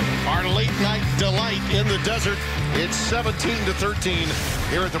Dark, our late night delight in the desert. It's 17-13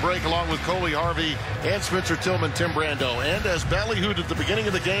 here at the break, along with Coley Harvey and Spencer Tillman, Tim Brando. And as ballyhooed at the beginning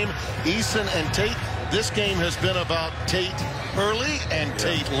of the game, Eason and Tate, this game has been about Tate early and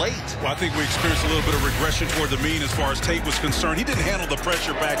Tate late. Well, I think we experienced a little bit of regression toward the mean as far as Tate was concerned. He didn't handle the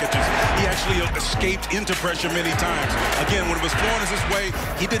pressure packages. He actually escaped into pressure many times. Again, when it was flowing his way,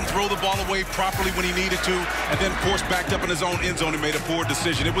 he didn't throw the ball away properly when he needed to, and then, of course, backed up in his own end zone and made a poor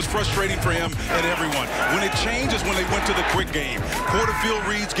decision. It was frustrating for him and everyone. When it changed is when they went to the quick game. Porterfield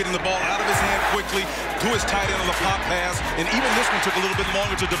Reed's getting the ball out of his hand quickly to his tight end on the pop pass, and even this one took a little bit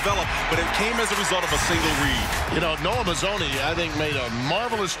longer to develop, but it came as a result of a single read. You know, Noah Mazzoni, I think, made a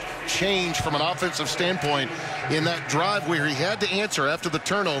marvelous change from an offensive standpoint in that drive where he had to answer after the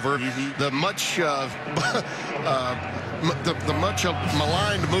turnover. The much the much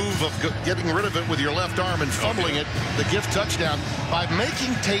maligned move of getting rid of it with your left arm and fumbling it, the gift touchdown, by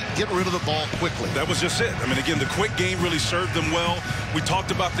making Tate get rid of the ball quickly. That was just it. I mean, again, the quick game really served them well. We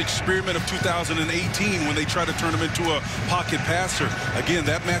talked about the experiment of 2018 when they tried to turn him into a pocket passer. Again,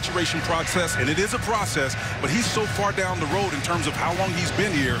 that maturation process, and it is a process, but he's so far down the road in terms of how long he's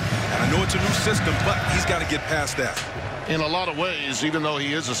been here. And I know it's a new system, but he's got to get past that. In a lot of ways, even though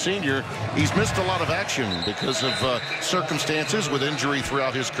he is a senior, he's missed a lot of action because of circumstances with injury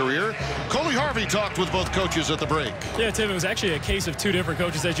throughout his career. Coley Harvey talked with both coaches at the break. Yeah, Tim, it was actually a case of two different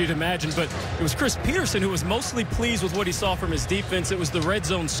coaches, as you'd imagine, but it was Chris Peterson who was mostly pleased with what he saw from his defense. It was the red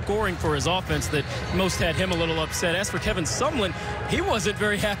zone scoring for his offense that most had him a little upset. As for Kevin Sumlin, he wasn't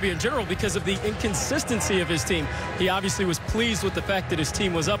very happy in general because of the inconsistency of his team. He obviously was pleased with the fact that his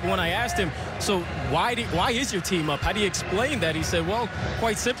team was up. When I asked him, so why is your team up? How do you explain that? He said, well,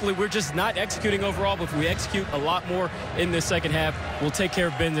 quite simply, we're just not executing overall, but if we execute a lot more in this second half, we'll take care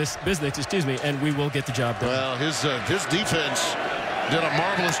of business, and we will get the job done. Well, his defense did a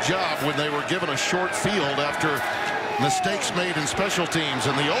marvelous job when they were given a short field after mistakes made in special teams.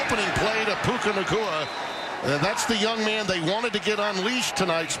 And the opening play to Puka Nacua, that's the young man they wanted to get unleashed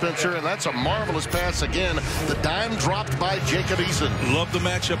tonight, Spencer, and that's a marvelous pass again. The dime dropped by Jacob Eason. Love the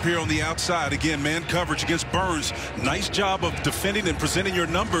matchup here on the outside. Again, man coverage against Burns. Nice job of defending and presenting your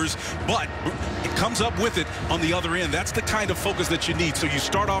numbers, but it comes up with it on the other end. That's the kind of focus that you need. So you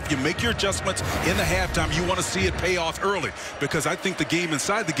start off, you make your adjustments in the halftime. You want to see it pay off early, because I think the game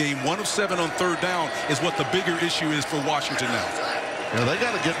inside the game, 1 of 7 on third down, is what the bigger issue is for Washington now. Yeah, they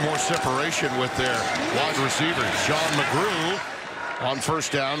got to get more separation with their wide receivers. Sean McGrew on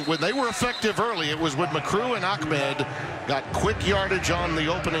first down. When they were effective early, it was when McGrew and Ahmed got quick yardage on the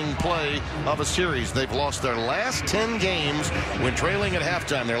opening play of a series. They've lost their last 10 games when trailing at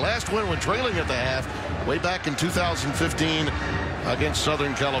halftime. Their last win when trailing at the half way back in 2015 against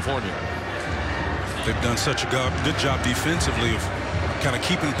Southern California. They've done such a good job defensively of kind of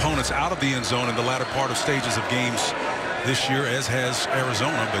keeping opponents out of the end zone in the latter part of stages of games this year, as has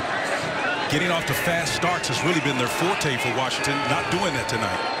Arizona. But getting off to fast starts has really been their forte for Washington. Not doing that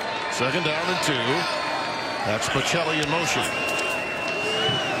tonight. Second down and 2. That's Pacelli in motion.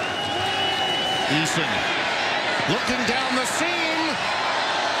 Eason looking down the seam.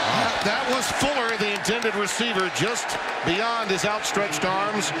 That was Fuller, the intended receiver, just beyond his outstretched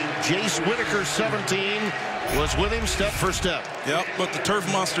arms. Jace Whitaker, 17, was with him step for step. Yep, but the turf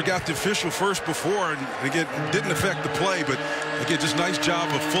monster got the official first before, and again, didn't affect the play, but again, just nice job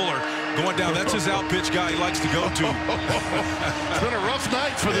of Fuller going down. That's his out pitch guy he likes to go to. It's been a rough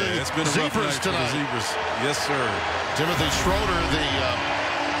night for the Zebras tonight. Yes, sir. Timothy Schroeder, the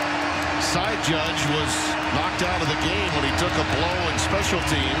side judge, was knocked out of the game when he took a blow in special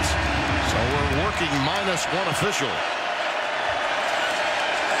teams. So we're working -1 official.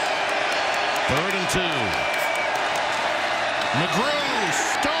 3rd and 2. McGrew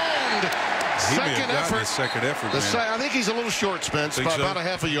stoned. Second effort. I think he's a little short, Spence, by about a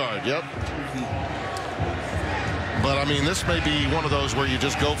half a yard. Yep. But I mean, this may be one of those where you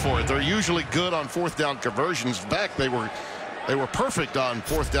just go for it. They're usually good on 4th down conversions. In fact, they were perfect on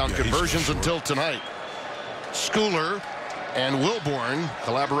 4th down conversions until tonight. Schooler and Wilborn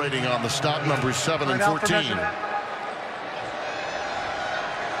collaborating on the stop, numbers 7 and 14.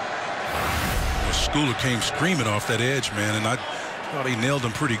 Schooler came screaming off that edge, man, and I thought he nailed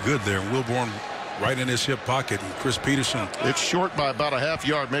him pretty good there. Wilborn right in his hip pocket, and Chris Peterson. It's short by about a half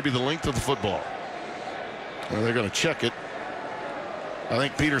yard, maybe the length of the football. Well, they're going to check it. I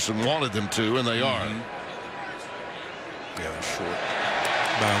think Peterson wanted them to, and they are. Yeah, short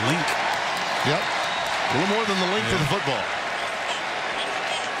by a length. Yep, a little more than the length of the football.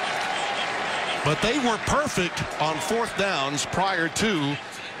 But they were perfect on 4th downs prior to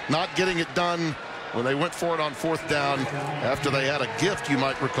not getting it done when they went for it on 4th down after they had a gift, you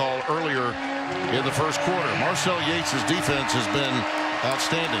might recall, earlier in the first quarter. Marcel Yates' defense has been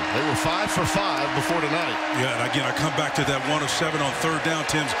outstanding. They were 5 for 5 before tonight. Yeah, and again, I come back to that 1 of 7 on 3rd down,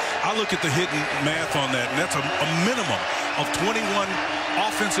 Tim's. I look at the hidden math on that, and that's a minimum of 21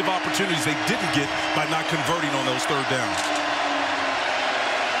 offensive opportunities they didn't get by not converting on those 3rd downs.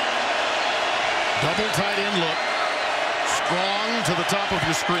 Double tight end look. Strong to the top of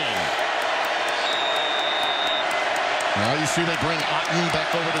your screen. Now you see they bring Otten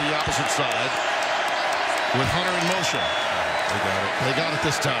back over to the opposite side with Hunter in motion. They got it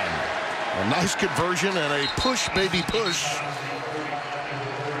this time. A nice conversion and a push, baby push.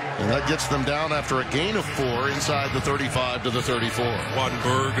 And that gets them down after a gain of 4 inside the 35 to the 34.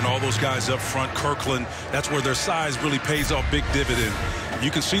 Wattenberg and all those guys up front, Kirkland, that's where their size really pays off big dividend. You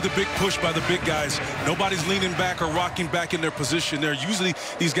can see the big push by the big guys. Nobody's leaning back or rocking back in their position there. Usually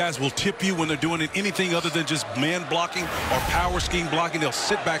these guys will tip you when they're doing anything other than just man blocking or power scheme blocking. They'll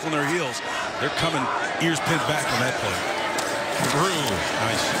sit back on their heels. They're coming ears pinned back on that play. Drew.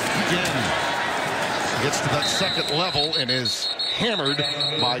 Nice. Again, gets to that second level and is hammered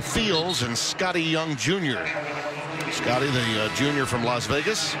by Fields and Scotty Young Jr. Scotty, the junior from Las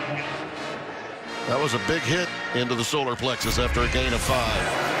Vegas. That was a big hit into the solar plexus after a gain of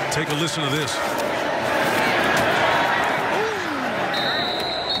 5. Take a listen to this.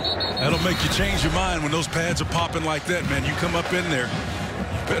 That'll make you change your mind when those pads are popping like that, man. You come up in there,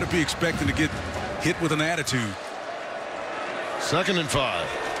 you better be expecting to get hit with an attitude. 2nd and 5.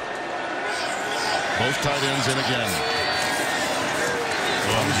 Both tight ends in again.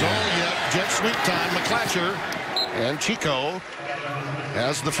 Zone yet. Jet sweep time. McClatcher and Chico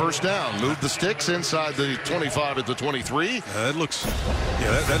has the first down. Move the sticks inside the 25 at the 23. That looks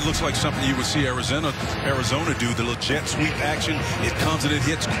like something you would see Arizona do. The little jet sweep action. It comes and it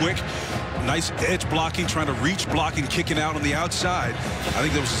hits quick. Nice edge blocking, trying to reach blocking, kicking out on the outside. I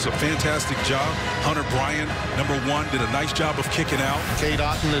think that was just a fantastic job. Hunter Bryant, number 1, did a nice job of kicking out. Cade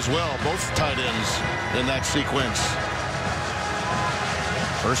Otton as well. Both tight ends in that sequence.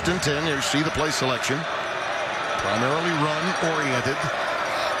 1st and 10. You see the play selection. Primarily run-oriented.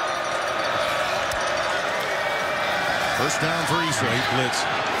 First down for Eason. Great blitz.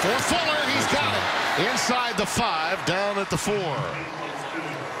 For Fuller, he's got it. Inside the 5, down at the 4.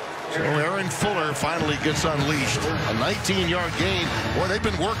 So Aaron Fuller finally gets unleashed. A 19-yard gain. Boy, they've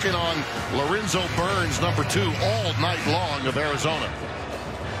been working on Lorenzo Burns, number 2, all night long of Arizona.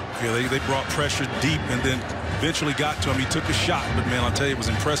 Yeah, they brought pressure deep and then eventually got to him. He took a shot, but man, I'll tell you, it was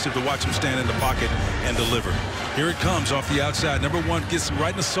impressive to watch him stand in the pocket and deliver. Here it comes off the outside. Number 1 gets him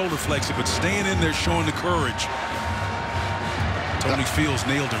right in the solar flexor, but staying in there, showing the courage. Tony Fields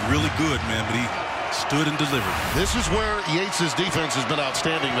nailed him really good, man, but he stood and delivered. This is where Yates' defense has been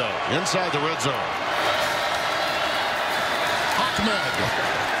outstanding, though. Inside the red zone. Ahmed.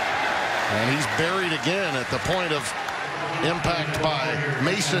 And he's buried again at the point of impact by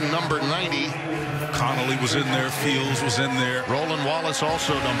Mason, number 90. Connolly was in there. Fields was in there. Roland Wallace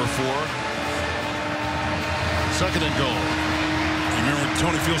also number 4. 2nd and goal. You remember when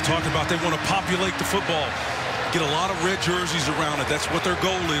Tony Fields talked about they want to populate the football. Get a lot of red jerseys around it. That's what their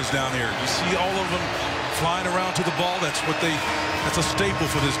goal is down here. You see all of them flying around to the ball. That's a staple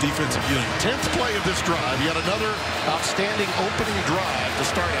for this defensive unit. 10th play of this drive. Yet another outstanding opening drive to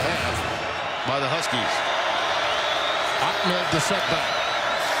start a half by the Huskies. Ahmed the setback.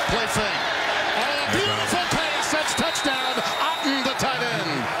 Play fake. Oh, beautiful pass. That's touchdown. Otton the tight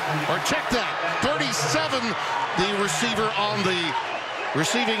end. Or check that. 37, the receiver on the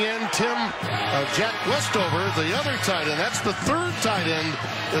receiving end. Jack Westover, the other tight end. That's the 3rd tight end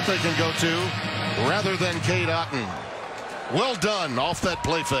that they can go to rather than Cade Otton. Well done off that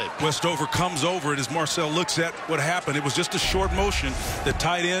play fake. Westover comes over, and as Marcel looks at what happened, it was just a short motion. The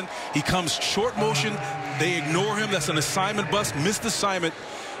tight end, he comes short motion. They ignore him. That's an assignment bust. Missed assignment.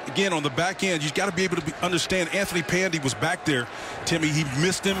 Again, on the back end, you've got to be able to understand Anthony Pandy was back there. Timmy, he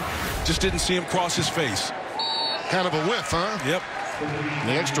missed him. Just didn't see him cross his face. Kind of a whiff, huh? Yep.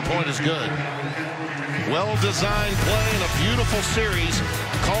 The extra point is good. Well-designed play and a beautiful series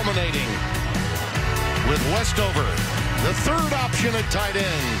culminating with Westover. The 3rd option at tight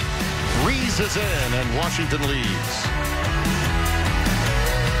end. Breeze is in and Washington leads.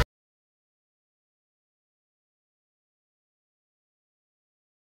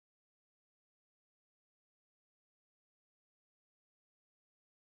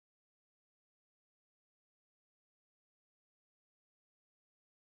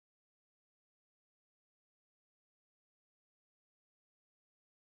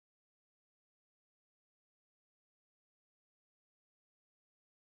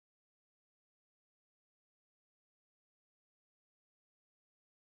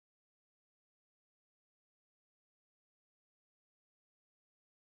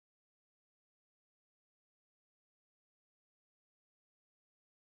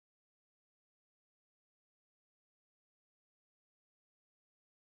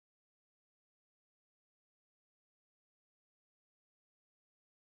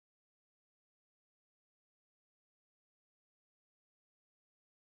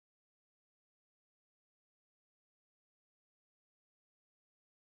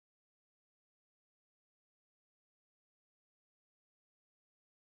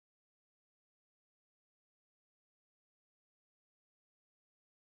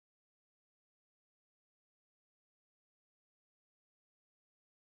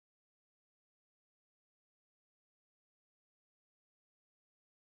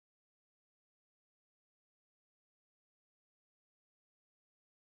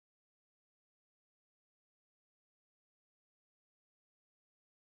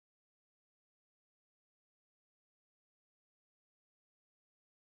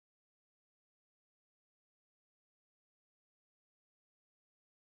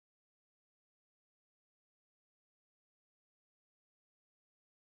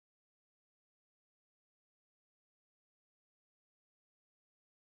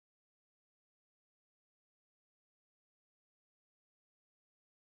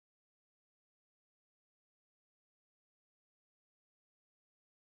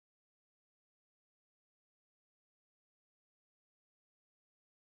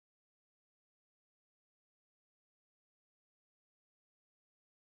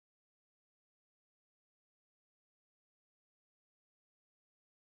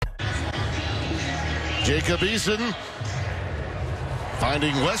 Jacob Eason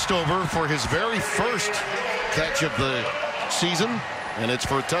finding Westover for his very first catch of the season, and it's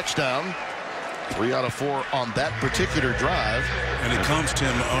for a touchdown. 3 out of 4 on that particular drive. And it comes,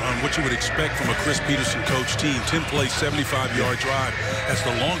 Tim, on what you would expect from a Chris Peterson coach team. 10-play, 75-yard drive. That's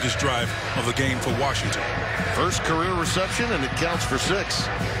the longest drive of the game for Washington. First career reception, and it counts for 6.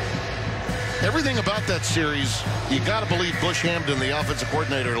 Everything about that series, you got to believe Bush Hamden, the offensive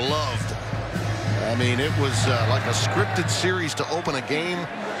coordinator, loved. I mean, it was like a scripted series to open a game,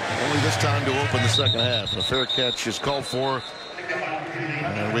 only this time to open the second half. A fair catch is called for,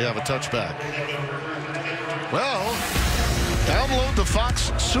 and we have a touchback. Well, download the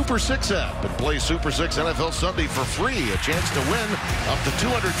Fox Super 6 app and play Super 6 NFL Sunday for free. A chance to win up to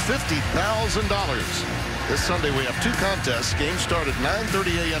 $250,000. This Sunday we have 2 contests. Games start at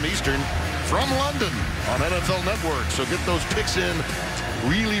 9:30 a.m. Eastern from London on NFL Network. So get those picks in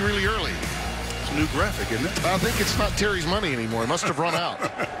really, really early. It's a new graphic, isn't it? I think it's not Terry's money anymore. It must have run out.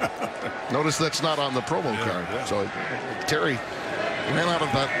 Notice that's not on the promo card. Yeah. So Terry ran out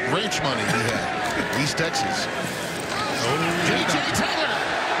of that ranch money he had. East Texas. J.J. Taylor.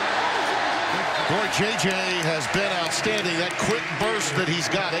 Boy, J.J. has been outstanding. That quick burst that he's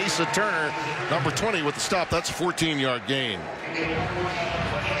got. Asa Turner, number 20 with the stop. That's a 14-yard gain.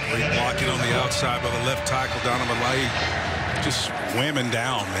 Great blocking on the outside by the left tackle, Donovan Laie. Just whamming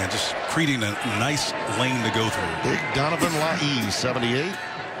down, man. Just creating a nice lane to go through. Big Donovan Laie, 78.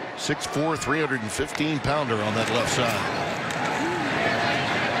 6'4", 315-pounder on that left side.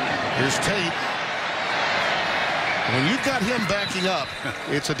 Here's Tate. When you've got him backing up,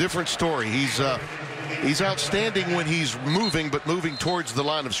 it's a different story. He's outstanding when he's moving, but moving towards the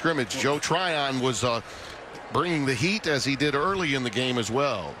line of scrimmage. Joe Tryon was bringing the heat as he did early in the game as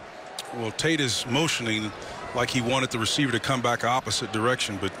well. Well, Tate is motioning like he wanted the receiver to come back opposite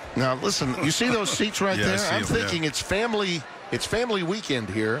direction, but now listen, you see those seats right there? I'm thinking it's family weekend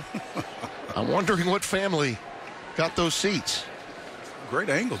here. I'm wondering what family got those seats. Great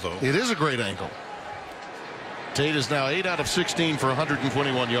angle, though. It is a great angle. Tate is now 8 out of 16 for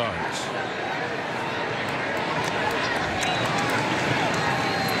 121 yards.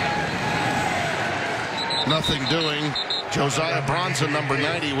 Nothing doing. Josiah Bronson, number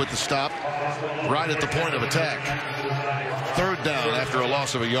 90, with the stop right at the point of attack. 3rd down after a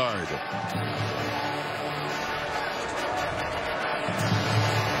loss of a yard.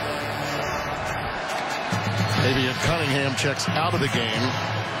 Davian Cunningham checks out of the game.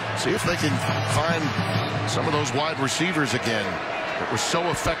 See if they can find some of those wide receivers again that were so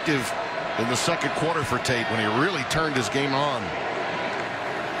effective in the second quarter for Tate when he really turned his game on.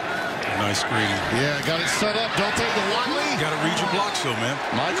 Nice screen. Yeah, got it set up, don't they, to Wiley? Got to read your blocks, though, man.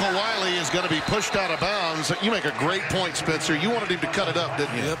 Michael Wiley is going to be pushed out of bounds. You make a great point, Spencer. You wanted him to cut it up,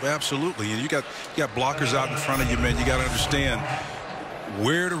 didn't you? Yep, absolutely. And you got blockers out in front of you, man. You got to understand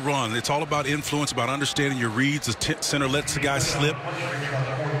where to run. It's all about influence, about understanding your reads. The center lets the guy slip.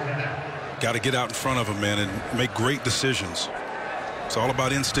 Got to get out in front of him, man, and make great decisions. It's all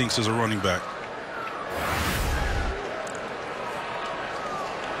about instincts as a running back.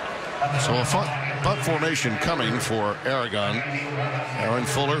 So a punt formation coming for Aragon. Aaron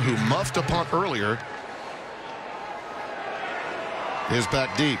Fuller, who muffed a punt earlier, is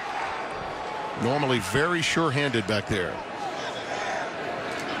back deep. Normally very sure-handed back there.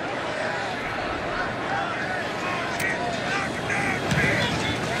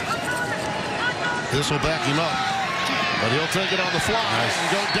 This will back him up, but he'll take it on the fly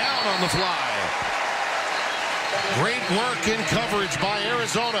and go down on the fly. Great work in coverage by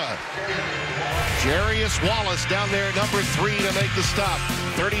Arizona. Jarius Wallace down there, number 3, to make the stop.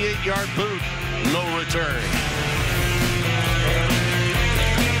 38-yard boot, no return.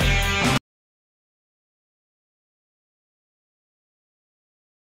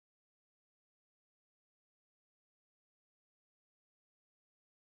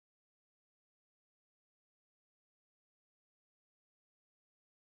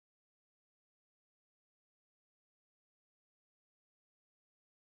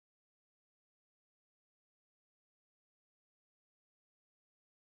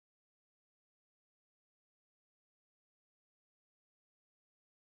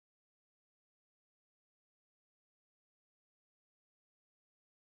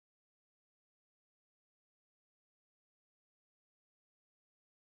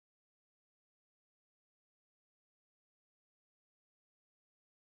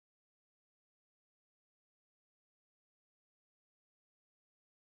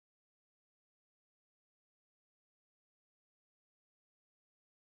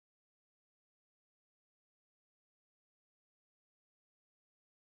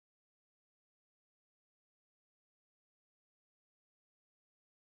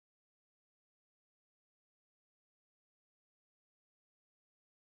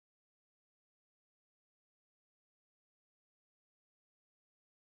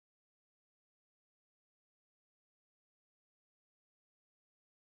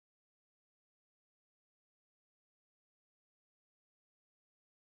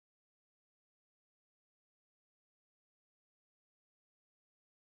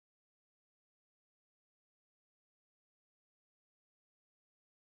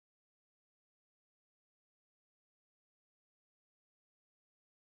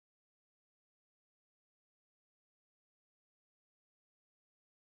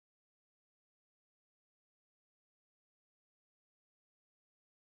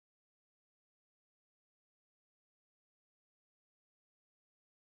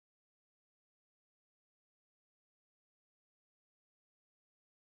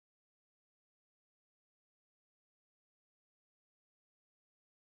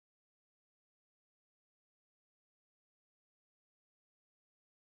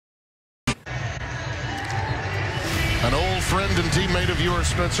 friend and teammate of yours,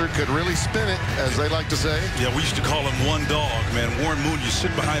 Spencer, could really spin it, as they like to say. Yeah, we used to call him one dog, man. Warren Moon, you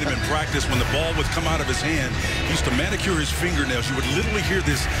sit behind him in practice. When the ball would come out of his hand, he used to manicure his fingernails. You would literally hear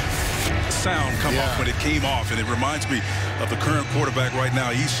this sound come off when it came off, and it reminds me of the current quarterback right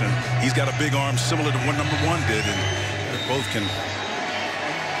now, Eason. He's got a big arm similar to what number 1 did, and both can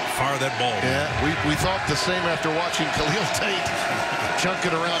fire that ball. Yeah, we thought the same after watching Khalil Tate chunk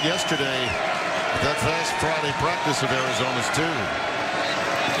it around yesterday. That fast Friday practice of Arizona's too.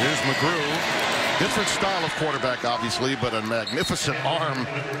 Here's McGrew. Different style of quarterback, obviously, but a magnificent arm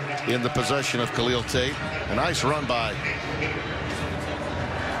in the possession of Khalil Tate. A nice run by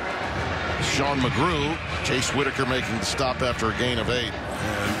Sean McGrew. Chase Whitaker making the stop after a gain of 8.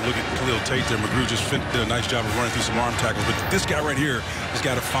 And look at Khalil Tate there. McGrew just did a nice job of running through some arm tackles. But this guy right here has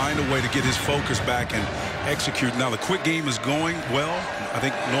got to find a way to get his focus back and execute. Now, the quick game is going well. I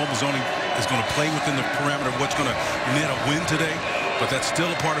think Noah Mazzone is going to play within the parameter of what's going to net a win today. But that's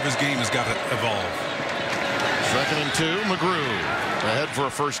still a part of his game has got to evolve. 2nd and 2. McGrew ahead for a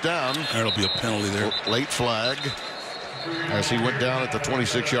first down. There'll be a penalty there. Late flag as he went down at the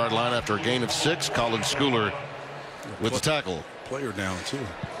 26-yard line after a gain of 6. Colin Schooler with the tackle. Player down, too.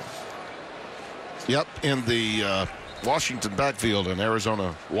 Yep, in the Washington backfield, and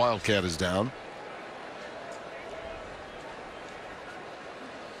Arizona Wildcat is down.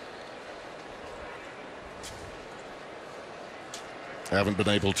 Haven't been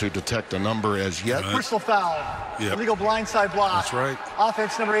able to detect a number as yet. Personal foul. Yep. Illegal blindside block. That's right.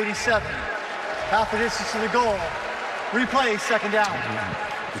 Offense number 87. Half the distance to the goal. Replay, 2nd down.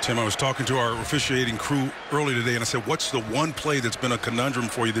 Tim, I was talking to our officiating crew early today, and I said, what's the one play that's been a conundrum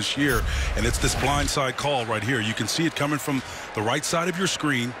for you this year? And it's this blindside call right here. You can see it coming from the right side of your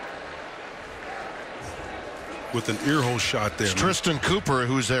screen with an ear hole shot there. It's Tristan Cooper,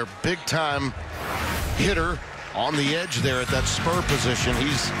 who's their big-time hitter on the edge there at that spur position.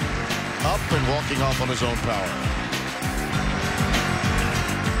 He's up and walking off on his own power.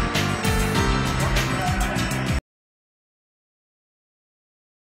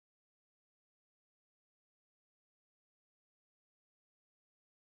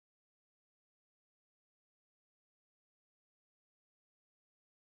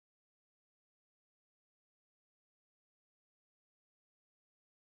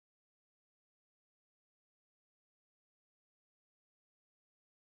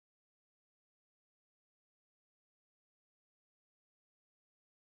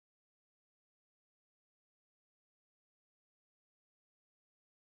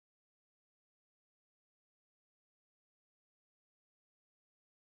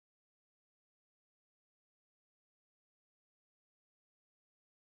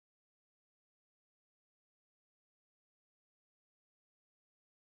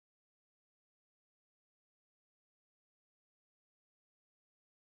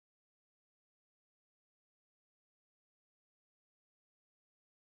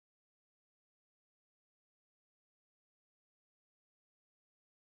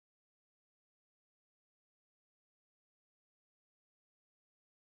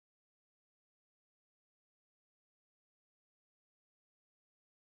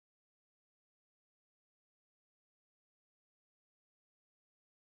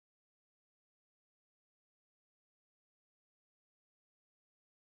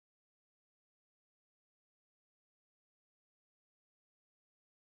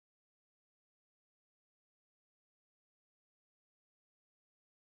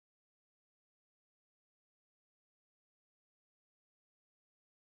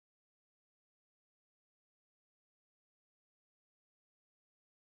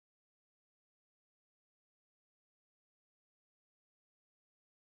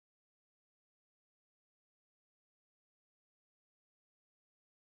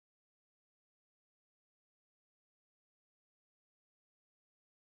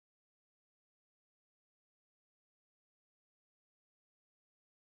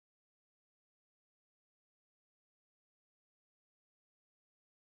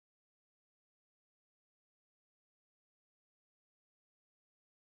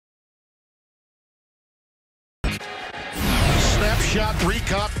 Snapshot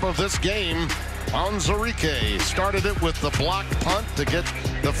recap of this game. Onwuzurike started it with the blocked punt to get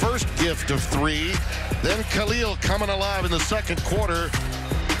the first gift of 3. Then Khalil coming alive in the 2nd quarter,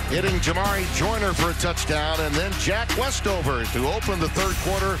 hitting Jamari Joyner for a touchdown, and then Jack Westover to open the 3rd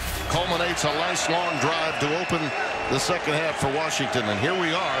quarter. Culminates a nice long drive to open the 2nd half for Washington. And here we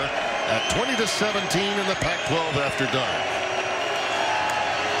are at 20-17 in the Pac-12 after dark.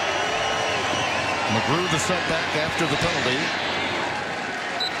 McGrew the setback after the penalty.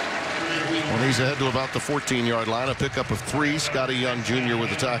 And he's ahead to about the 14-yard line. A pickup of 3. Scotty Young Jr. with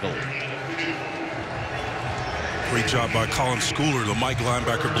the tackle. Great job by Colin Schooler, the Mike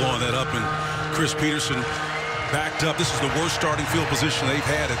linebacker, blowing that up. And Chris Peterson backed up. This is the worst starting field position they've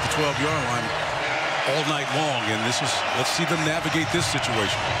had at the 12-yard line all night long. And this is, let's see them navigate this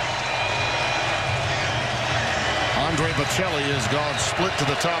situation. Andre Bocelli has gone split to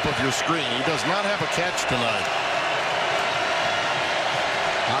the top of your screen. He does not have a catch tonight.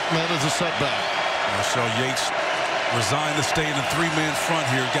 Ahmed is a setback. Marcel Yates resigned to stay in the 3-man front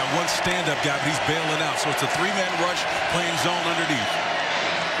here. Got one stand-up guy, but he's bailing out. So it's a 3-man rush playing zone underneath.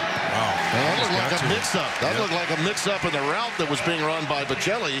 Wow. That looked like a mix-up. That looked like a mix-up in the route that was being run by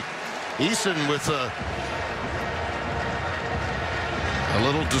Bocelli. Eason with a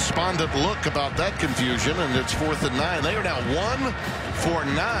little despondent look about that confusion, and it's 4th and 9. They are now 1 for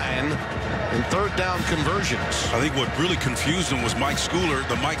 9 in third down conversions. I think what really confused him was Mike Schooler,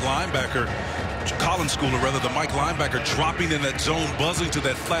 the Mike linebacker, Colin Schooler rather, the Mike linebacker, dropping in that zone, buzzing to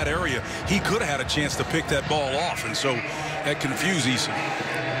that flat area. He could have had a chance to pick that ball off, and so that confused Eason.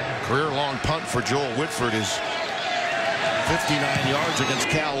 Career-long punt for Joel Whitford is 59 yards against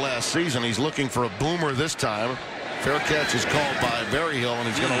Cal last season. He's looking for a boomer this time. Fair catch is called by Berryhill, and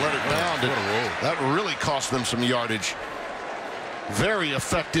he's going to let it bound. That really cost them some yardage. Very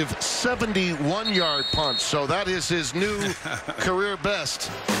effective 71-yard punt. So that is his new career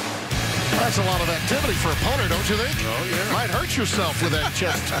best. That's a lot of activity for a punter, don't you think? Oh, yeah. Might hurt yourself with that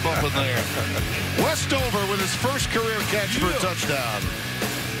chest bump in there. Westover with his first career catch for a touchdown.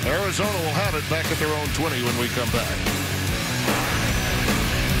 Arizona will have it back at their own 20 when we come back.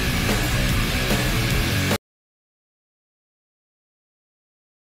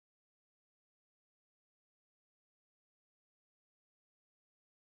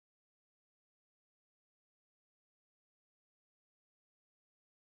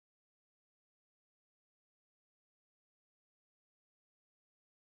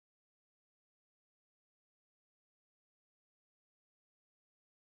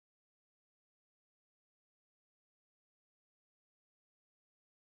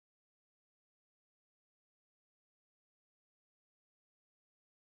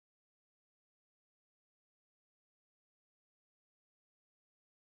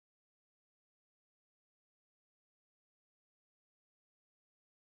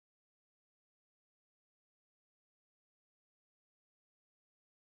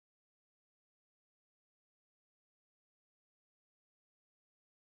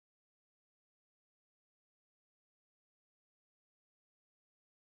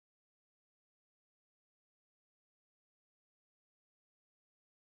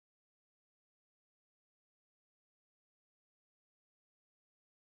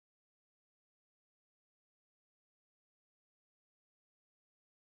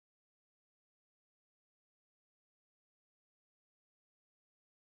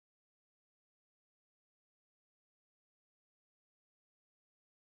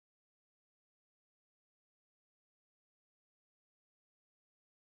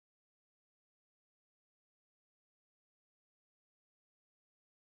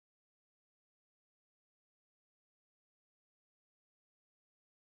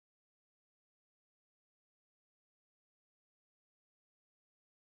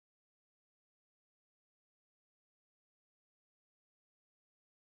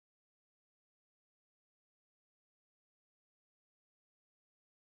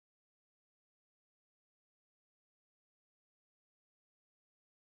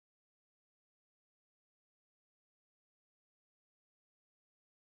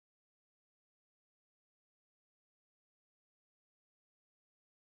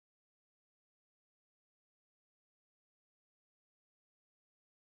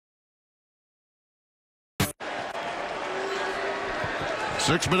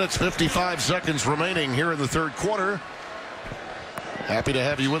 Six minutes, 55 seconds remaining here in the third quarter. Happy to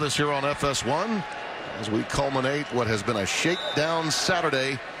have you with us here on FS1 as we culminate what has been a shakedown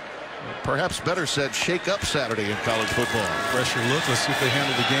Saturday. Perhaps better said, shake-up Saturday in college football. Pressure look. Let's see if they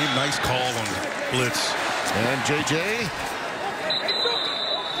handle the game. Nice call on blitz. And J.J.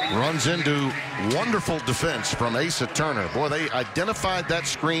 runs into wonderful defense from Asa Turner. Boy, they identified that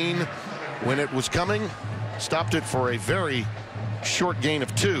screen when it was coming. Stopped it for a very short gain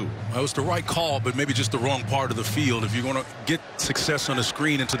of 2. Well, it was the right call, but maybe just the wrong part of the field. If you're going to get success on a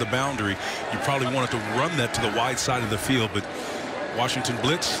screen into the boundary, you probably wanted to run that to the wide side of the field. But Washington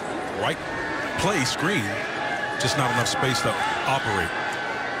blitz, right play, screen, just not enough space to operate.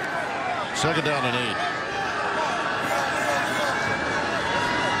 Second down and 8.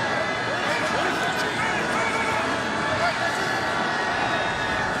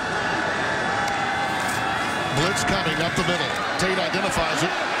 up the middle. Tate identifies it.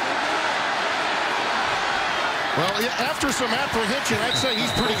 Well, after some apprehension, I'd say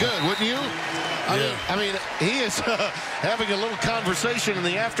he's pretty good, wouldn't you? I mean, he is having a little conversation in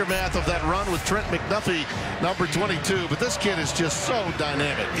the aftermath of that run with Trent McDuffie, number 22. But this kid is just so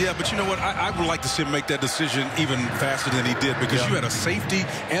dynamic. Yeah, but you know what? I would like to see him make that decision even faster than he did, because you had a safety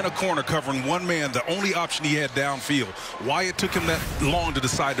and a corner covering one man, the only option he had downfield. Why it took him that long to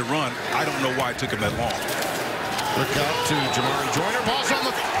decide to run, I don't know why it took him that long. Look out to Jamari Joyner. Ball's on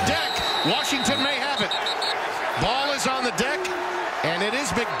the deck. Washington may have it. Ball is on the deck, and it is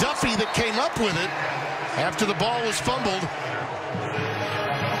McDuffie that came up with it after the ball was fumbled.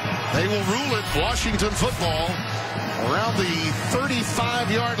 They will rule it Washington football around the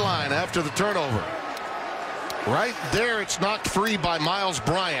 35-yard line after the turnover. Right there, it's knocked free by Miles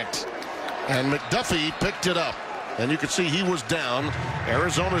Bryant, and McDuffie picked it up. And you can see he was down.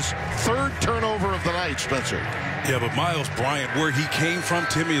 Arizona's third turnover of the night, Spencer. Yeah, but Miles Bryant, where he came from,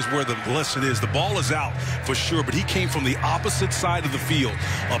 Timmy, is where the lesson is. The ball is out for sure, but he came from the opposite side of the field.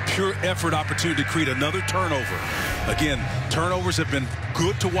 A pure effort opportunity to create another turnover. Again, turnovers have been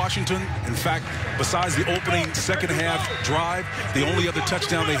good to Washington. In fact, besides the opening second half drive, the only other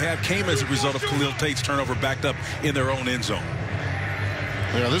touchdown they had came as a result of Khalil Tate's turnover backed up in their own end zone.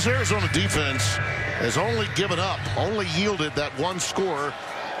 Yeah, this Arizona defense has only given up, only yielded that one score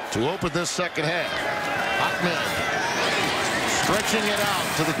to open this second half. Ahmed stretching it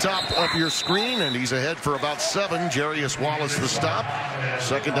out to the top of your screen, and he's ahead for about 7. Jarius Wallace the stop.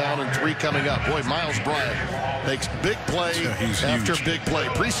 Second down and 3 coming up. Boy, Miles Bryant makes big play after big play.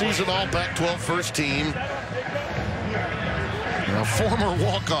 Preseason all Pac-12 first team. A former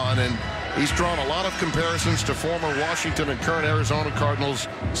walk-on, and he's drawn a lot of comparisons to former Washington and current Arizona Cardinals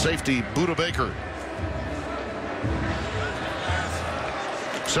safety Budda Baker.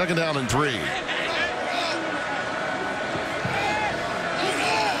 Second down and 3.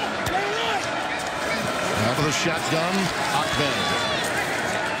 Out of the shotgun, Ahmed.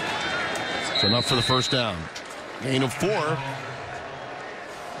 It's enough for the first down. Gain of 4.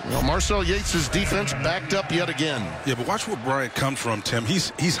 Well, Marcel Yates' defense backed up yet again. Yeah, but watch where Bryant comes from, Tim.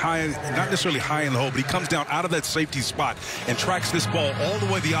 He's high, not necessarily high in the hole, but he comes down out of that safety spot and tracks this ball all the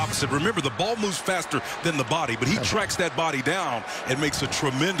way the opposite. Remember, the ball moves faster than the body, but he tracks that body down and makes a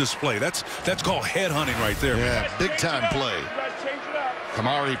tremendous play. That's called head hunting right there. Yeah, big time play.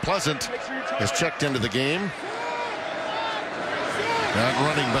 Kamari Pleasant has checked into the game. That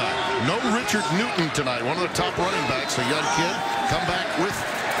running back. No Richard Newton tonight. One of the top running backs, a young kid. Come back with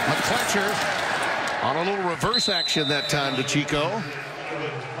McCletcher on a little reverse action that time to Chico.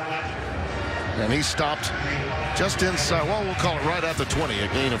 And he stopped just inside, well, we'll call it right at the 20, a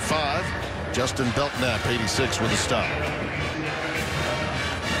gain of 5. Justin Belknap, 86 with a stop.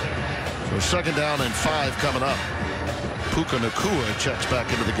 So second down and 5 coming up. Puka Nacua checks back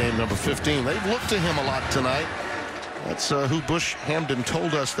into the game, number 15. They've looked to him a lot tonight. That's who Bush Hamden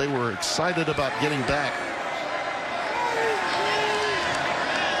told us they were excited about getting back.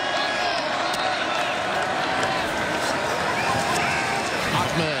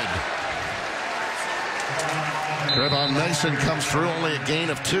 Ahmed. Trevon Mason comes through, only a gain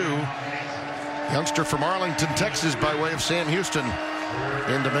of 2. Youngster from Arlington, Texas, by way of Sam Houston,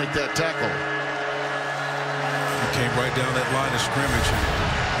 in to make that tackle. He came right down that line of scrimmage.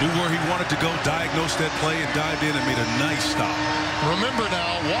 Knew where he wanted to go, diagnosed that play, and dived in and made a nice stop. Remember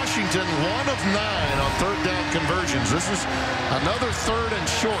now, Washington 1 of 9 on third down conversions. This is another third and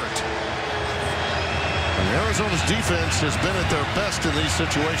short. And Arizona's defense has been at their best in these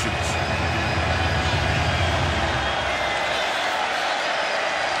situations.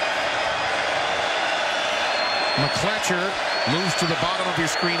 McCletcher moves to the bottom of your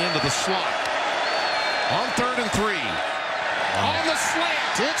screen into the slot. On third and 3. On the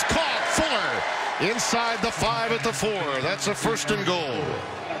slant, it's caught. Fuller inside the 5 at the 4. That's a first and goal.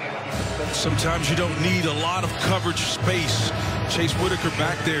 Sometimes you don't need a lot of coverage space. Chase Whitaker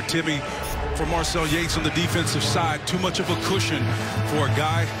back there, Timmy, for Marcel Yates on the defensive side. Too much of a cushion for a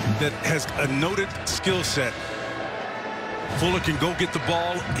guy that has a noted skill set. Fuller can go get the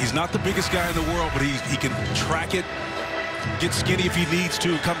ball. He's not the biggest guy in the world, but he can track it, get skinny if he needs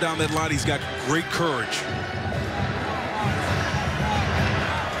to, come down that line. He's got great courage.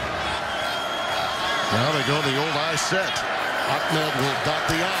 Now they go the old I set. Ahmed will dot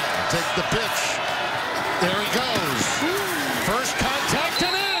the I, take the pitch. There he goes. First contact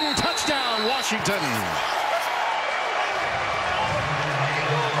and in. Touchdown, Washington.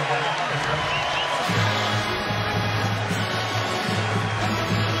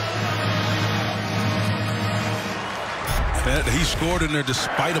 He scored in there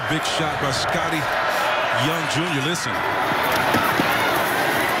despite a big shot by Scotty Young Jr., listen.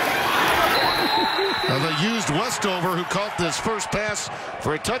 They used Westover, who caught this first pass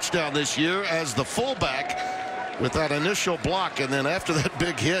for a touchdown this year, as the fullback with that initial block. And then after that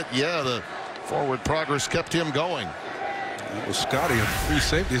big hit, yeah, the forward progress kept him going. It was Scotty and free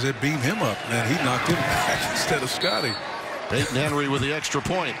safeties that beamed him up, and he knocked him back instead of Scotty. Peyton Henry with the extra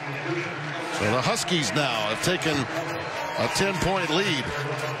point. So the Huskies now have taken a 10-point lead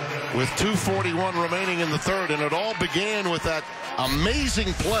with 2:41 remaining in the third, and it all began with that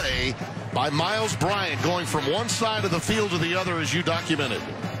amazing play by Miles Bryant going from one side of the field to the other, as you documented.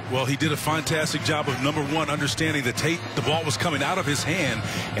 Well, he did a fantastic job of, number one, understanding that the ball was coming out of his hand,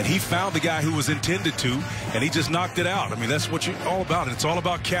 and he found the guy who was intended to, and he just knocked it out. I mean, that's what you're all about. It's all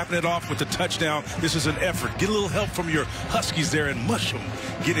about capping it off with the touchdown. This is an effort. Get a little help from your Huskies there and mush them.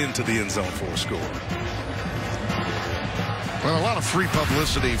 Get into the end zone for a score. Well, a lot of free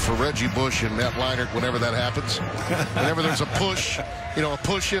publicity for Reggie Bush and Matt Leinart whenever that happens. Whenever there's a push, a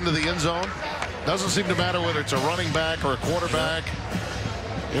push into the end zone. Doesn't seem to matter whether it's a running back or a quarterback.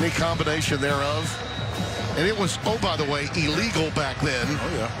 Any combination thereof. And it was, oh, by the way, illegal back then. Oh,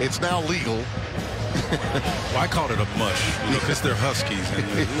 yeah. It's now legal. Well, I called it a mush because they're Huskies. And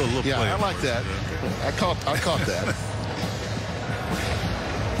a little yeah, play I like that. Yeah. I caught that.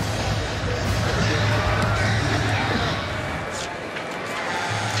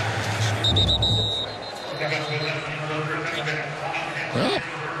 Well,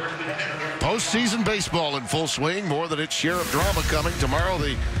 postseason baseball in full swing, more than its share of drama coming. Tomorrow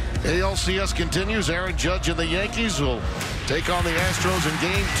the ALCS continues. Aaron Judge and the Yankees will take on the Astros in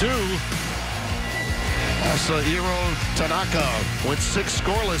Game 2. Masahiro Tanaka went 6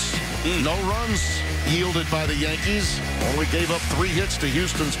 scoreless. No runs yielded by the Yankees. Only gave up 3 hits to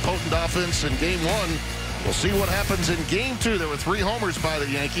Houston's potent offense in Game 1. We'll see what happens in Game 2. There were 3 homers by the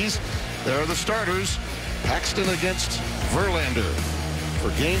Yankees. There are the starters. Paxton against Verlander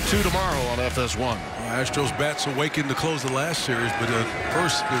for Game 2 tomorrow on FS1. Astros bats awakened to close the last series, but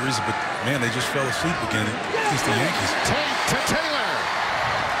first series, but man, they just fell asleep again against the Yankees. Tate to Taylor.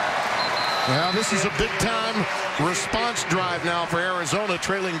 Now this is a big-time response drive now for Arizona,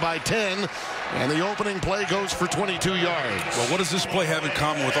 trailing by 10, and the opening play goes for 22 yards. Well, what does this play have in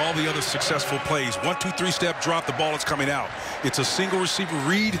common with all the other successful plays? 1, 2, 3 step drop, the ball is coming out. It's a single receiver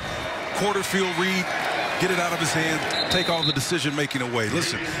read, quarter field read, get it out of his hand, take all the decision-making away.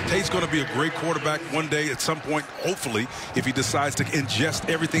 Listen, Tate's going to be a great quarterback one day at some point, hopefully, if he decides to ingest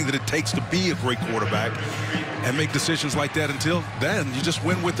everything that it takes to be a great quarterback and make decisions like that. Until then, you just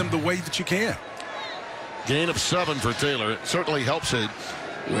win with him the way that you can. Gain of 7 for Taylor. It certainly helps it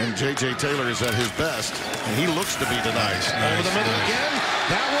when J.J. Taylor is at his best, and he looks to be tonight. Over the middle again.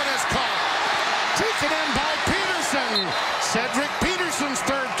 That one is caught. Taken in by Peterson. Cedric Peterson's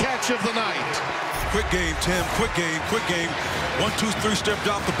 3rd catch of the night. Quick game, Tim. Quick game, quick game. 1, 2, 3 step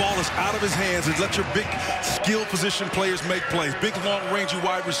drop. The ball is out of his hands, and let your big skill position players make plays. Big, long-range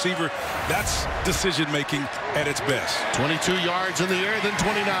wide receiver. That's decision-making at its best. 22 yards in the air, then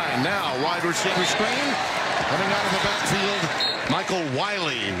 29. Now, wide receiver screen. Coming out of the backfield, Michael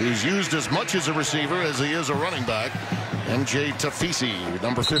Wiley, who's used as much as a receiver as he is a running back. MJ Tafisi,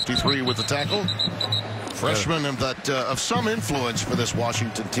 number 53 with the tackle. Freshman of some influence for this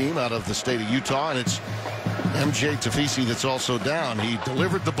Washington team out of the state of Utah, and it's MJ Tafisi that's also down. He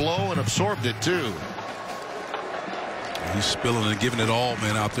delivered the blow and absorbed it too. He's spilling and giving it all,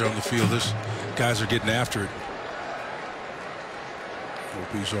 man, out there on the field. This guys are getting after it.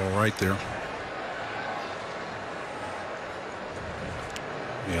 Hope he's all right there.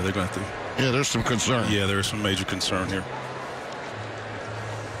 Yeah, they're going to. Yeah, there's some concern. Yeah, there's some major concern here.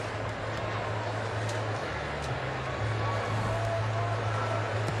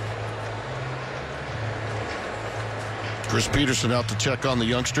 Chris Peterson out to check on the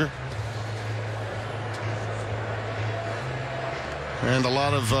youngster. And a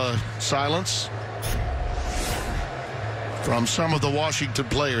lot of silence from some of the Washington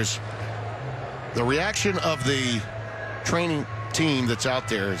players. The reaction of the training team that's out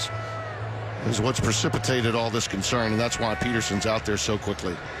there is what's precipitated all this concern, and that's why Peterson's out there so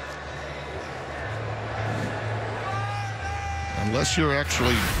quickly. Unless you're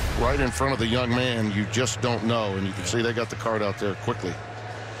actually right in front of the young man, you just don't know. And you can see they got the card out there quickly.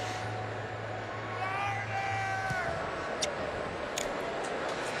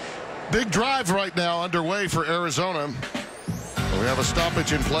 Big drive right now underway for Arizona. We have a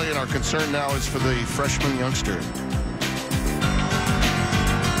stoppage in play, and our concern now is for the freshman youngster.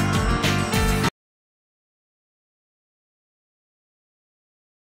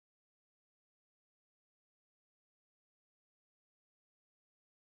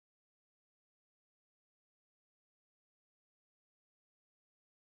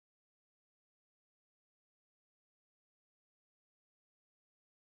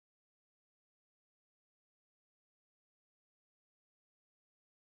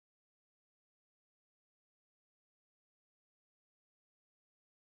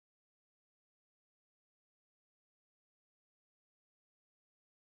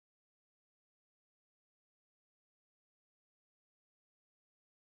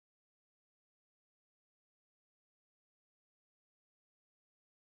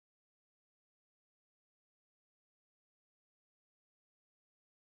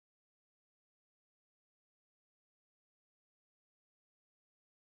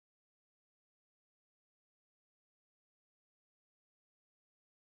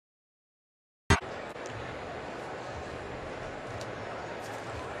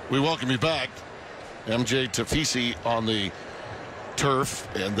 We welcome you back. MJ Tafisi on the turf,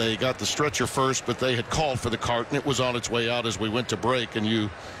 and they got the stretcher first, but they had called for the cart, and it was on its way out as we went to break. And you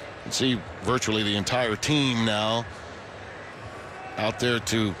can see virtually the entire team now out there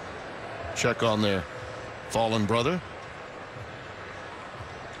to check on their fallen brother.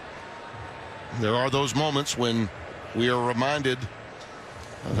 There are those moments when we are reminded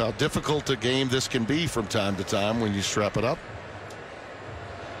of how difficult a game this can be from time to time when you strap it up.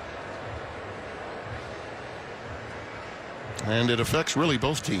 And it affects really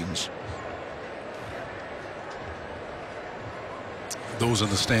both teams. Those in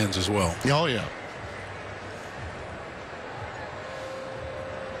the stands as well. Oh, yeah.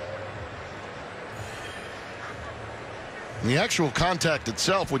 The actual contact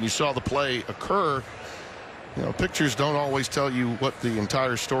itself, when you saw the play occur, you know, pictures don't always tell you what the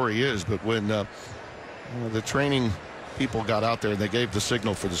entire story is, but when the training people got out there and they gave the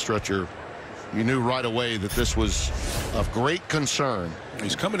signal for the stretcher, you knew right away that this was of great concern.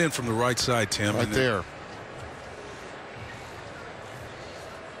 He's coming in from the right side, Tim. Right there.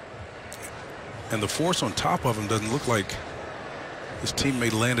 And the force on top of him doesn't look like his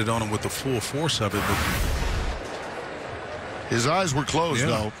teammate landed on him with the full force of it. But his eyes were closed,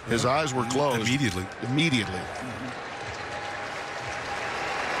 though. His eyes were closed. Immediately. Immediately.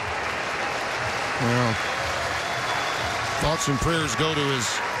 Well, thoughts and prayers go to his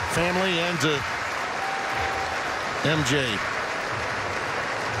family and to MJ.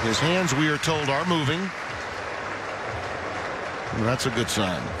 His hands, we are told, are moving. And that's a good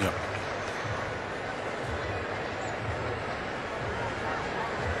sign. Yep.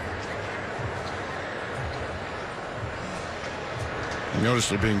 You notice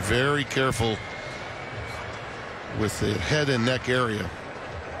they're being very careful with the head and neck area.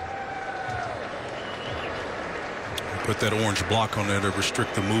 Put that orange block on there to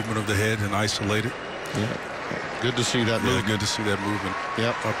restrict the movement of the head and isolate it. Yeah. Good to see that movement. Good to see that movement.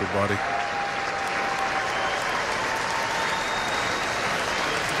 Yep. Upper body.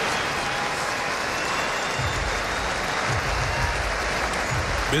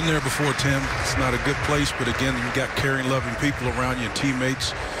 Been there before, Tim. It's not a good place, but again, you got caring, loving people around you and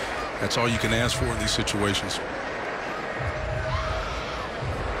teammates. That's all you can ask for in these situations.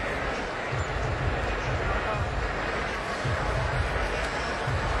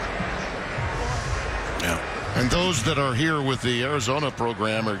 And those that are here with the Arizona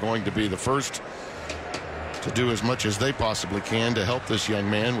program are going to be the first to do as much as they possibly can to help this young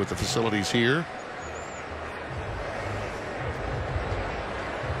man with the facilities here.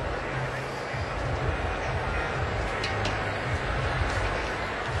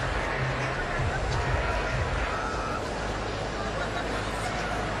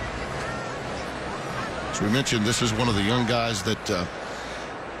 As we mentioned, this is one of the young guys that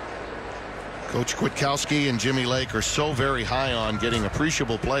Coach Kwiatkowski and Jimmy Lake are so very high on, getting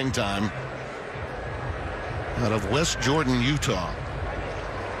appreciable playing time out of West Jordan, Utah.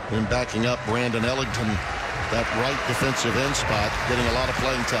 And backing up Brandon Ellington, that right defensive end spot, getting a lot of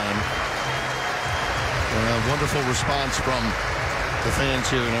playing time. And a wonderful response from the fans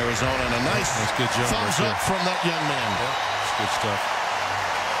here in Arizona, and a nice good job thumbs up from that young man. That's good stuff.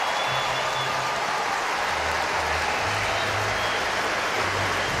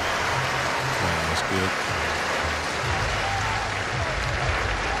 Good.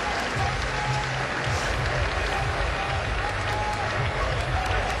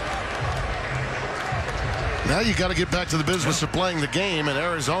 Now you got to get back to the business of playing the game, and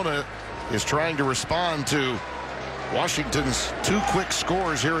Arizona is trying to respond to Washington's two quick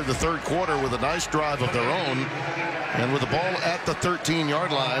scores here in the third quarter with a nice drive of their own, and with the ball at the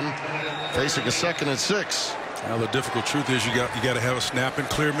 13-yard line, facing a 2nd and 6. Now the difficult truth is you got to have a snap and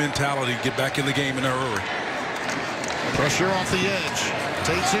clear mentality, get back in the game in a hurry. Pressure off the edge.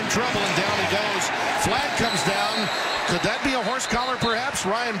 Tate's in trouble, and down he goes. Flag comes down. Could that be a horse collar, perhaps?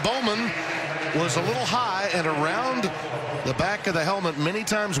 Ryan Bowman was a little high and around the back of the helmet. Many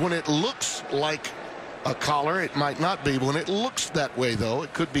times when it looks like a collar, it might not be. When it looks that way, though,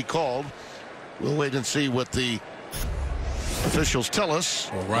 it could be called. We'll wait and see what the officials tell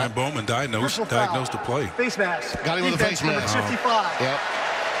us. Well, Ryan Bowman diagnosed the play. Face mask. Got him with a face mask. Number 55. Yep.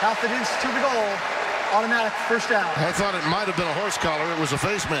 Half it is to the goal. Automatic first down. I thought it might have been a horse collar. It was a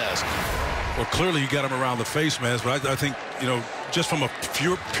face mask. Well, clearly you got him around the face mask, but I think, you know, just from a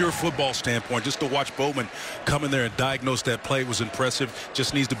pure football standpoint, just to watch Bowman come in there and diagnose that play was impressive.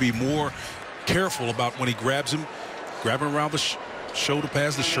 Just needs to be more careful about when he grabs him, grab him around the shoulder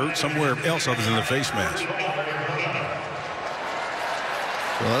pads, the shirt, somewhere else other than the face mask.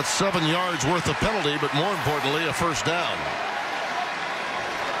 Well, that's 7 yards worth of penalty, but more importantly, a first down.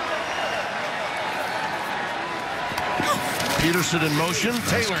 Peterson in motion.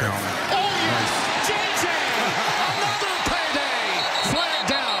 Taylor. Oh, yes! JJ! Another payday! Flag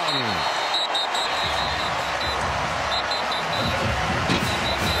down.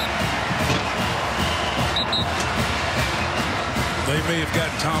 They may have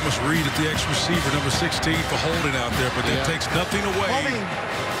gotten Thomas Reed at the ex-receiver, number 16, for holding out there, but that takes nothing away. Holding.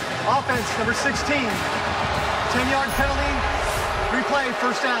 Offense, number 16. 10-yard penalty. Replay,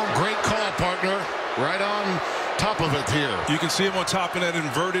 first down. Great call, partner. Right on top of it here. You can see him on top of that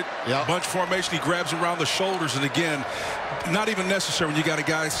inverted bunch formation. He grabs around the shoulders, and again, not even necessary when you got a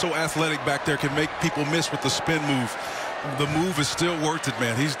guy so athletic back there, can make people miss with the spin move. The move is still worth it,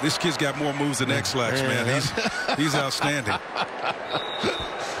 man. This kid's got more moves than X-Lax, man. He's outstanding.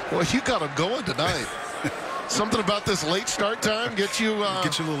 Well, you got him going tonight. Something about this late start time gets you a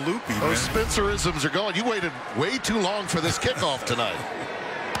little loopy, man. Those Spencerisms are going. You waited way too long for this kickoff tonight.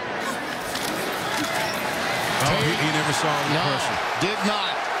 He never saw the pressure. Did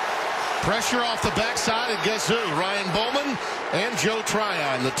not. Pressure off the backside, and guess who? Ryan Bowman and Joe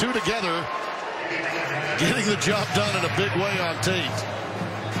Tryon, the two together, getting the job done in a big way on Tate.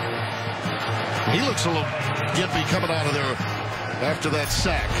 He looks a little gimpy coming out of there after that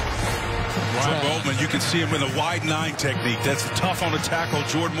sack. Ryan Bowman, you can see him in a wide 9 technique. That's tough on the tackle.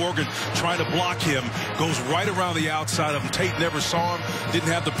 Jordan Morgan trying to block him, goes right around the outside of him. Tate never saw him, didn't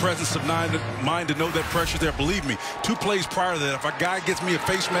have the presence of mind to know that pressure there. Believe me, 2 plays prior to that, if a guy gets me a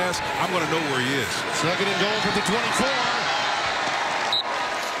face mask, I'm going to know where he is. Second and goal for the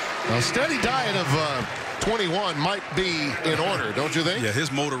 24. A steady diet of 21 might be in order, don't you think? Yeah,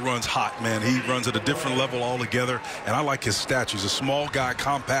 his motor runs hot, man. He runs at a different level altogether, and I like his stats. He's a small guy,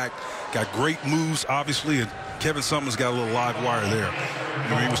 compact, got great moves, obviously, and Kevin Sumlin's got a little live wire there.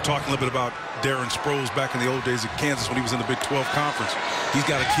 He was talking a little bit about Darren Sproles back in the old days at Kansas when he was in the Big 12 Conference. He's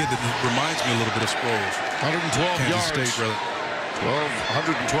got a kid that reminds me a little bit of Sproles. 112 Kansas yards. State, brother.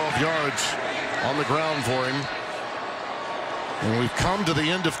 112 yards on the ground for him. And we've come to the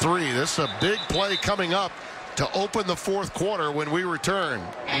end of 3. This is a big play coming up to open the 4th quarter when we return.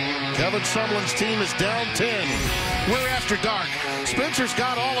 Kevin Sumlin's team is down 10. We're after dark. Spencer's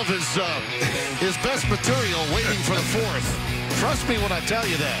got all of his best material waiting for the 4th. Trust me when I tell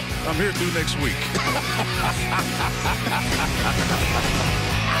you that. I'm here through next week.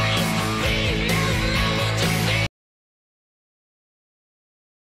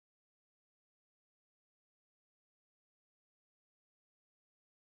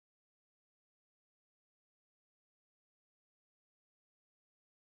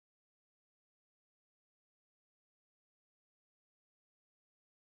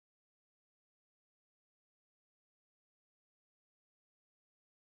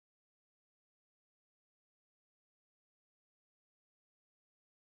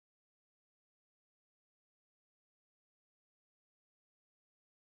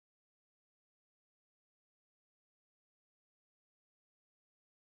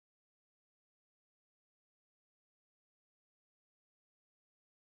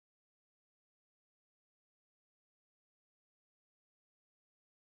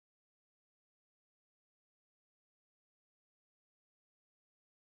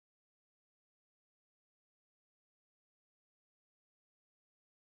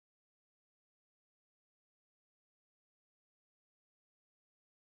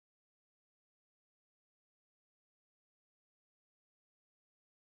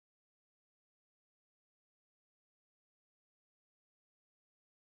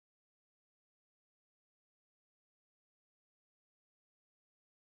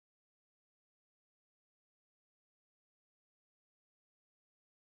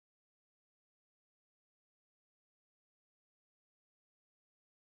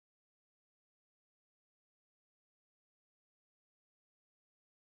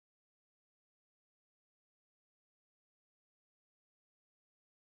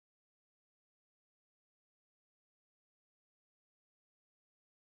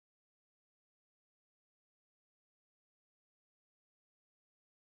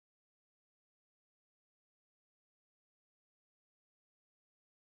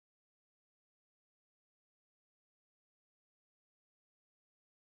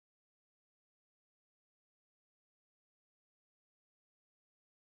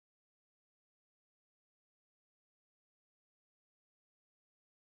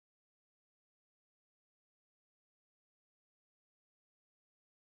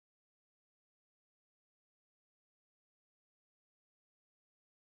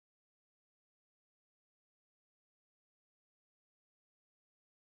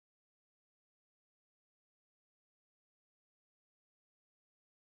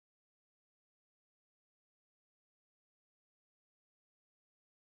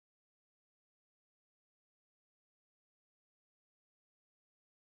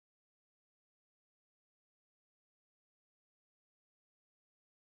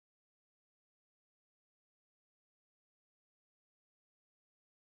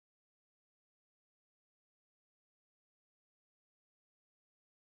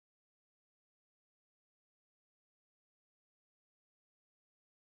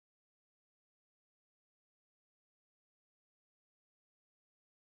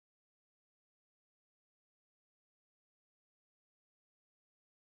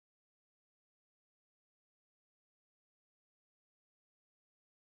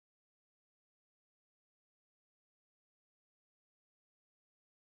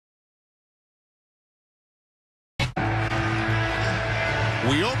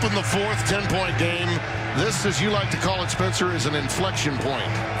 We open the fourth 10-point game. This, as you like to call it, Spencer, is an inflection point.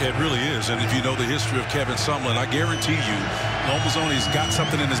 It really is. And if you know the history of Kevin Sumlin, I guarantee you, Lombozone's got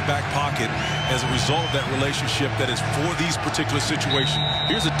something in his back pocket as a result of that relationship that is for these particular situations.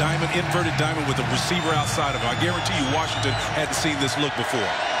 Here's a diamond, inverted diamond with a receiver outside of it. I guarantee you Washington hadn't seen this look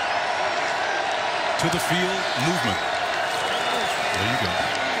before. To the field, movement. There you go.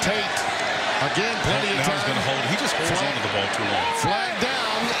 Tate, again, plenty of time. Now he's going to hold it. He just holds on to the ball too long. Flag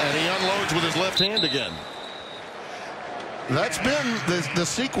down, and he unloads with his left hand again. That's been the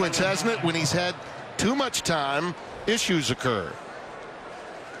sequence, hasn't it? When he's had too much time, issues occur.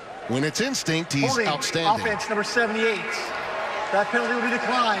 When it's instinct, he's outstanding. Offense number 78. That penalty will be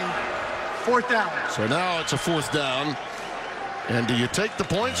declined. Fourth down. So now it's a fourth down. And do you take the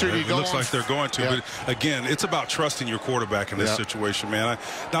points or do you go on? It looks like they're going to. Yeah. But again, it's about trusting your quarterback in this situation, man. I'm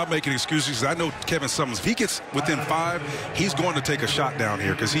not making excuses. I know Kevin Sumlin, if he gets within 5, he's going to take a shot down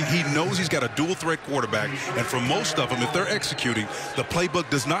here because he knows he's got a dual-threat quarterback. And for most of them, if they're executing, the playbook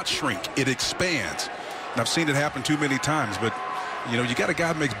does not shrink. It expands. And I've seen it happen too many times. But, you know, you got a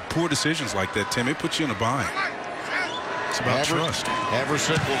guy who makes poor decisions like that, Tim. It puts you in a bind. It's about trust.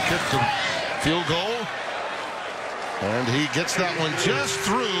 Averset will kick the field goal. And he gets that one just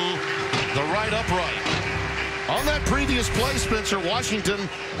through the right upright. On that previous play, Spencer, Washington,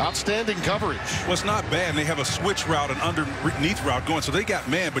 outstanding coverage. Well, it's not bad. They have a switch route and underneath route going, so they got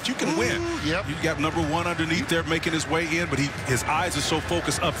man, but you can win. Yep. You got number 1 underneath there making his way in, but his eyes are so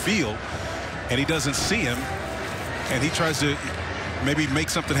focused upfield, and he doesn't see him, and he tries to maybe make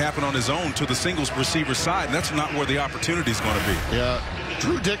something happen on his own to the singles receiver side, and that's not where the opportunity is going to be. Yeah.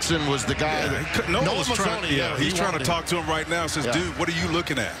 Drew Dixon was the guy that Noah was trying. He's trying to talk to him right now. Says, dude, what are you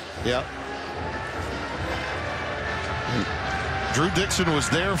looking at? Yeah. Drew Dixon was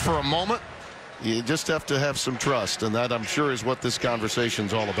there for a moment. You just have to have some trust, and that, I'm sure, is what this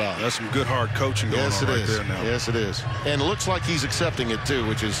conversation's all about. That's some good hard coaching going on right there now. Yes, it is. And it looks like he's accepting it, too,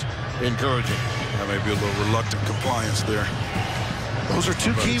 which is encouraging. That may be a little reluctant compliance there. Those are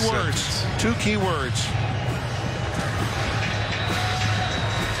two key words. Two key words.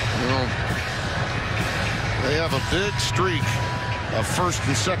 They have a big streak of first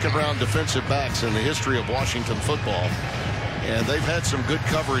and second round defensive backs in the history of Washington football. And they've had some good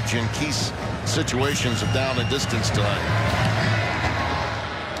coverage in key situations of down and distance tonight.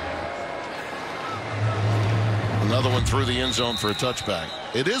 Another one through the end zone for a touchback.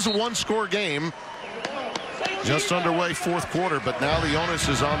 It is a one-score game. Just underway fourth quarter, but now the onus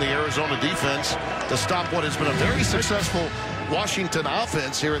is on the Arizona defense to stop what has been a very successful Washington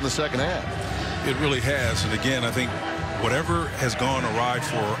offense here in the second half. It really has. And again, I think whatever has gone awry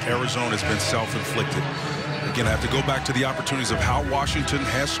for Arizona has been self-inflicted. Again, I have to go back to the opportunities of how Washington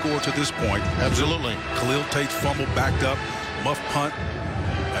has scored to this point. Absolutely. Khalil Tate's fumble backed up, muff punt,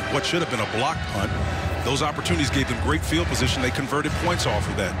 and what should have been a block punt. Those opportunities gave them great field position. They converted points off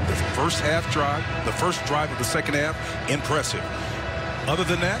of that. The first drive of the second half, impressive. Other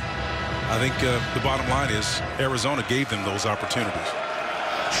than that, I think the bottom line is Arizona gave them those opportunities.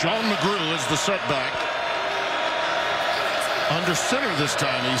 Sean McGrew is the setback. Under center this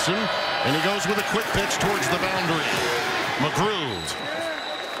time, Eason. And he goes with a quick pitch towards the boundary. McGrew.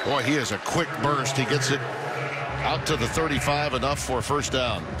 Boy, he has a quick burst. He gets it out to the 35, enough for a first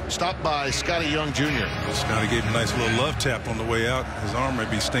down. Stopped by Scotty Young Jr. Well, Scotty gave him a nice little love tap on the way out. His arm may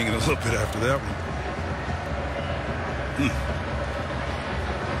be stinging a little bit after that one.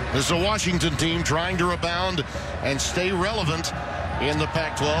 This is a Washington team trying to rebound and stay relevant in the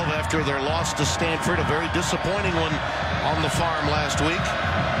Pac-12 after their loss to Stanford, a very disappointing one on the farm last week.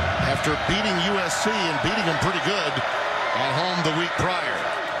 After beating USC and beating them pretty good at home the week prior.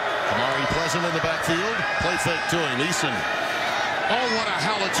 Kamari Pleasant in the backfield. Play fake to him. Eason. Oh, what a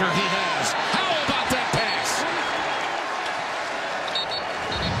howitzer he has. How about that pass?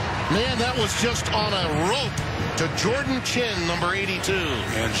 Man, that was just on a rope to Jordan Chin, number 82.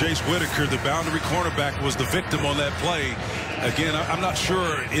 And Chase Whitaker, the boundary cornerback, was the victim on that play. Again, I'm not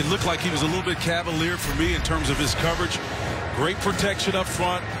sure. It looked like he was a little bit cavalier for me in terms of his coverage. Great protection up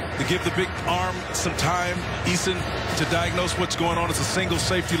front to give the big arm some time, Eason, to diagnose what's going on. It's a single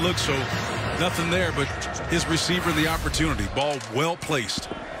safety look, so nothing there, but his receiver the opportunity. Ball well placed.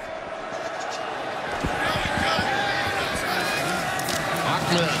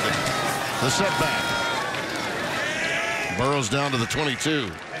 Ahmed, the setback. Burrows down to the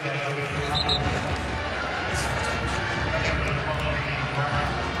 22.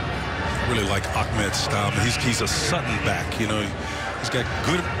 Really like Ahmed's style. He's a Sutton back. You know, he's got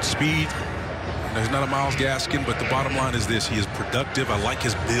good speed. You know, he's not a Myles Gaskin, but the bottom line is this: he is productive. I like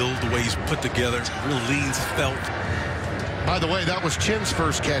his build, the way he's put together. Real lean, felt. By the way, that was Chin's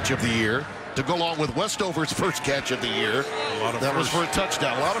first catch of the year to go along with Westover's first catch of the year. That was for a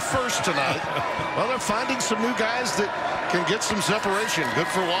touchdown. A lot of firsts tonight. Well, they're finding some new guys that can get some separation. Good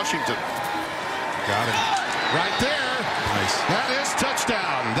for Washington. Got it. Right there. Nice. That is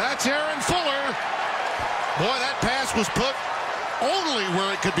touchdown. That's Aaron Fuller. Boy, that pass was put only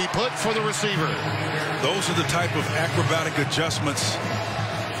where it could be put for the receiver. Those are the type of acrobatic adjustments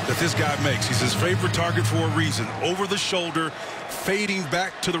that this guy makes. He's his favorite target for a reason. Over the shoulder, fading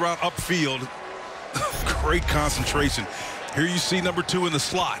back to the route upfield. Great concentration. Here you see number 2 in the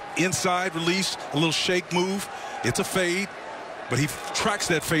slot. Inside release, a little shake move. It's a fade, but he tracks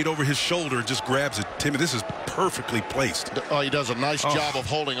that fade over his shoulder and just grabs it. Timmy, this is perfectly placed. Oh, he does a nice job of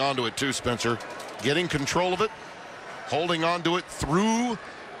holding on to it too, Spencer. Getting control of it, holding on to it through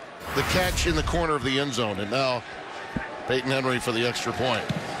the catch in the corner of the end zone. And now Peyton Henry for the extra point.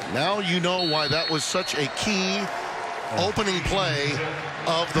 Now you know why that was such a key opening play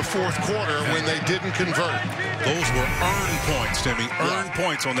of the fourth quarter when they didn't convert. Those were earned points, Timmy. Earned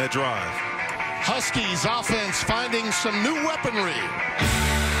points on that drive. Huskies offense finding some new weaponry.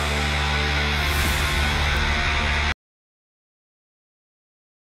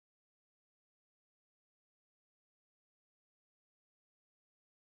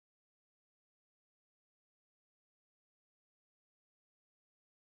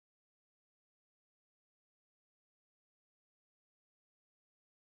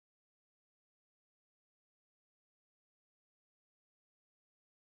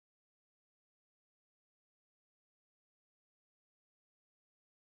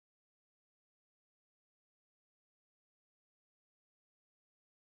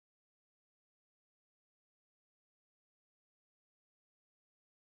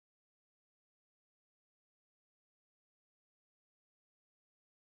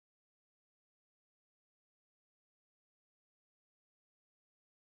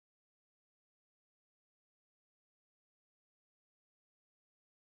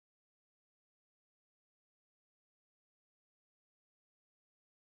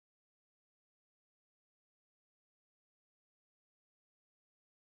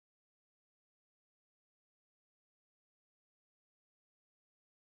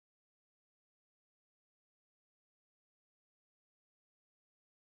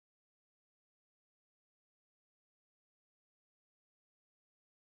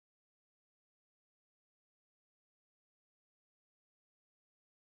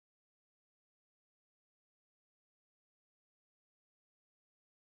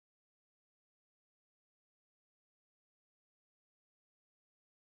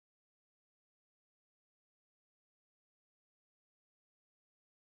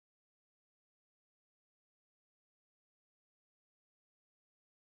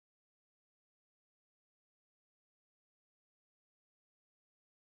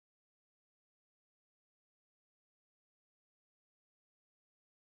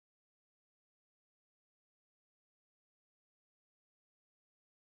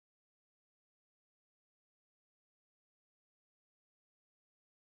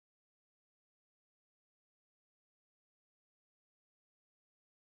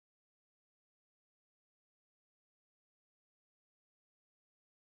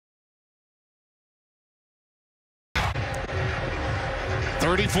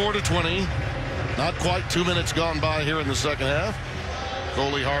 (34-20). Not quite 2 minutes gone by here in the second half.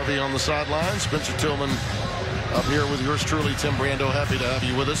 Coley Harvey on the sideline. Spencer Tillman up here with yours truly, Tim Brando. Happy to have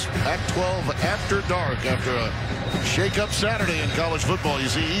you with us. Pac-12 after dark, after a shake-up Saturday in college football. You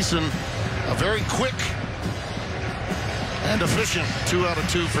see Eason, a very quick and efficient 2 out of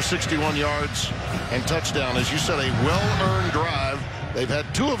 2 for 61 yards and touchdown. As you said, a well-earned drive. They've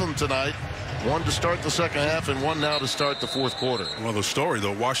had 2 of them tonight. One to start the second half and one now to start the fourth quarter. Well, the story,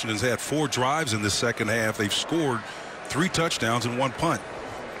 though, Washington's had 4 drives in the second half. They've scored 3 touchdowns and 1 punt.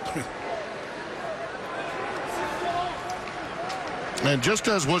 And just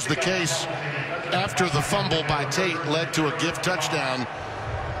as was the case after the fumble by Tate led to a gift touchdown,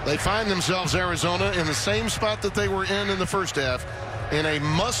 they find themselves, Arizona, in the same spot that they were in the first half, in a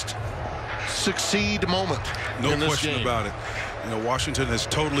must-succeed moment. No in this question game. about it. You know, Washington has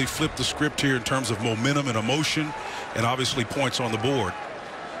totally flipped the script here in terms of momentum and emotion, and obviously points on the board.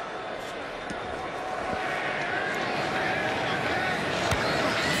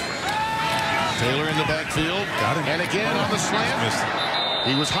 Taylor in the backfield. Got him. And again on the slant. Missed it.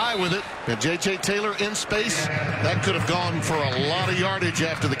 He was high with it. And J.J. Taylor in space. That could have gone for a lot of yardage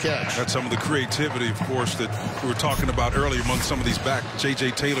after the catch. That's some of the creativity, of course, that we were talking about earlier among some of these back. J.J.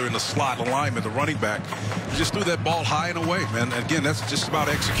 Taylor in the slot alignment, the running back. He just threw that ball high and away, man. Again, that's just about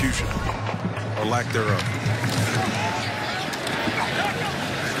execution or lack thereof.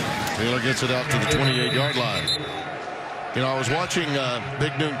 Taylor gets it out to the 28-yard line. You know, I was watching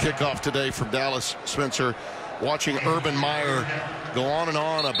Big Noon Kickoff today from Dallas, Spencer, watching Urban Meyer go on and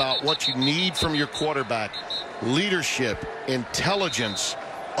on about what you need from your quarterback. Leadership, intelligence,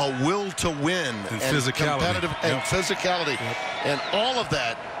 a will to win, and physicality. Physicality. And all of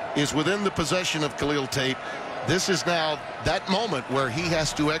that is within the possession of Khalil Tate. This is now that moment where he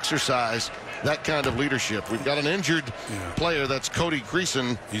has to exercise that kind of leadership. We've got an injured player. That's Cody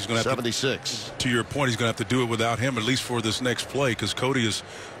Creason. He's going to 76. To your point, he's going to have to do it without him, at least for this next play, because Cody is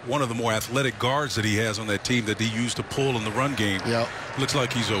one of the more athletic guards that he has on that team that he used to pull in the run game. Looks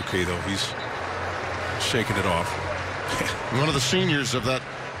like he's okay, though. He's shaking it off. One of the seniors of that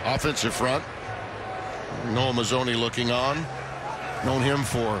offensive front, Noah Mazzoni, looking on. Known him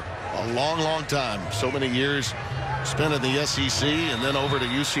for a long, long time. So many years spent in the SEC and then over to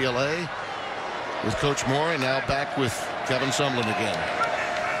UCLA with Coach Moore, and now back with Kevin Sumlin again.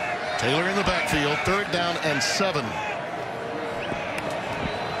 Taylor in the backfield, 3rd down and 7.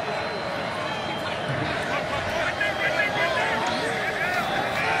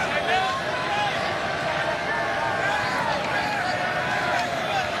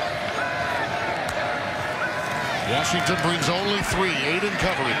 Washington brings only 3, 8 in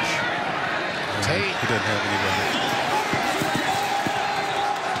coverage. Tate. He doesn't have anybody.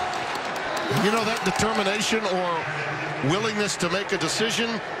 You know, that determination or willingness to make a decision,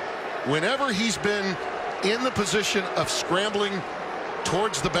 whenever he's been in the position of scrambling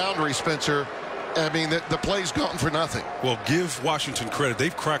towards the boundary, Spencer, I mean, the play's gone for nothing. Well, give Washington credit.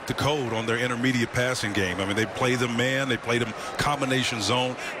 They've cracked the code on their intermediate passing game. I mean, they play them man, they play them combination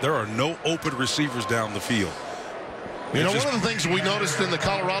zone. There are no open receivers down the field. You know, one of the things we noticed in the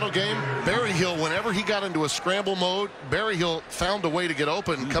Colorado game, Berryhill, whenever he got into a scramble mode, Berryhill found a way to get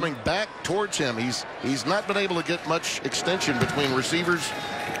open. Coming back towards him, he's not been able to get much extension between receivers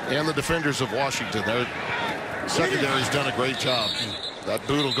and the defenders of Washington. Their secondary's done a great job. That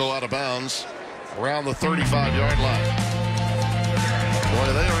boot will go out of bounds around the 35-yard line.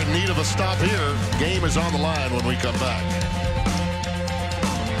 Boy, they are in need of a stop here. Game is on the line when we come back.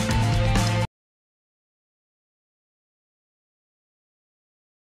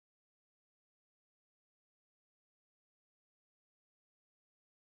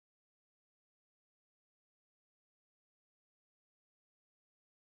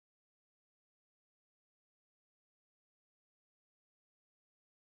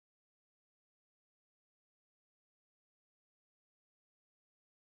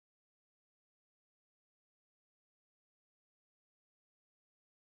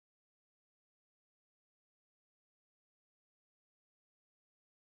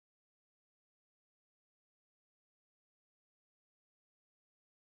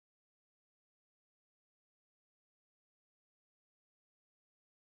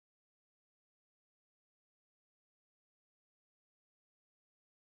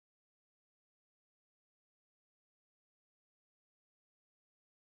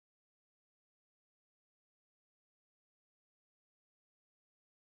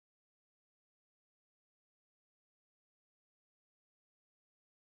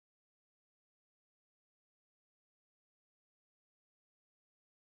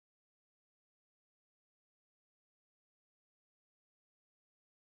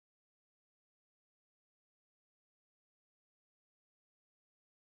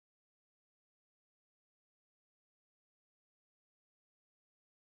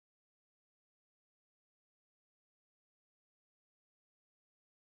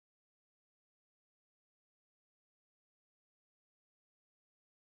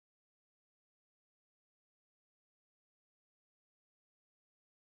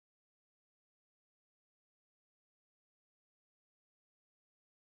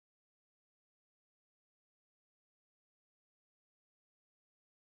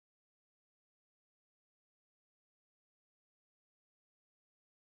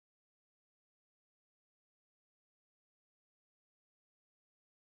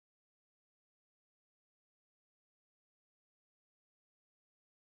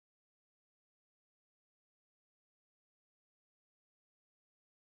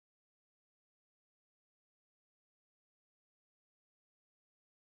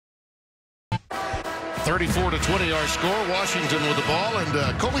 (34-20) our score. Washington with the ball,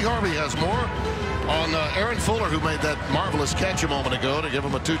 and Coley Harvey has more on Aaron Fuller, who made that marvelous catch a moment ago to give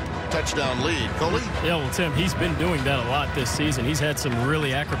him a 2-touchdown lead. Coley? Yeah, well, Tim, he's been doing that a lot this season. He's had some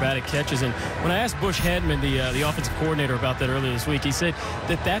really acrobatic catches, and when I asked Bush Hedman, the offensive coordinator, about that earlier this week, he said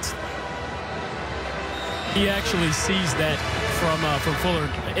that he actually sees that from Fuller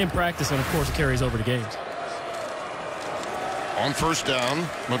in practice, and of course carries over to games. On first down,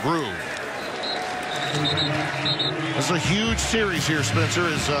 McGrew. This is a huge series here,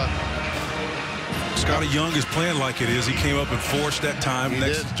 Spencer. Scotty Young is playing like it is. He came up and forced that time.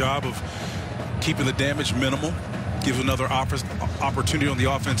 Next job of keeping the damage minimal. Gives another opportunity on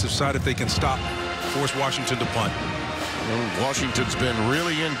the offensive side if they can force Washington to punt. Well, Washington's been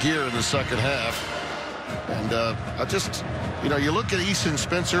really in gear in the second half. And you look at Easton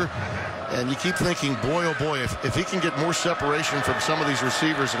Spencer, and you keep thinking, boy, oh boy, if he can get more separation from some of these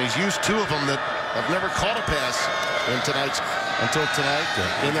receivers, and he's used 2 of them that have never caught a pass until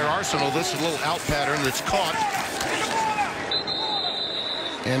tonight in their arsenal. This is a little out pattern that's caught.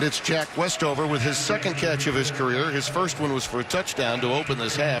 And it's Jack Westover with his second catch of his career. His first one was for a touchdown to open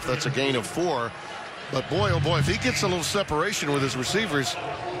this half. That's a gain of 4. But boy, oh boy, if he gets a little separation with his receivers,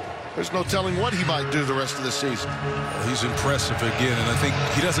 there's no telling what he might do the rest of the season. He's impressive again, and I think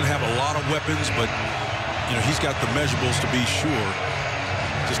he doesn't have a lot of weapons, but he's got the measurables to be sure.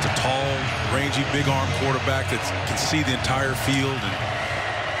 Just a tall, rangy, big-arm quarterback that can see the entire field.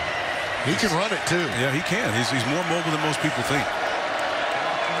 And he can run it, too. Yeah, he can. He's more mobile than most people think.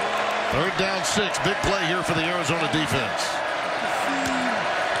 3rd down 6. Big play here for the Arizona defense.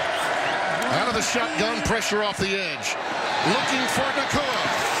 Out of the shotgun, pressure off the edge. Looking for Nacua.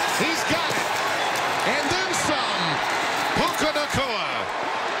 He's got it. And then some. Puka Nacua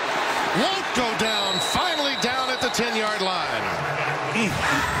won't go down. Finally down at the 10-yard line.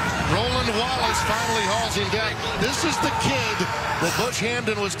 Roland Wallace finally hauls him down. This is the kid that Butch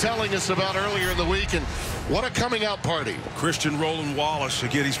Hamden was telling us about earlier in the week, and what a coming out party. Christian Roland Wallace.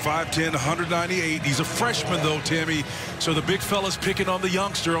 Again, he's 5'10", 198. He's a freshman, though, Timmy. So the big fella's picking on the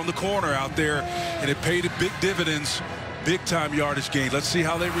youngster on the corner out there, and it paid big dividends. Big-time yardage gain. Let's see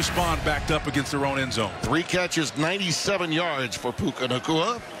how they respond backed up against their own end zone. 3 catches, 97 yards for Puka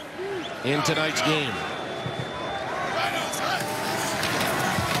Nacua in tonight's game.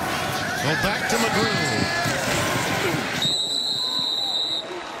 Go back to McGrew.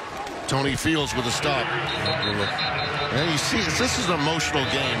 Tony Fields with a stop. And you see, this is an emotional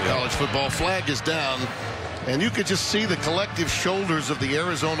game, college football. Flag is down, and you could just see the collective shoulders of the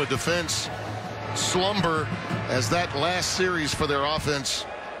Arizona defense slumber as that last series for their offense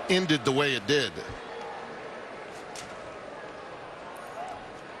ended the way it did.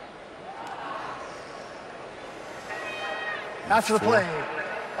 After the play,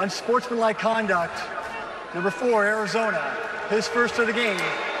 unsportsmanlike conduct. Number 4, Arizona. His first of the game.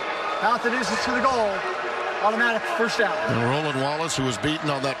 Out the distance to the goal. Automatic first down. And Roland Wallace, who was beaten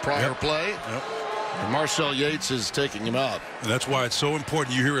on that prior play. And Marcel Yates is taking him out. And that's why it's so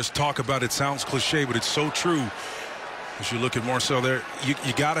important. You hear us talk about it. Sounds cliche, but it's so true. As you look at Marcel there, you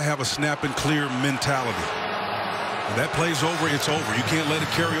got to have a snap and clear mentality. When that play's over, it's over. You can't let it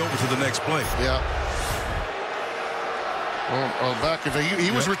carry over to the next play. Yeah. Back if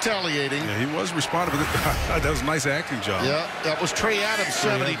he was retaliating. Yeah, he was responding. That was a nice acting job. Yeah, that was Trey Adams,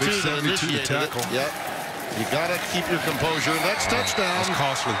 72, that initiated tackle. it. Yeah, you got to keep your composure. That's touchdown. That's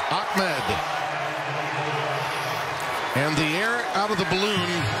costly. Ahmed. And the air out of the balloon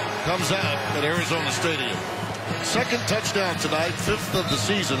comes out at Arizona Stadium. Second touchdown tonight, 5th of the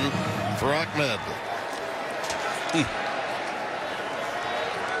season for Ahmed.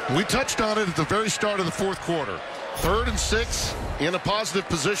 We touched on it at the very start of the 4th quarter. 3rd and 6 in a positive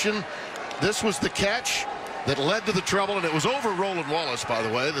position. This was the catch that led to the trouble, and it was over Roland Wallace, by the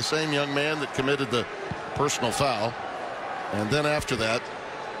way, the same young man that committed the personal foul. And then after that,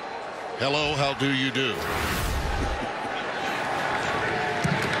 hello, how do you do?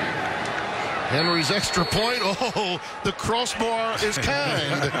 Henry's extra point. Oh, the crossbar is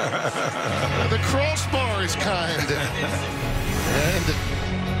kind. The crossbar is kind.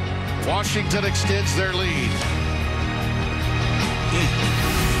 And Washington extends their lead.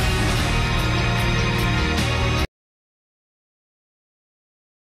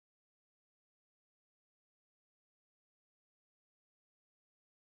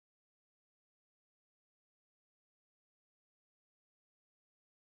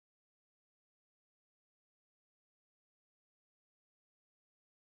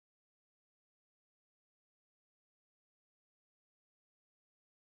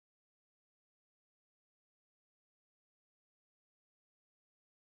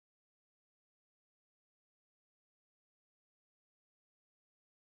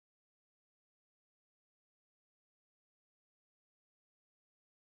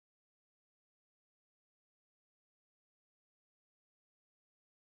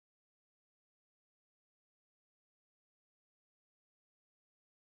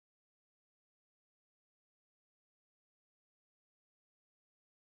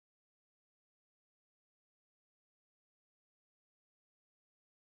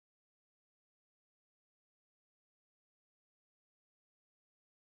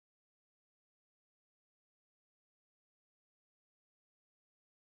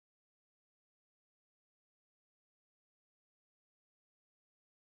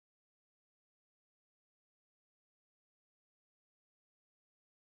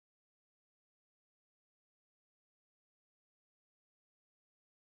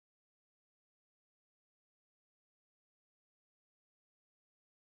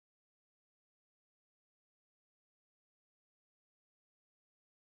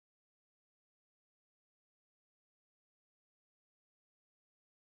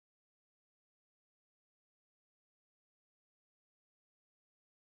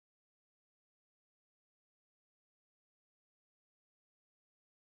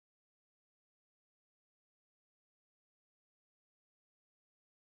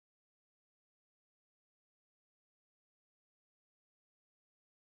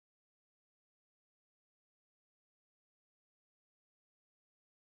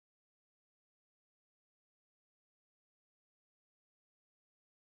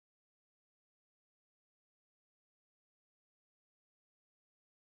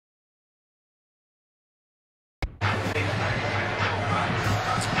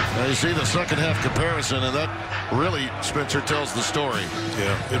 Now you see the second half comparison, and that really, Spencer, tells the story.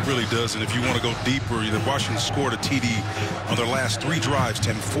 Yeah, it really does. And if you want to go deeper, Washington scored a TD on their last 3 drives,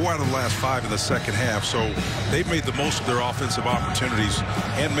 4 out of the last 5 in the second half. So they've made the most of their offensive opportunities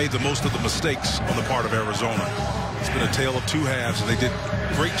and made the most of the mistakes on the part of Arizona. It's been a tale of 2 halves, and they did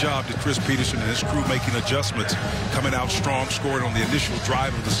a great job to Chris Peterson and his crew making adjustments, coming out strong, scoring on the initial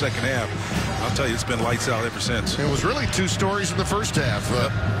drive of the second half. I'll tell you, it's been lights out ever since. It was really 2 stories in the first half.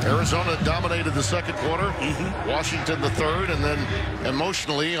 Arizona dominated the second quarter, Washington the third, and then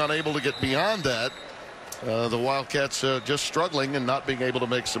emotionally unable to get beyond that. The Wildcats just struggling and not being able to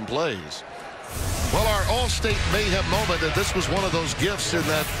make some plays. Well, our All-State Mayhem moment, and this was one of those gifts in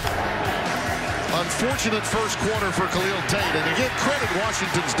that unfortunate first quarter for Khalil Tate. And again, credit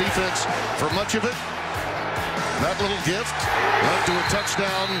Washington's defense for much of it. That little gift led to a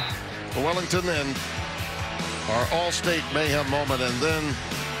touchdown for Wellington and our All-State Mayhem moment. And then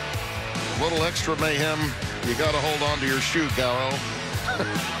a little extra mayhem. You got to hold on to your shoe, Gallo.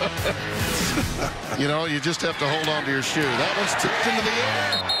 You know, you just have to hold on to your shoe. That one's tipped into the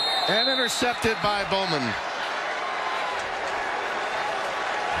air and intercepted by Bowman.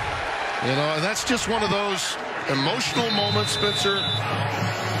 You know, and that's just one of those emotional moments, Spencer.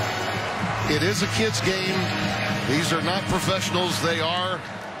 It is a kid's game. These are not professionals. They are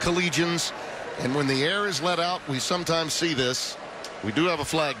collegians. And when the air is let out, we sometimes see this. We do have a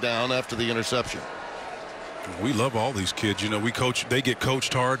flag down after the interception. We love all these kids. You know, we coach. They get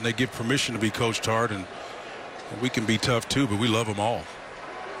coached hard, and they give permission to be coached hard. And we can be tough, too, but we love them all.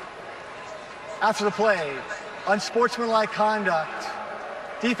 After the play, unsportsmanlike conduct.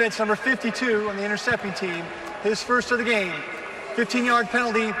 Defense number 52 on the intercepting team. His first of the game. 15-yard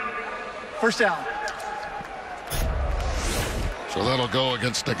penalty. First down. So that'll go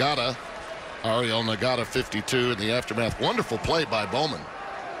against Nagata. Ariel Nagata, 52 in the aftermath. Wonderful play by Bowman.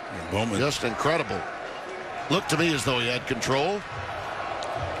 Bowman. Just incredible. Looked to me as though he had control.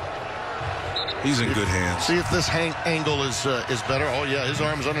 He's in good hands. See if this angle is better. Oh, yeah, his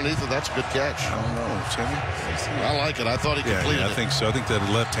arm's underneath it. That's a good catch. I don't know, Timmy. I like it. I thought he completed it. I think so. I think that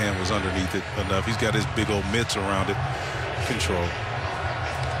left hand was underneath it enough. He's got his big old mitts around it. Control.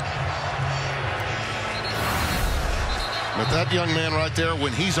 But that young man right there,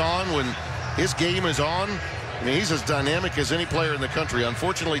 when he's on, when his game is on, I mean, he's as dynamic as any player in the country.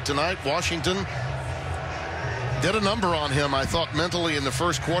 Unfortunately, tonight, Washington did a number on him, I thought, mentally in the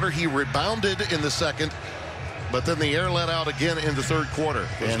first quarter. He rebounded in the second, but then the air let out again in the third quarter.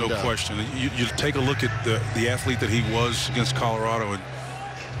 There's no question. You take a look at the athlete that he was against Colorado, and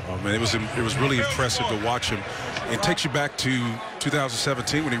man, it was really impressive to watch him. It takes you back to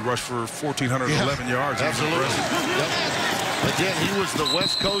 2017 when he rushed for 1,411 yards. Absolutely. Yep. Again, he was the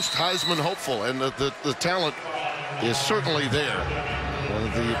West Coast Heisman hopeful, and the talent is certainly there.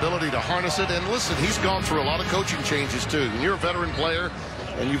 The ability to harness it. And listen, he's gone through a lot of coaching changes, too. When you're a veteran player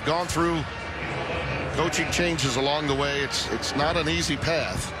and you've gone through coaching changes along the way, it's not an easy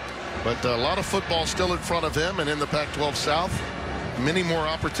path. But a lot of football still in front of him, and in the Pac-12 South, many more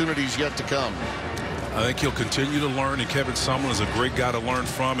opportunities yet to come. I think he'll continue to learn, and Kevin Sumlin is a great guy to learn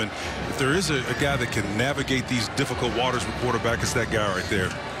from. And if there is a guy that can navigate these difficult waters with quarterback, it's that guy right there,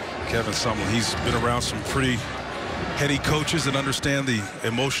 Kevin Sumlin. He's been around some pretty heady coaches that understand the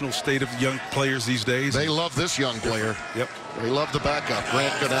emotional state of young players these days. They love this young player. Yep. They love the backup,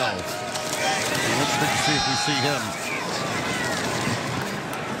 Grant Gunnell. Interesting to see if we see him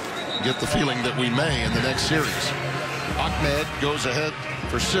get the feeling that we may in the next series. Ahmed goes ahead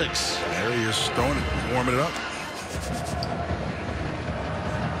for 6. There he is, throwing it, warming it up.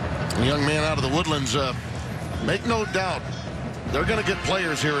 The young man out of the Woodlands, make no doubt, they're going to get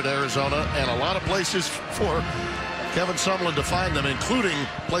players here at Arizona, and a lot of places for Kevin Sumlin to find them, including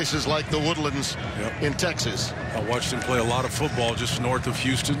places like the Woodlands in Texas. I watched him play a lot of football just north of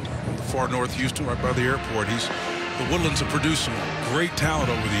Houston, far north Houston, right by the airport. The Woodlands have produced some great talent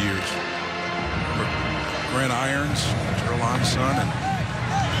over the years. Remember Grant Irons, Carolina's son, and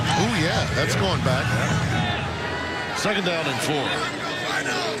oh yeah, that's going back. Yeah. Second down and 4.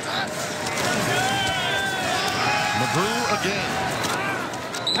 McGrew again.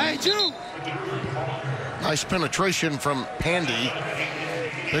 Hey, Jew. Nice penetration from Pandy.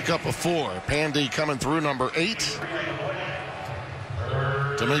 Pick up a 4. Pandy coming through, number 8.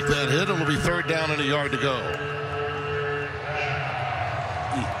 To make that hit, it'll be third down and a yard to go.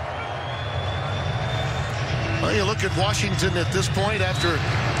 Well, you look at Washington at this point after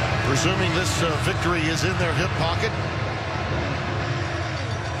presuming this victory is in their hip pocket.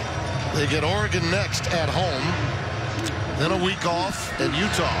 They get Oregon next at home. Then a week off and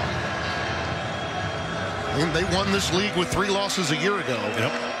Utah. They won this league with 3 losses a year ago.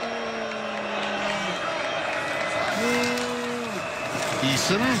 Yep.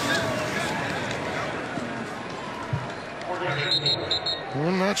 Eason.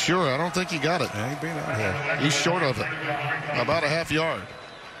 I'm not sure. I don't think he got it. Yeah, he's short of it. About a half yard.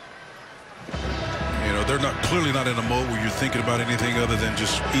 You know, they're clearly not in a mode where you're thinking about anything other than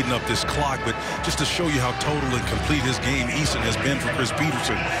just eating up this clock. But just to show you how total and complete his game Eason has been for Chris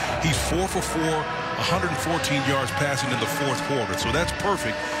Petersen. He's 4 for 4, 114 yards passing in the fourth quarter. So that's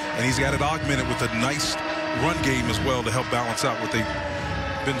perfect. And he's got it augmented with a nice run game as well to help balance out what they've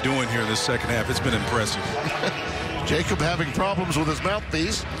been doing here in this second half. It's been impressive. Jacob having problems with his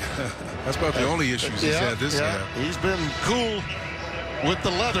mouthpiece. That's about the only issues he's had this half. He's been cool with the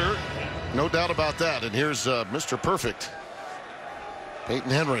leather. No doubt about that. And here's Mr. Perfect,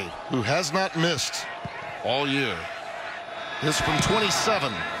 Peyton Henry, who has not missed all year. This from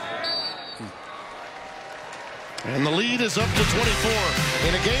 27. And the lead is up to 24.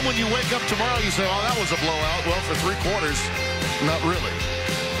 In a game when you wake up tomorrow, you say, oh, that was a blowout. Well, for 3 quarters, not really.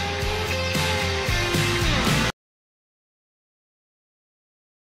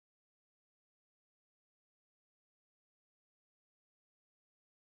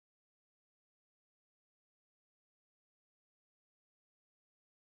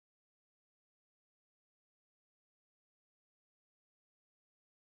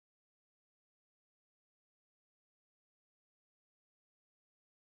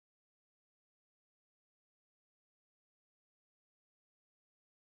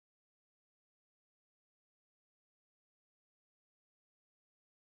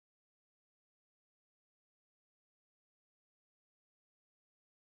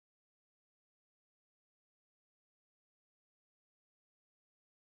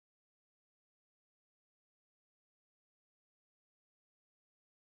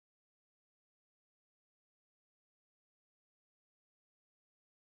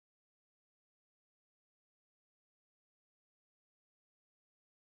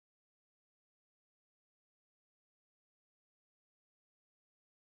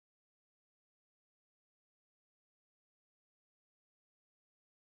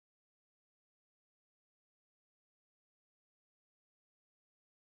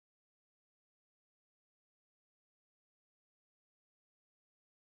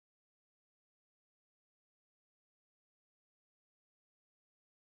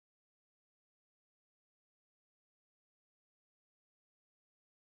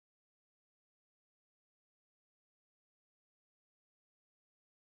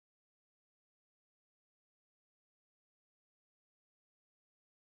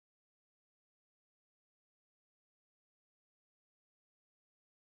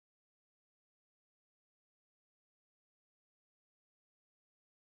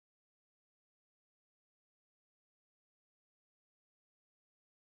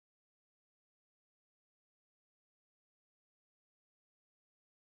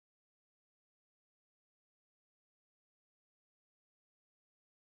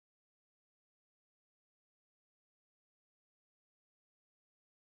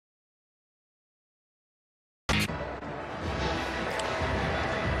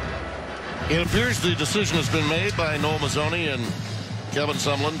 It appears the decision has been made by Noel Mazzoni and Kevin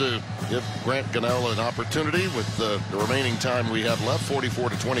Sumlin to give Grant Gunnell an opportunity with the remaining time we have left.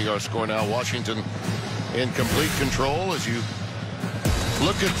 44-20 our score now. Washington in complete control. As you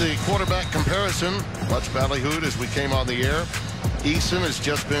look at the quarterback comparison, much ballyhooed as we came on the air. Eason has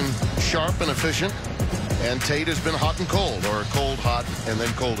just been sharp and efficient, and Tate has been hot and cold, or cold, hot, and then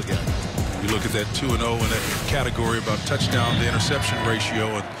cold again. You look at that 2-0 in that category about touchdown to interception ratio,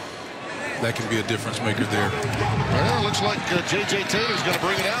 and that can be a difference maker there. Well, looks like J.J. Taylor's going to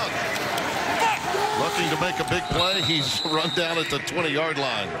bring it out. Looking to make a big play. He's run down at the 20-yard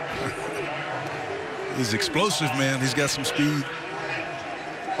line. He's explosive, man. He's got some speed.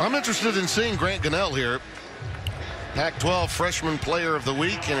 I'm interested in seeing Grant Gunnell here. Pac-12 Freshman Player of the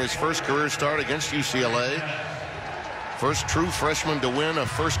Week in his first career start against UCLA. First true freshman to win a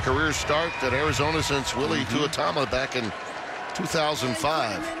first career start at Arizona since Willie Tuatama back in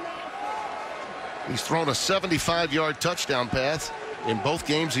 2005. He's thrown a 75-yard touchdown pass in both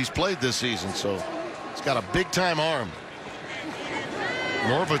games he's played this season, so he's got a big-time arm.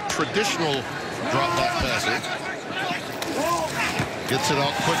 More of a traditional drop-back passer. Gets it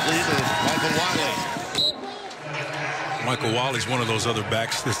out quickly to Michael Wiley. Michael Wiley's one of those other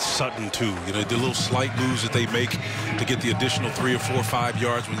backs that's Sutton, too. You know, the little slight moves that they make to get the additional 3 or 4 or 5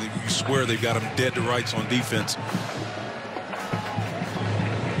 yards when you swear they've got them dead to rights on defense.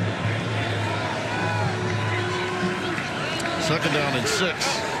 Second down and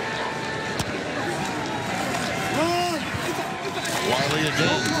 6. Wiley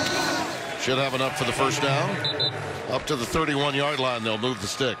again. Should have enough for the first down. Up to the 31-yard line, they'll move the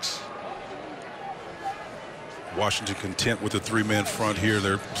sticks. Washington content with the three-man front here.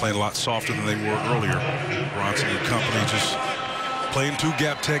 They're playing a lot softer than they were earlier. Bronson and company just playing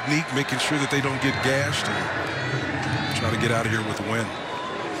two-gap technique, making sure that they don't get gashed and try to get out of here with a win.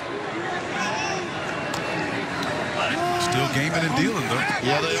 Still gaming and dealing, though.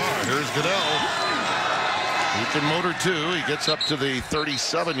 Yeah, they are. Here's Goodell. He can motor two. He gets up to the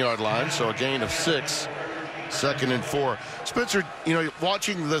 37-yard line, so a gain of 6. 2nd and 4. Spencer, you know,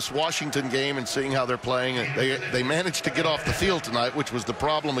 watching this Washington game and seeing how they're playing, they managed to get off the field tonight, which was the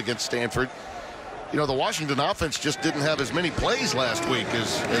problem against Stanford. You know, the Washington offense just didn't have as many plays last week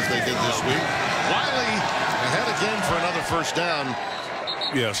as they did this week. Wiley ahead again for another first down.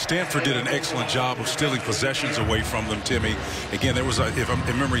 Yeah, Stanford did an excellent job of stealing possessions away from them, Timmy. Again, there was, if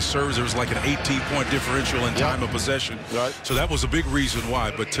memory serves, there was like an 18-point differential in time of possession. Right. So that was a big reason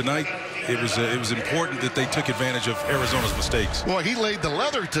why. But tonight, it was important that they took advantage of Arizona's mistakes. Boy, he laid the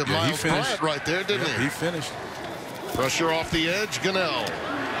leather to Miles Bryant right there, didn't he? He finished. Pressure off the edge. Gunnell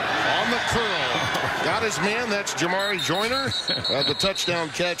on the curl. Got his man. That's Jamari Joyner. Had the touchdown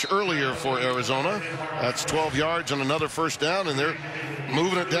catch earlier for Arizona. That's 12 yards and another first down, and they're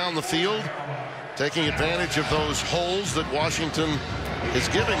moving it down the field, taking advantage of those holes that Washington is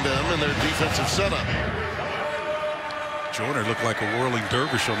giving them in their defensive setup. Joyner looked like a whirling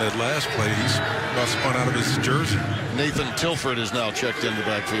dervish on that last play. He's about spun out of his jersey. Nathan Tilford is now checked into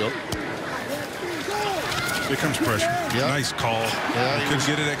backfield. Here comes pressure. Yeah. Nice call. Yeah, he couldn't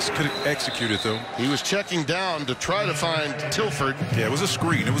get it executed, though. He was checking down to try to find Tilford. Yeah, it was a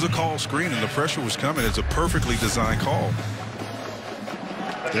screen. It was a call screen, and the pressure was coming. It's a perfectly designed call.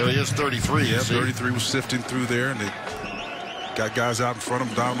 There he is, 33. Yeah, 33 was sifting through there, and they got guys out in front of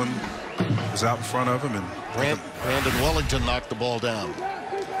him. Donovan was out in front of him, and Brandon Wellington knocked the ball down. Let's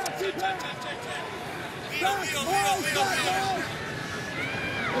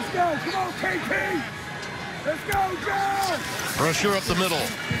go. Come on, KP. Let's go, Joe. Pressure up the middle.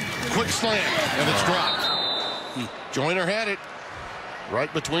 Quick slant, and it's dropped. Joyner had it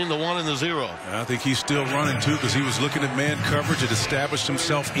right between the 1 and the 0. I think he's still running, too, because he was looking at man coverage. It established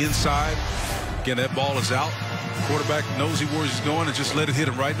himself inside. Again, that ball is out. The quarterback knows where he's going and just let it hit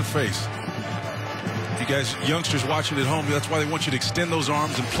him right in the face. You guys, youngsters watching at home, that's why they want you to extend those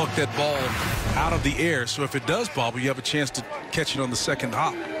arms and pluck that ball out of the air. So if it does bobble, you have a chance to catch it on the second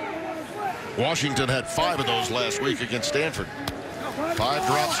hop. Washington had 5 of those last week against Stanford. 5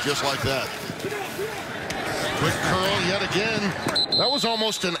 drops just like that. Quick curl yet again. That was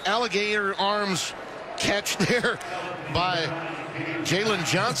almost an alligator arms catch there by Jalen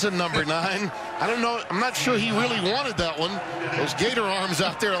Johnson, number 9. I don't know. I'm not sure he really wanted that one. Those gator arms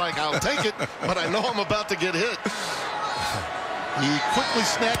out there like, I'll take it, but I know I'm about to get hit. He quickly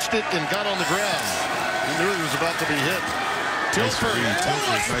snatched it and got on the ground. He knew he was about to be hit. Tilford.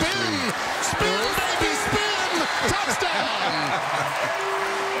 Spin. Spin, baby, spin. Touchdown.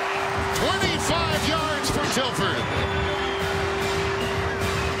 25 yards for Tilford.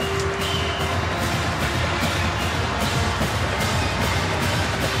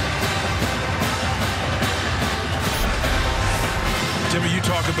 Timmy, you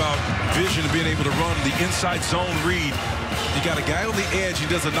talk about vision and being able to run the inside zone read. You got a guy on the edge. He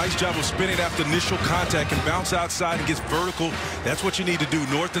does a nice job of spinning after initial contact and bounce outside and gets vertical. That's what you need to do,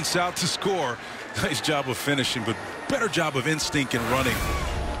 north and south, to score. Nice job of finishing, but better job of instinct and running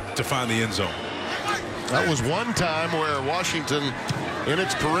to find the end zone. That was one time where Washington, in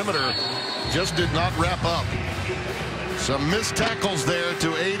its perimeter, just did not wrap up. Some missed tackles there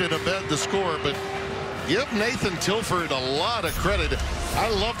to aid and abet the score, but give Nathan Tilford a lot of credit. I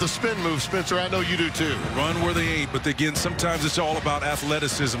love the spin move, Spencer. I know you do too. Run where they ain't, but again, sometimes it's all about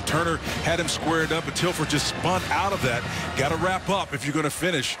athleticism. Turner had him squared up, but Tilford just spun out of that. Got to wrap up if you're going to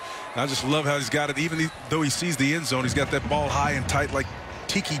finish. I just love how he's got it. Even though he sees the end zone, he's got that ball high and tight like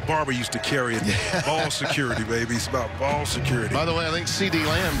Tiki Barber used to carry it. Yeah. Ball security, baby. It's about ball security. By the way, I think C.D.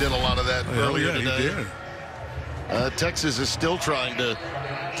 Lamb did a lot of that earlier today. He did. Texas is still trying to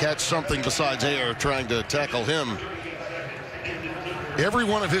catch something besides air, trying to tackle him. Every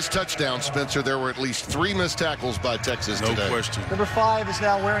one of his touchdowns, Spencer, there were at least 3 missed tackles by Texas today. No question. Number 5 is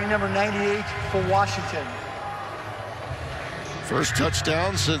now wearing number 98 for Washington. First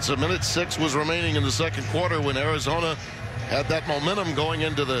touchdown since 1:06 was remaining in the second quarter when Arizona had that momentum going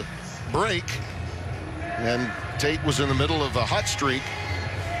into the break. And Tate was in the middle of a hot streak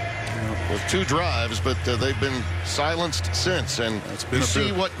with 2 drives, but they've been silenced since. And you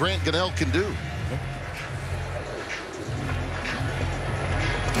see what Grant Gunnell can do.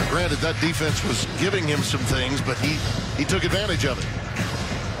 Granted, that defense was giving him some things, but he took advantage of it.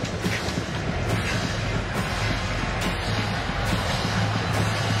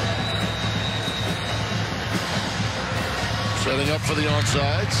 Setting up for the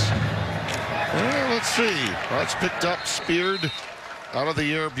onside. Well, let's see. That's picked up, speared out of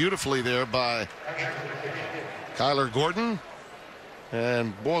the air beautifully there by Kyler Gordon.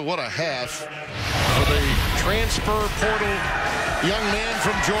 And boy, what a half for the transfer portal young man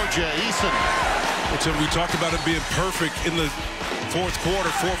from Georgia, Eason. Well, Tim, we talked about him being perfect in the fourth quarter,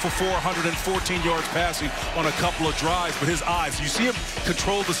 4 for 4, 114 yards passing on a couple of drives. But his eyes, you see him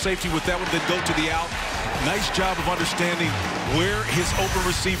control the safety with that one, then go to the out. Nice job of understanding where his open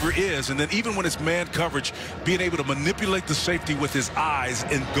receiver is. And then even when it's man coverage, being able to manipulate the safety with his eyes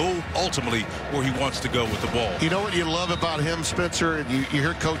and go ultimately where he wants to go with the ball. You know what you love about him, Spencer? And you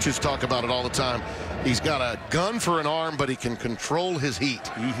hear coaches talk about it all the time. He's got a gun for an arm, but he can control his heat.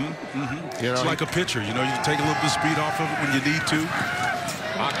 You know, it's like a pitcher. You know, you can take a little bit of speed off of it when you need to.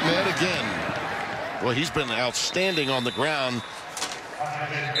 Ahmed again. Well, he's been outstanding on the ground.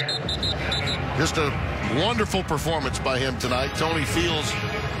 Just a wonderful performance by him tonight. Tony Fields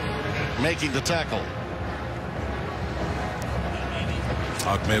making the tackle.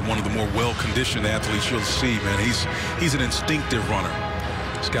 Ahmed, one of the more well-conditioned athletes you'll see, man. He's an instinctive runner.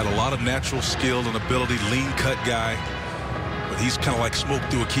 He's got a lot of natural skill and ability, lean cut guy. But he's kind of like smoke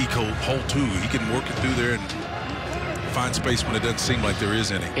through a key hole, too. He can work it through there and find space when it doesn't seem like there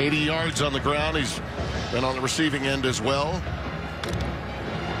is any. 80 yards on the ground. He's been on the receiving end as well.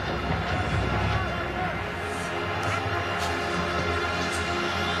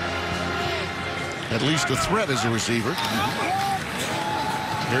 At least a threat as a receiver.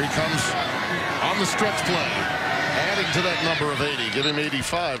 Here he comes on the stretch play. Adding to that number of 80. Give him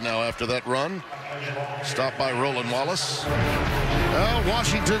 85 now after that run. Stopped by Roland Wallace. Well,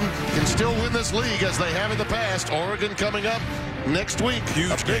 Washington can still win this league as they have in the past. Oregon coming up next week.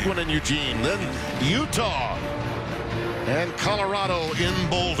 Huge a big one in Eugene. Then Utah and Colorado in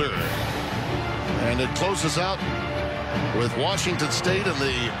Boulder. And it closes out with Washington State in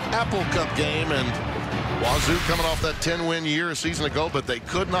the Apple Cup game, and Wazoo coming off that 10-win year a season ago, but they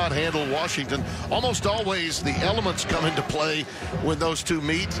could not handle Washington. Almost always the elements come into play when those two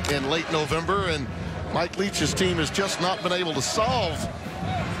meet in late November, and Mike Leach's team has just not been able to solve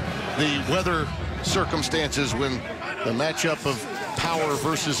the weather circumstances when the matchup of power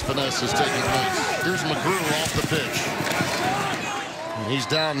versus finesse is taking place. Here's McGrew off the pitch. And he's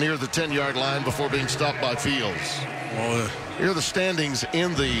down near the 10-yard line before being stopped by Fields. Well, here are the standings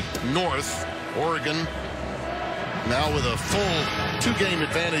in the North. Oregon now with a full 2-game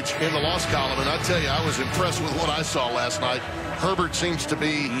advantage in the loss column. And I tell you, I was impressed with what I saw last night. Herbert seems to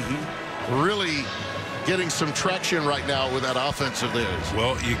be really getting some traction right now with that offense of theirs.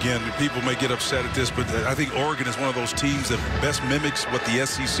 Well, again, people may get upset at this, but I think Oregon is one of those teams that best mimics what the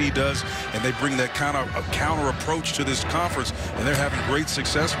SEC does, and they bring that kind of a counter approach to this conference, and they're having great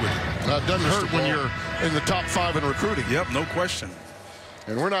success with it. It doesn't hurt when you're in the top 5 in recruiting. Yep, no question.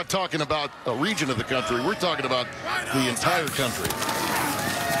 And we're not talking about a region of the country. We're talking about the entire country.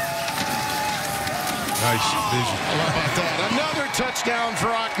 Nice vision. How about that? Another touchdown for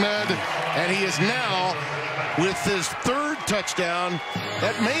Ahmed, and he is now with his 3rd touchdown.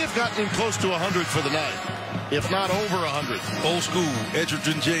 That may have gotten him close to 100 for the night, if not over 100. Old school,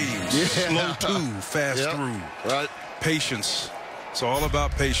 Edgerton James. Yeah. Slow to, fast through. Right. Patience. It's all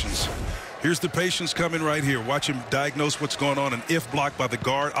about patience. Here's the patience coming right here. Watch him diagnose what's going on. An if block by the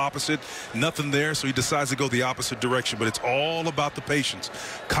guard opposite. Nothing there, so he decides to go the opposite direction. But it's all about the patience.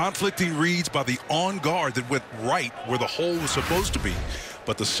 Conflicting reads by the on guard that went right where the hole was supposed to be.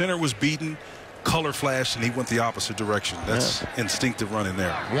 But the center was beaten, color flashed, and he went the opposite direction. That's instinctive running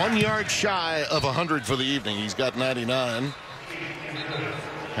there. 1 yard shy of 100 for the evening. He's got 99.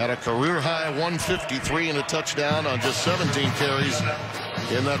 Had a career-high 153 and a touchdown on just 17 carries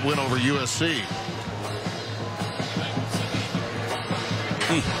in that win over USC.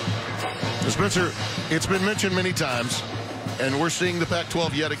 Spencer, it's been mentioned many times, and we're seeing the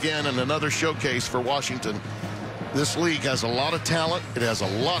Pac-12 yet again in another showcase for Washington. This league has a lot of talent. It has a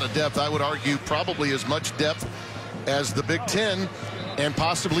lot of depth. I would argue probably as much depth as the Big Ten and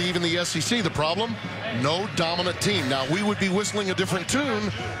possibly even the SEC. The problem? No dominant team. Now, we would be whistling a different tune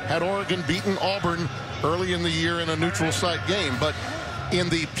had Oregon beaten Auburn early in the year in a neutral site game. But in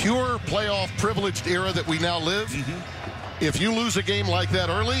the pure playoff privileged era that we now live, if you lose a game like that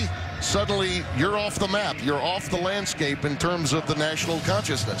early, suddenly you're off the map. You're off the landscape in terms of the national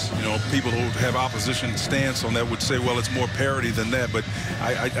consciousness. You know, people who have opposition stance on that would say, well, it's more parity than that. But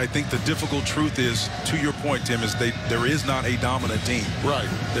I think the difficult truth is, to your point, Tim, is there is not a dominant team. Right.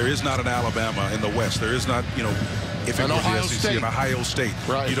 There is not an Alabama in the West. There is not, you know, if it was the SEC, an Ohio State.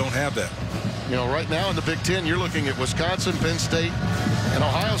 Right. You don't have that. You know, right now in the Big Ten, you're looking at Wisconsin, Penn State, and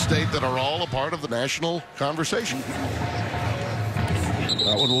Ohio State that are all a part of the national conversation.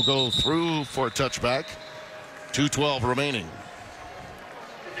 That one will go through for a touchback. 2:12 remaining.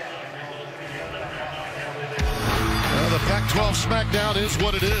 The Pac-12 SmackDown is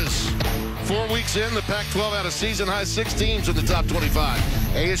what it is. 4 weeks in, the Pac-12 had a season-high 6 teams in the top 25.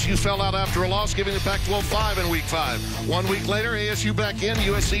 ASU fell out after a loss, giving the Pac-12 5 in Week 5. 1 week later, ASU back in,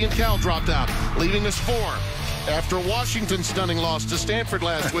 USC and Cal dropped out, leaving us 4. After Washington's stunning loss to Stanford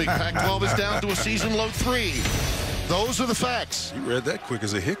last week, Pac-12 is down to a season-low 3. Those are the facts. You read that quick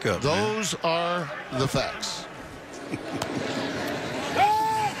as a hiccup. Those are the facts.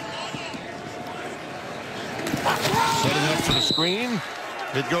 Setting up for the screen.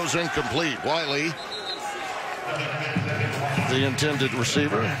 It goes incomplete. Wiley, the intended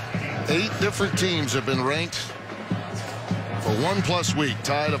receiver. 8 different teams have been ranked for 1+ week,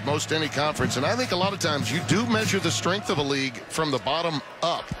 tied of most any conference. And I think a lot of times you do measure the strength of a league from the bottom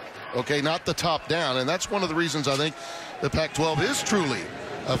up, okay, not the top down. And that's one of the reasons I think the Pac-12 is truly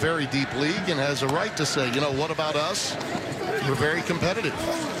a very deep league and has a right to say, you know, what about us? We're very competitive.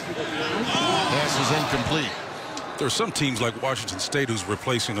 Pass is incomplete. There are some teams like Washington State who's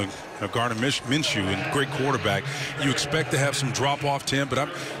replacing a Gardner Minshew and great quarterback. You expect to have some drop-off, Tim, but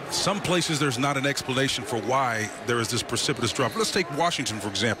some places there's not an explanation for why there is this precipitous drop. Let's take Washington, for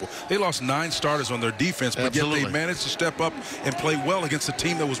example. They lost 9 starters on their defense, but yet they managed to step up and play well against a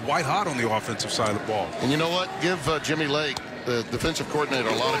team that was white hot on the offensive side of the ball. And you know what? Give Jimmy Lake, the defensive coordinator,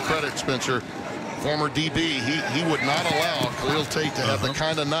 a lot of credit, Spencer. Former DB, he would not allow Khalil Tate to have the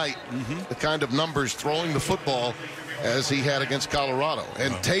kind of night, the kind of numbers throwing the football as he had against Colorado.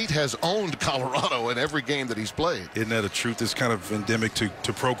 And Tate has owned Colorado in every game that he's played. Isn't that a truth? It's kind of endemic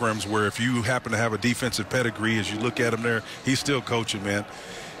to programs where if you happen to have a defensive pedigree, as you look at him there, he's still coaching, man.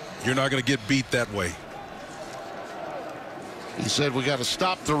 You're not going to get beat that way. He said we got to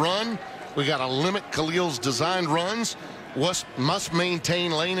stop the run. We got to limit Khalil's designed runs. Must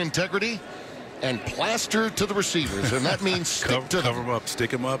maintain lane integrity. And plaster to the receivers, and that means stick to them. Cover them up,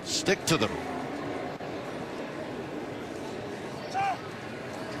 stick them up. Stick to them.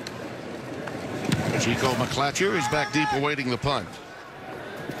 Chico McClatcher is back deep awaiting the punt.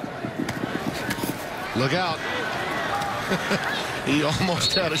 Look out. He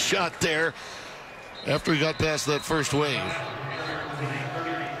almost had a shot there after he got past that first wave.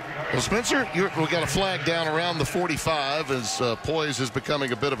 Well, Spencer, we got a flag down around the 45 as poise is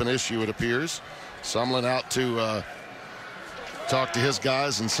becoming a bit of an issue, it appears. Sumlin out to talk to his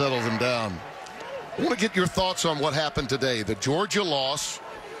guys and settle them down. I want to get your thoughts on what happened today. The Georgia loss,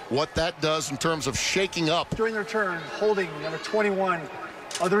 what that does in terms of shaking up. During the return, holding number 21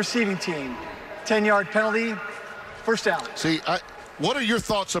 of the receiving team. 10-yard penalty, first down. See, what are your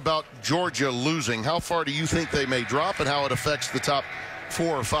thoughts about Georgia losing? How far do you think they may drop and how it affects the top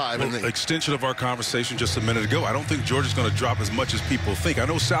 4 or 5? Well, in the extension of our conversation just a minute ago, I don't think Georgia's going to drop as much as people think. I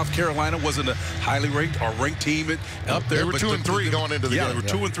know South Carolina wasn't a highly ranked or ranked team up there. They were 2-3 going into the game. Yeah, they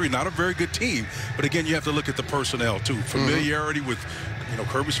were 2-3, not a very good team. But again, you have to look at the personnel too. Familiarity with,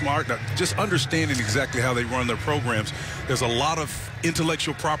 Kirby Smart, just understanding exactly how they run their programs. There's a lot of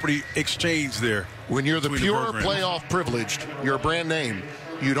intellectual property exchange there. When you're the pure playoff privileged, your brand name,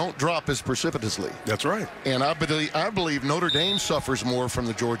 you don't drop as precipitously. That's right. And I believe Notre Dame suffers more from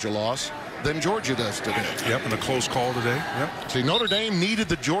the Georgia loss than Georgia does today. Yep, and a close call today. Yep. See, Notre Dame needed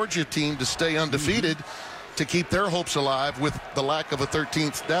the Georgia team to stay undefeated to keep their hopes alive with the lack of a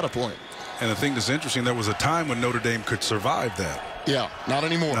 13th data point. And the thing that's interesting, there was a time when Notre Dame could survive that. Yeah, not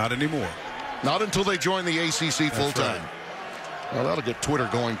anymore. Not anymore. Not until they join the ACC full-time. Right. Well, that'll get Twitter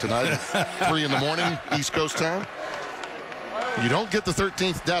going tonight, 3 in the morning, East Coast time. You don't get the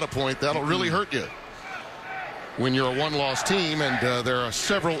 13th data point, that'll really hurt you when you're a one-loss team, and there are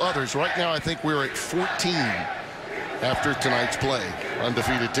several others. Right now, I think we're at 14 after tonight's play,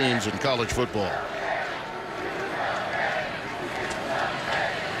 undefeated teams in college football.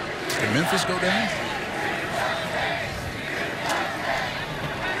 Did Memphis go down?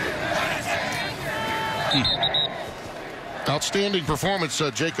 Outstanding performance,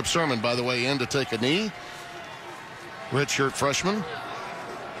 Jacob Sermon, by the way, in to take a knee. Redshirt freshman.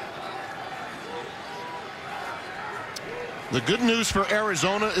 The good news for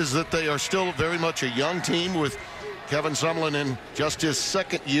Arizona is that they are still very much a young team with Kevin Sumlin in just his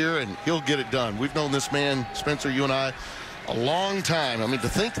 2nd year, and he'll get it done. We've known this man, Spencer, you and I, a long time. I mean, to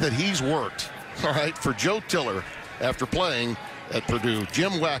think that he's worked, all right, for Joe Tiller after playing at Purdue,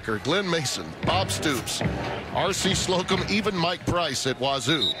 Jim Wacker, Glenn Mason, Bob Stoops, R.C. Slocum, even Mike Price at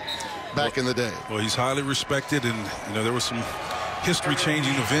Wazoo back in the day. Well, he's highly respected, and, there was some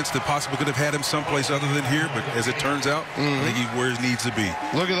history-changing events that possibly could have had him someplace other than here, but as it turns out, I think he's where he needs to be.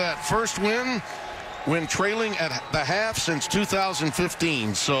 Look at that. First win when trailing at the half since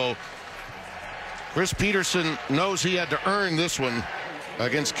 2015. So Chris Petersen knows he had to earn this one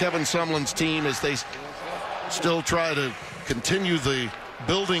against Kevin Sumlin's team as they still try to continue the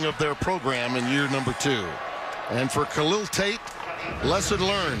building of their program in year number 2. And for Khalil Tate, lesson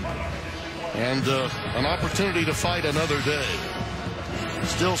learned and an opportunity to fight another day.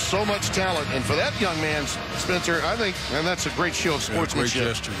 Still so much talent, and for that young man, Spencer, I think, and that's a great show of sportsmanship.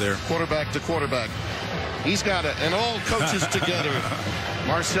 Great gesture there. Quarterback to quarterback. He's got it, and all coaches together.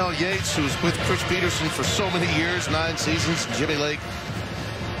 Marcel Yates, who's with Chris Petersen for so many years, 9 seasons, Jimmy Lake.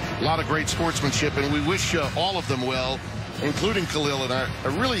 A lot of great sportsmanship, and we wish all of them well, including Khalil. And I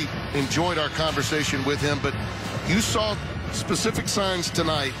really enjoyed our conversation with him, but you saw specific signs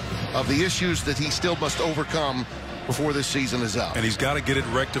tonight of the issues that he still must overcome before this season is out. And he's got to get it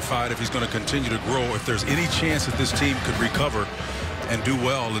rectified if he's going to continue to grow. If there's any chance that this team could recover and do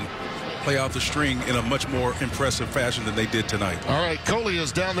well and play out the string in a much more impressive fashion than they did tonight. All right, Coley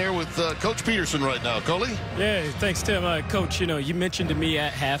is down there with Coach Petersen right now. Coley? Yeah, thanks, Tim. Coach, you mentioned to me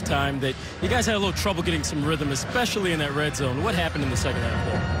at halftime that you guys had a little trouble getting some rhythm, especially in that red zone. What happened in the second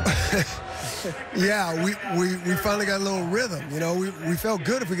half there? Yeah, we finally got a little rhythm. We felt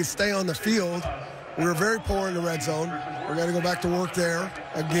good if we could stay on the field. We were very poor in the red zone. We're going to go back to work there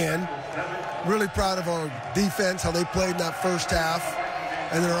again. Really proud of our defense, how they played in that first half.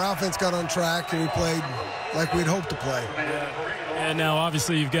 And then our offense got on track, and we played like we'd hoped to play. And now,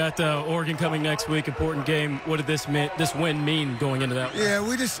 obviously, you've got Oregon coming next week, important game. What did this win mean going into that one?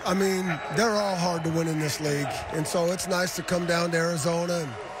 Yeah, they're all hard to win in this league. And so it's nice to come down to Arizona. And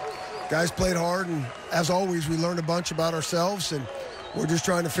guys played hard, and as always, we learned a bunch about ourselves, and we're just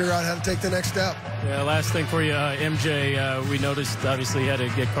trying to figure out how to take the next step. Yeah, last thing for you, MJ, we noticed, obviously, he had to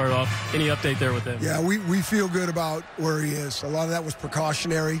get carted off. Any update there with him? Yeah, we feel good about where he is. A lot of that was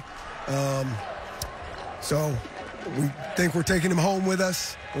precautionary. So we think we're taking him home with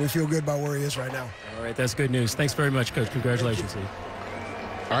us, and we feel good about where he is right now. All right, that's good news. Thanks very much, Coach. Congratulations to you.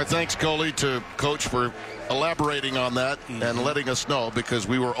 All right, thanks, Coley, to Coach for elaborating on that and letting us know, because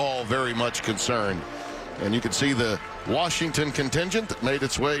we were all very much concerned. And you can see the Washington contingent that made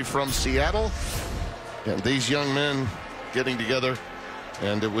its way from Seattle. And these young men getting together.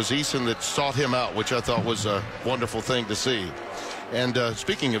 And it was Eason that sought him out, which I thought was a wonderful thing to see. And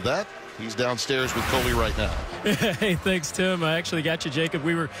speaking of that, he's downstairs with Coley right now. Hey, thanks, Tim. I actually got you, Jacob.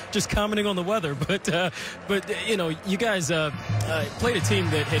 We were just commenting on the weather, but you guys played a team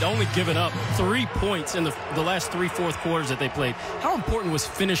that had only given up 3 points in the last 3 fourth quarters that they played. How important was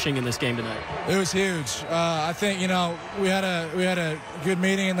finishing in this game tonight? It was huge. I think we had a good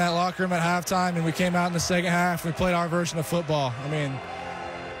meeting in that locker room at halftime, and we came out in the second half. We played our version of football.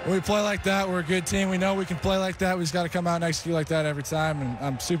 When we play like that, we're a good team. We know we can play like that. We just got to come out and execute like that every time. And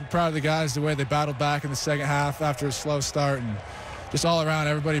I'm super proud of the guys, the way they battled back in the second half after a slow start. And just all around,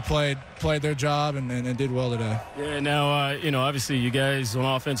 everybody played their job and did well today. Yeah, now, obviously you guys on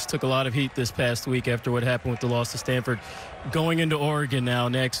offense took a lot of heat this past week after what happened with the loss to Stanford. Going into Oregon now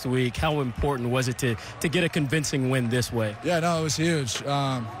next week, how important was it to get a convincing win this way? Yeah, no, it was huge.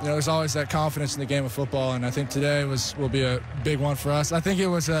 There's always that confidence in the game of football, and I think today will be a big one for us. I think it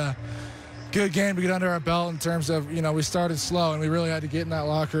was a good game to get under our belt in terms of, we started slow, and we really had to get in that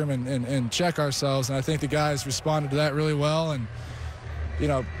locker room and check ourselves, and I think the guys responded to that really well. And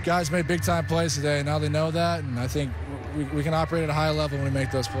guys made big-time plays today. Now they know that, and I think we can operate at a high level when we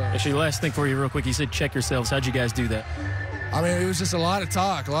make those plays. Actually, last thing for you real quick. You said check yourselves. How'd you guys do that? It was just a lot of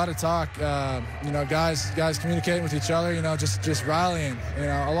talk. Guys communicating with each other, just rallying.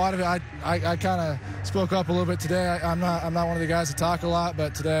 A lot of it, I kind of spoke up a little bit today. I'm not one of the guys to talk a lot,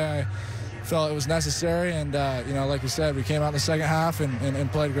 but today I felt it was necessary. And, like you said, we came out in the second half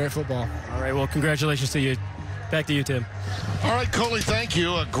and played great football. All right, well, congratulations to you. Back to you, Tim. All right, Coley, thank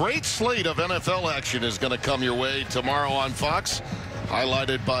you. A great slate of NFL action is going to come your way tomorrow on Fox,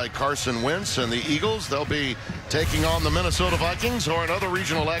 highlighted by Carson Wentz and the Eagles. They'll be taking on the Minnesota Vikings, or in other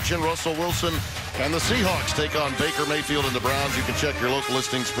regional action, Russell Wilson and the Seahawks take on Baker Mayfield and the Browns. You can check your local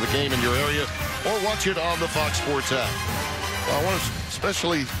listings for the game in your area or watch it on the Fox Sports app. Well, I want to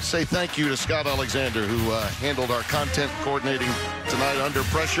especially say thank you to Scott Alexander, who handled our content coordinating tonight under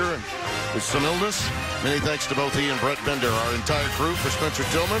pressure and with some illness. Many thanks to both he and Brett Bender, our entire crew. For Spencer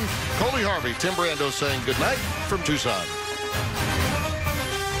Tillman, Coley Harvey, Tim Brando saying good night from Tucson.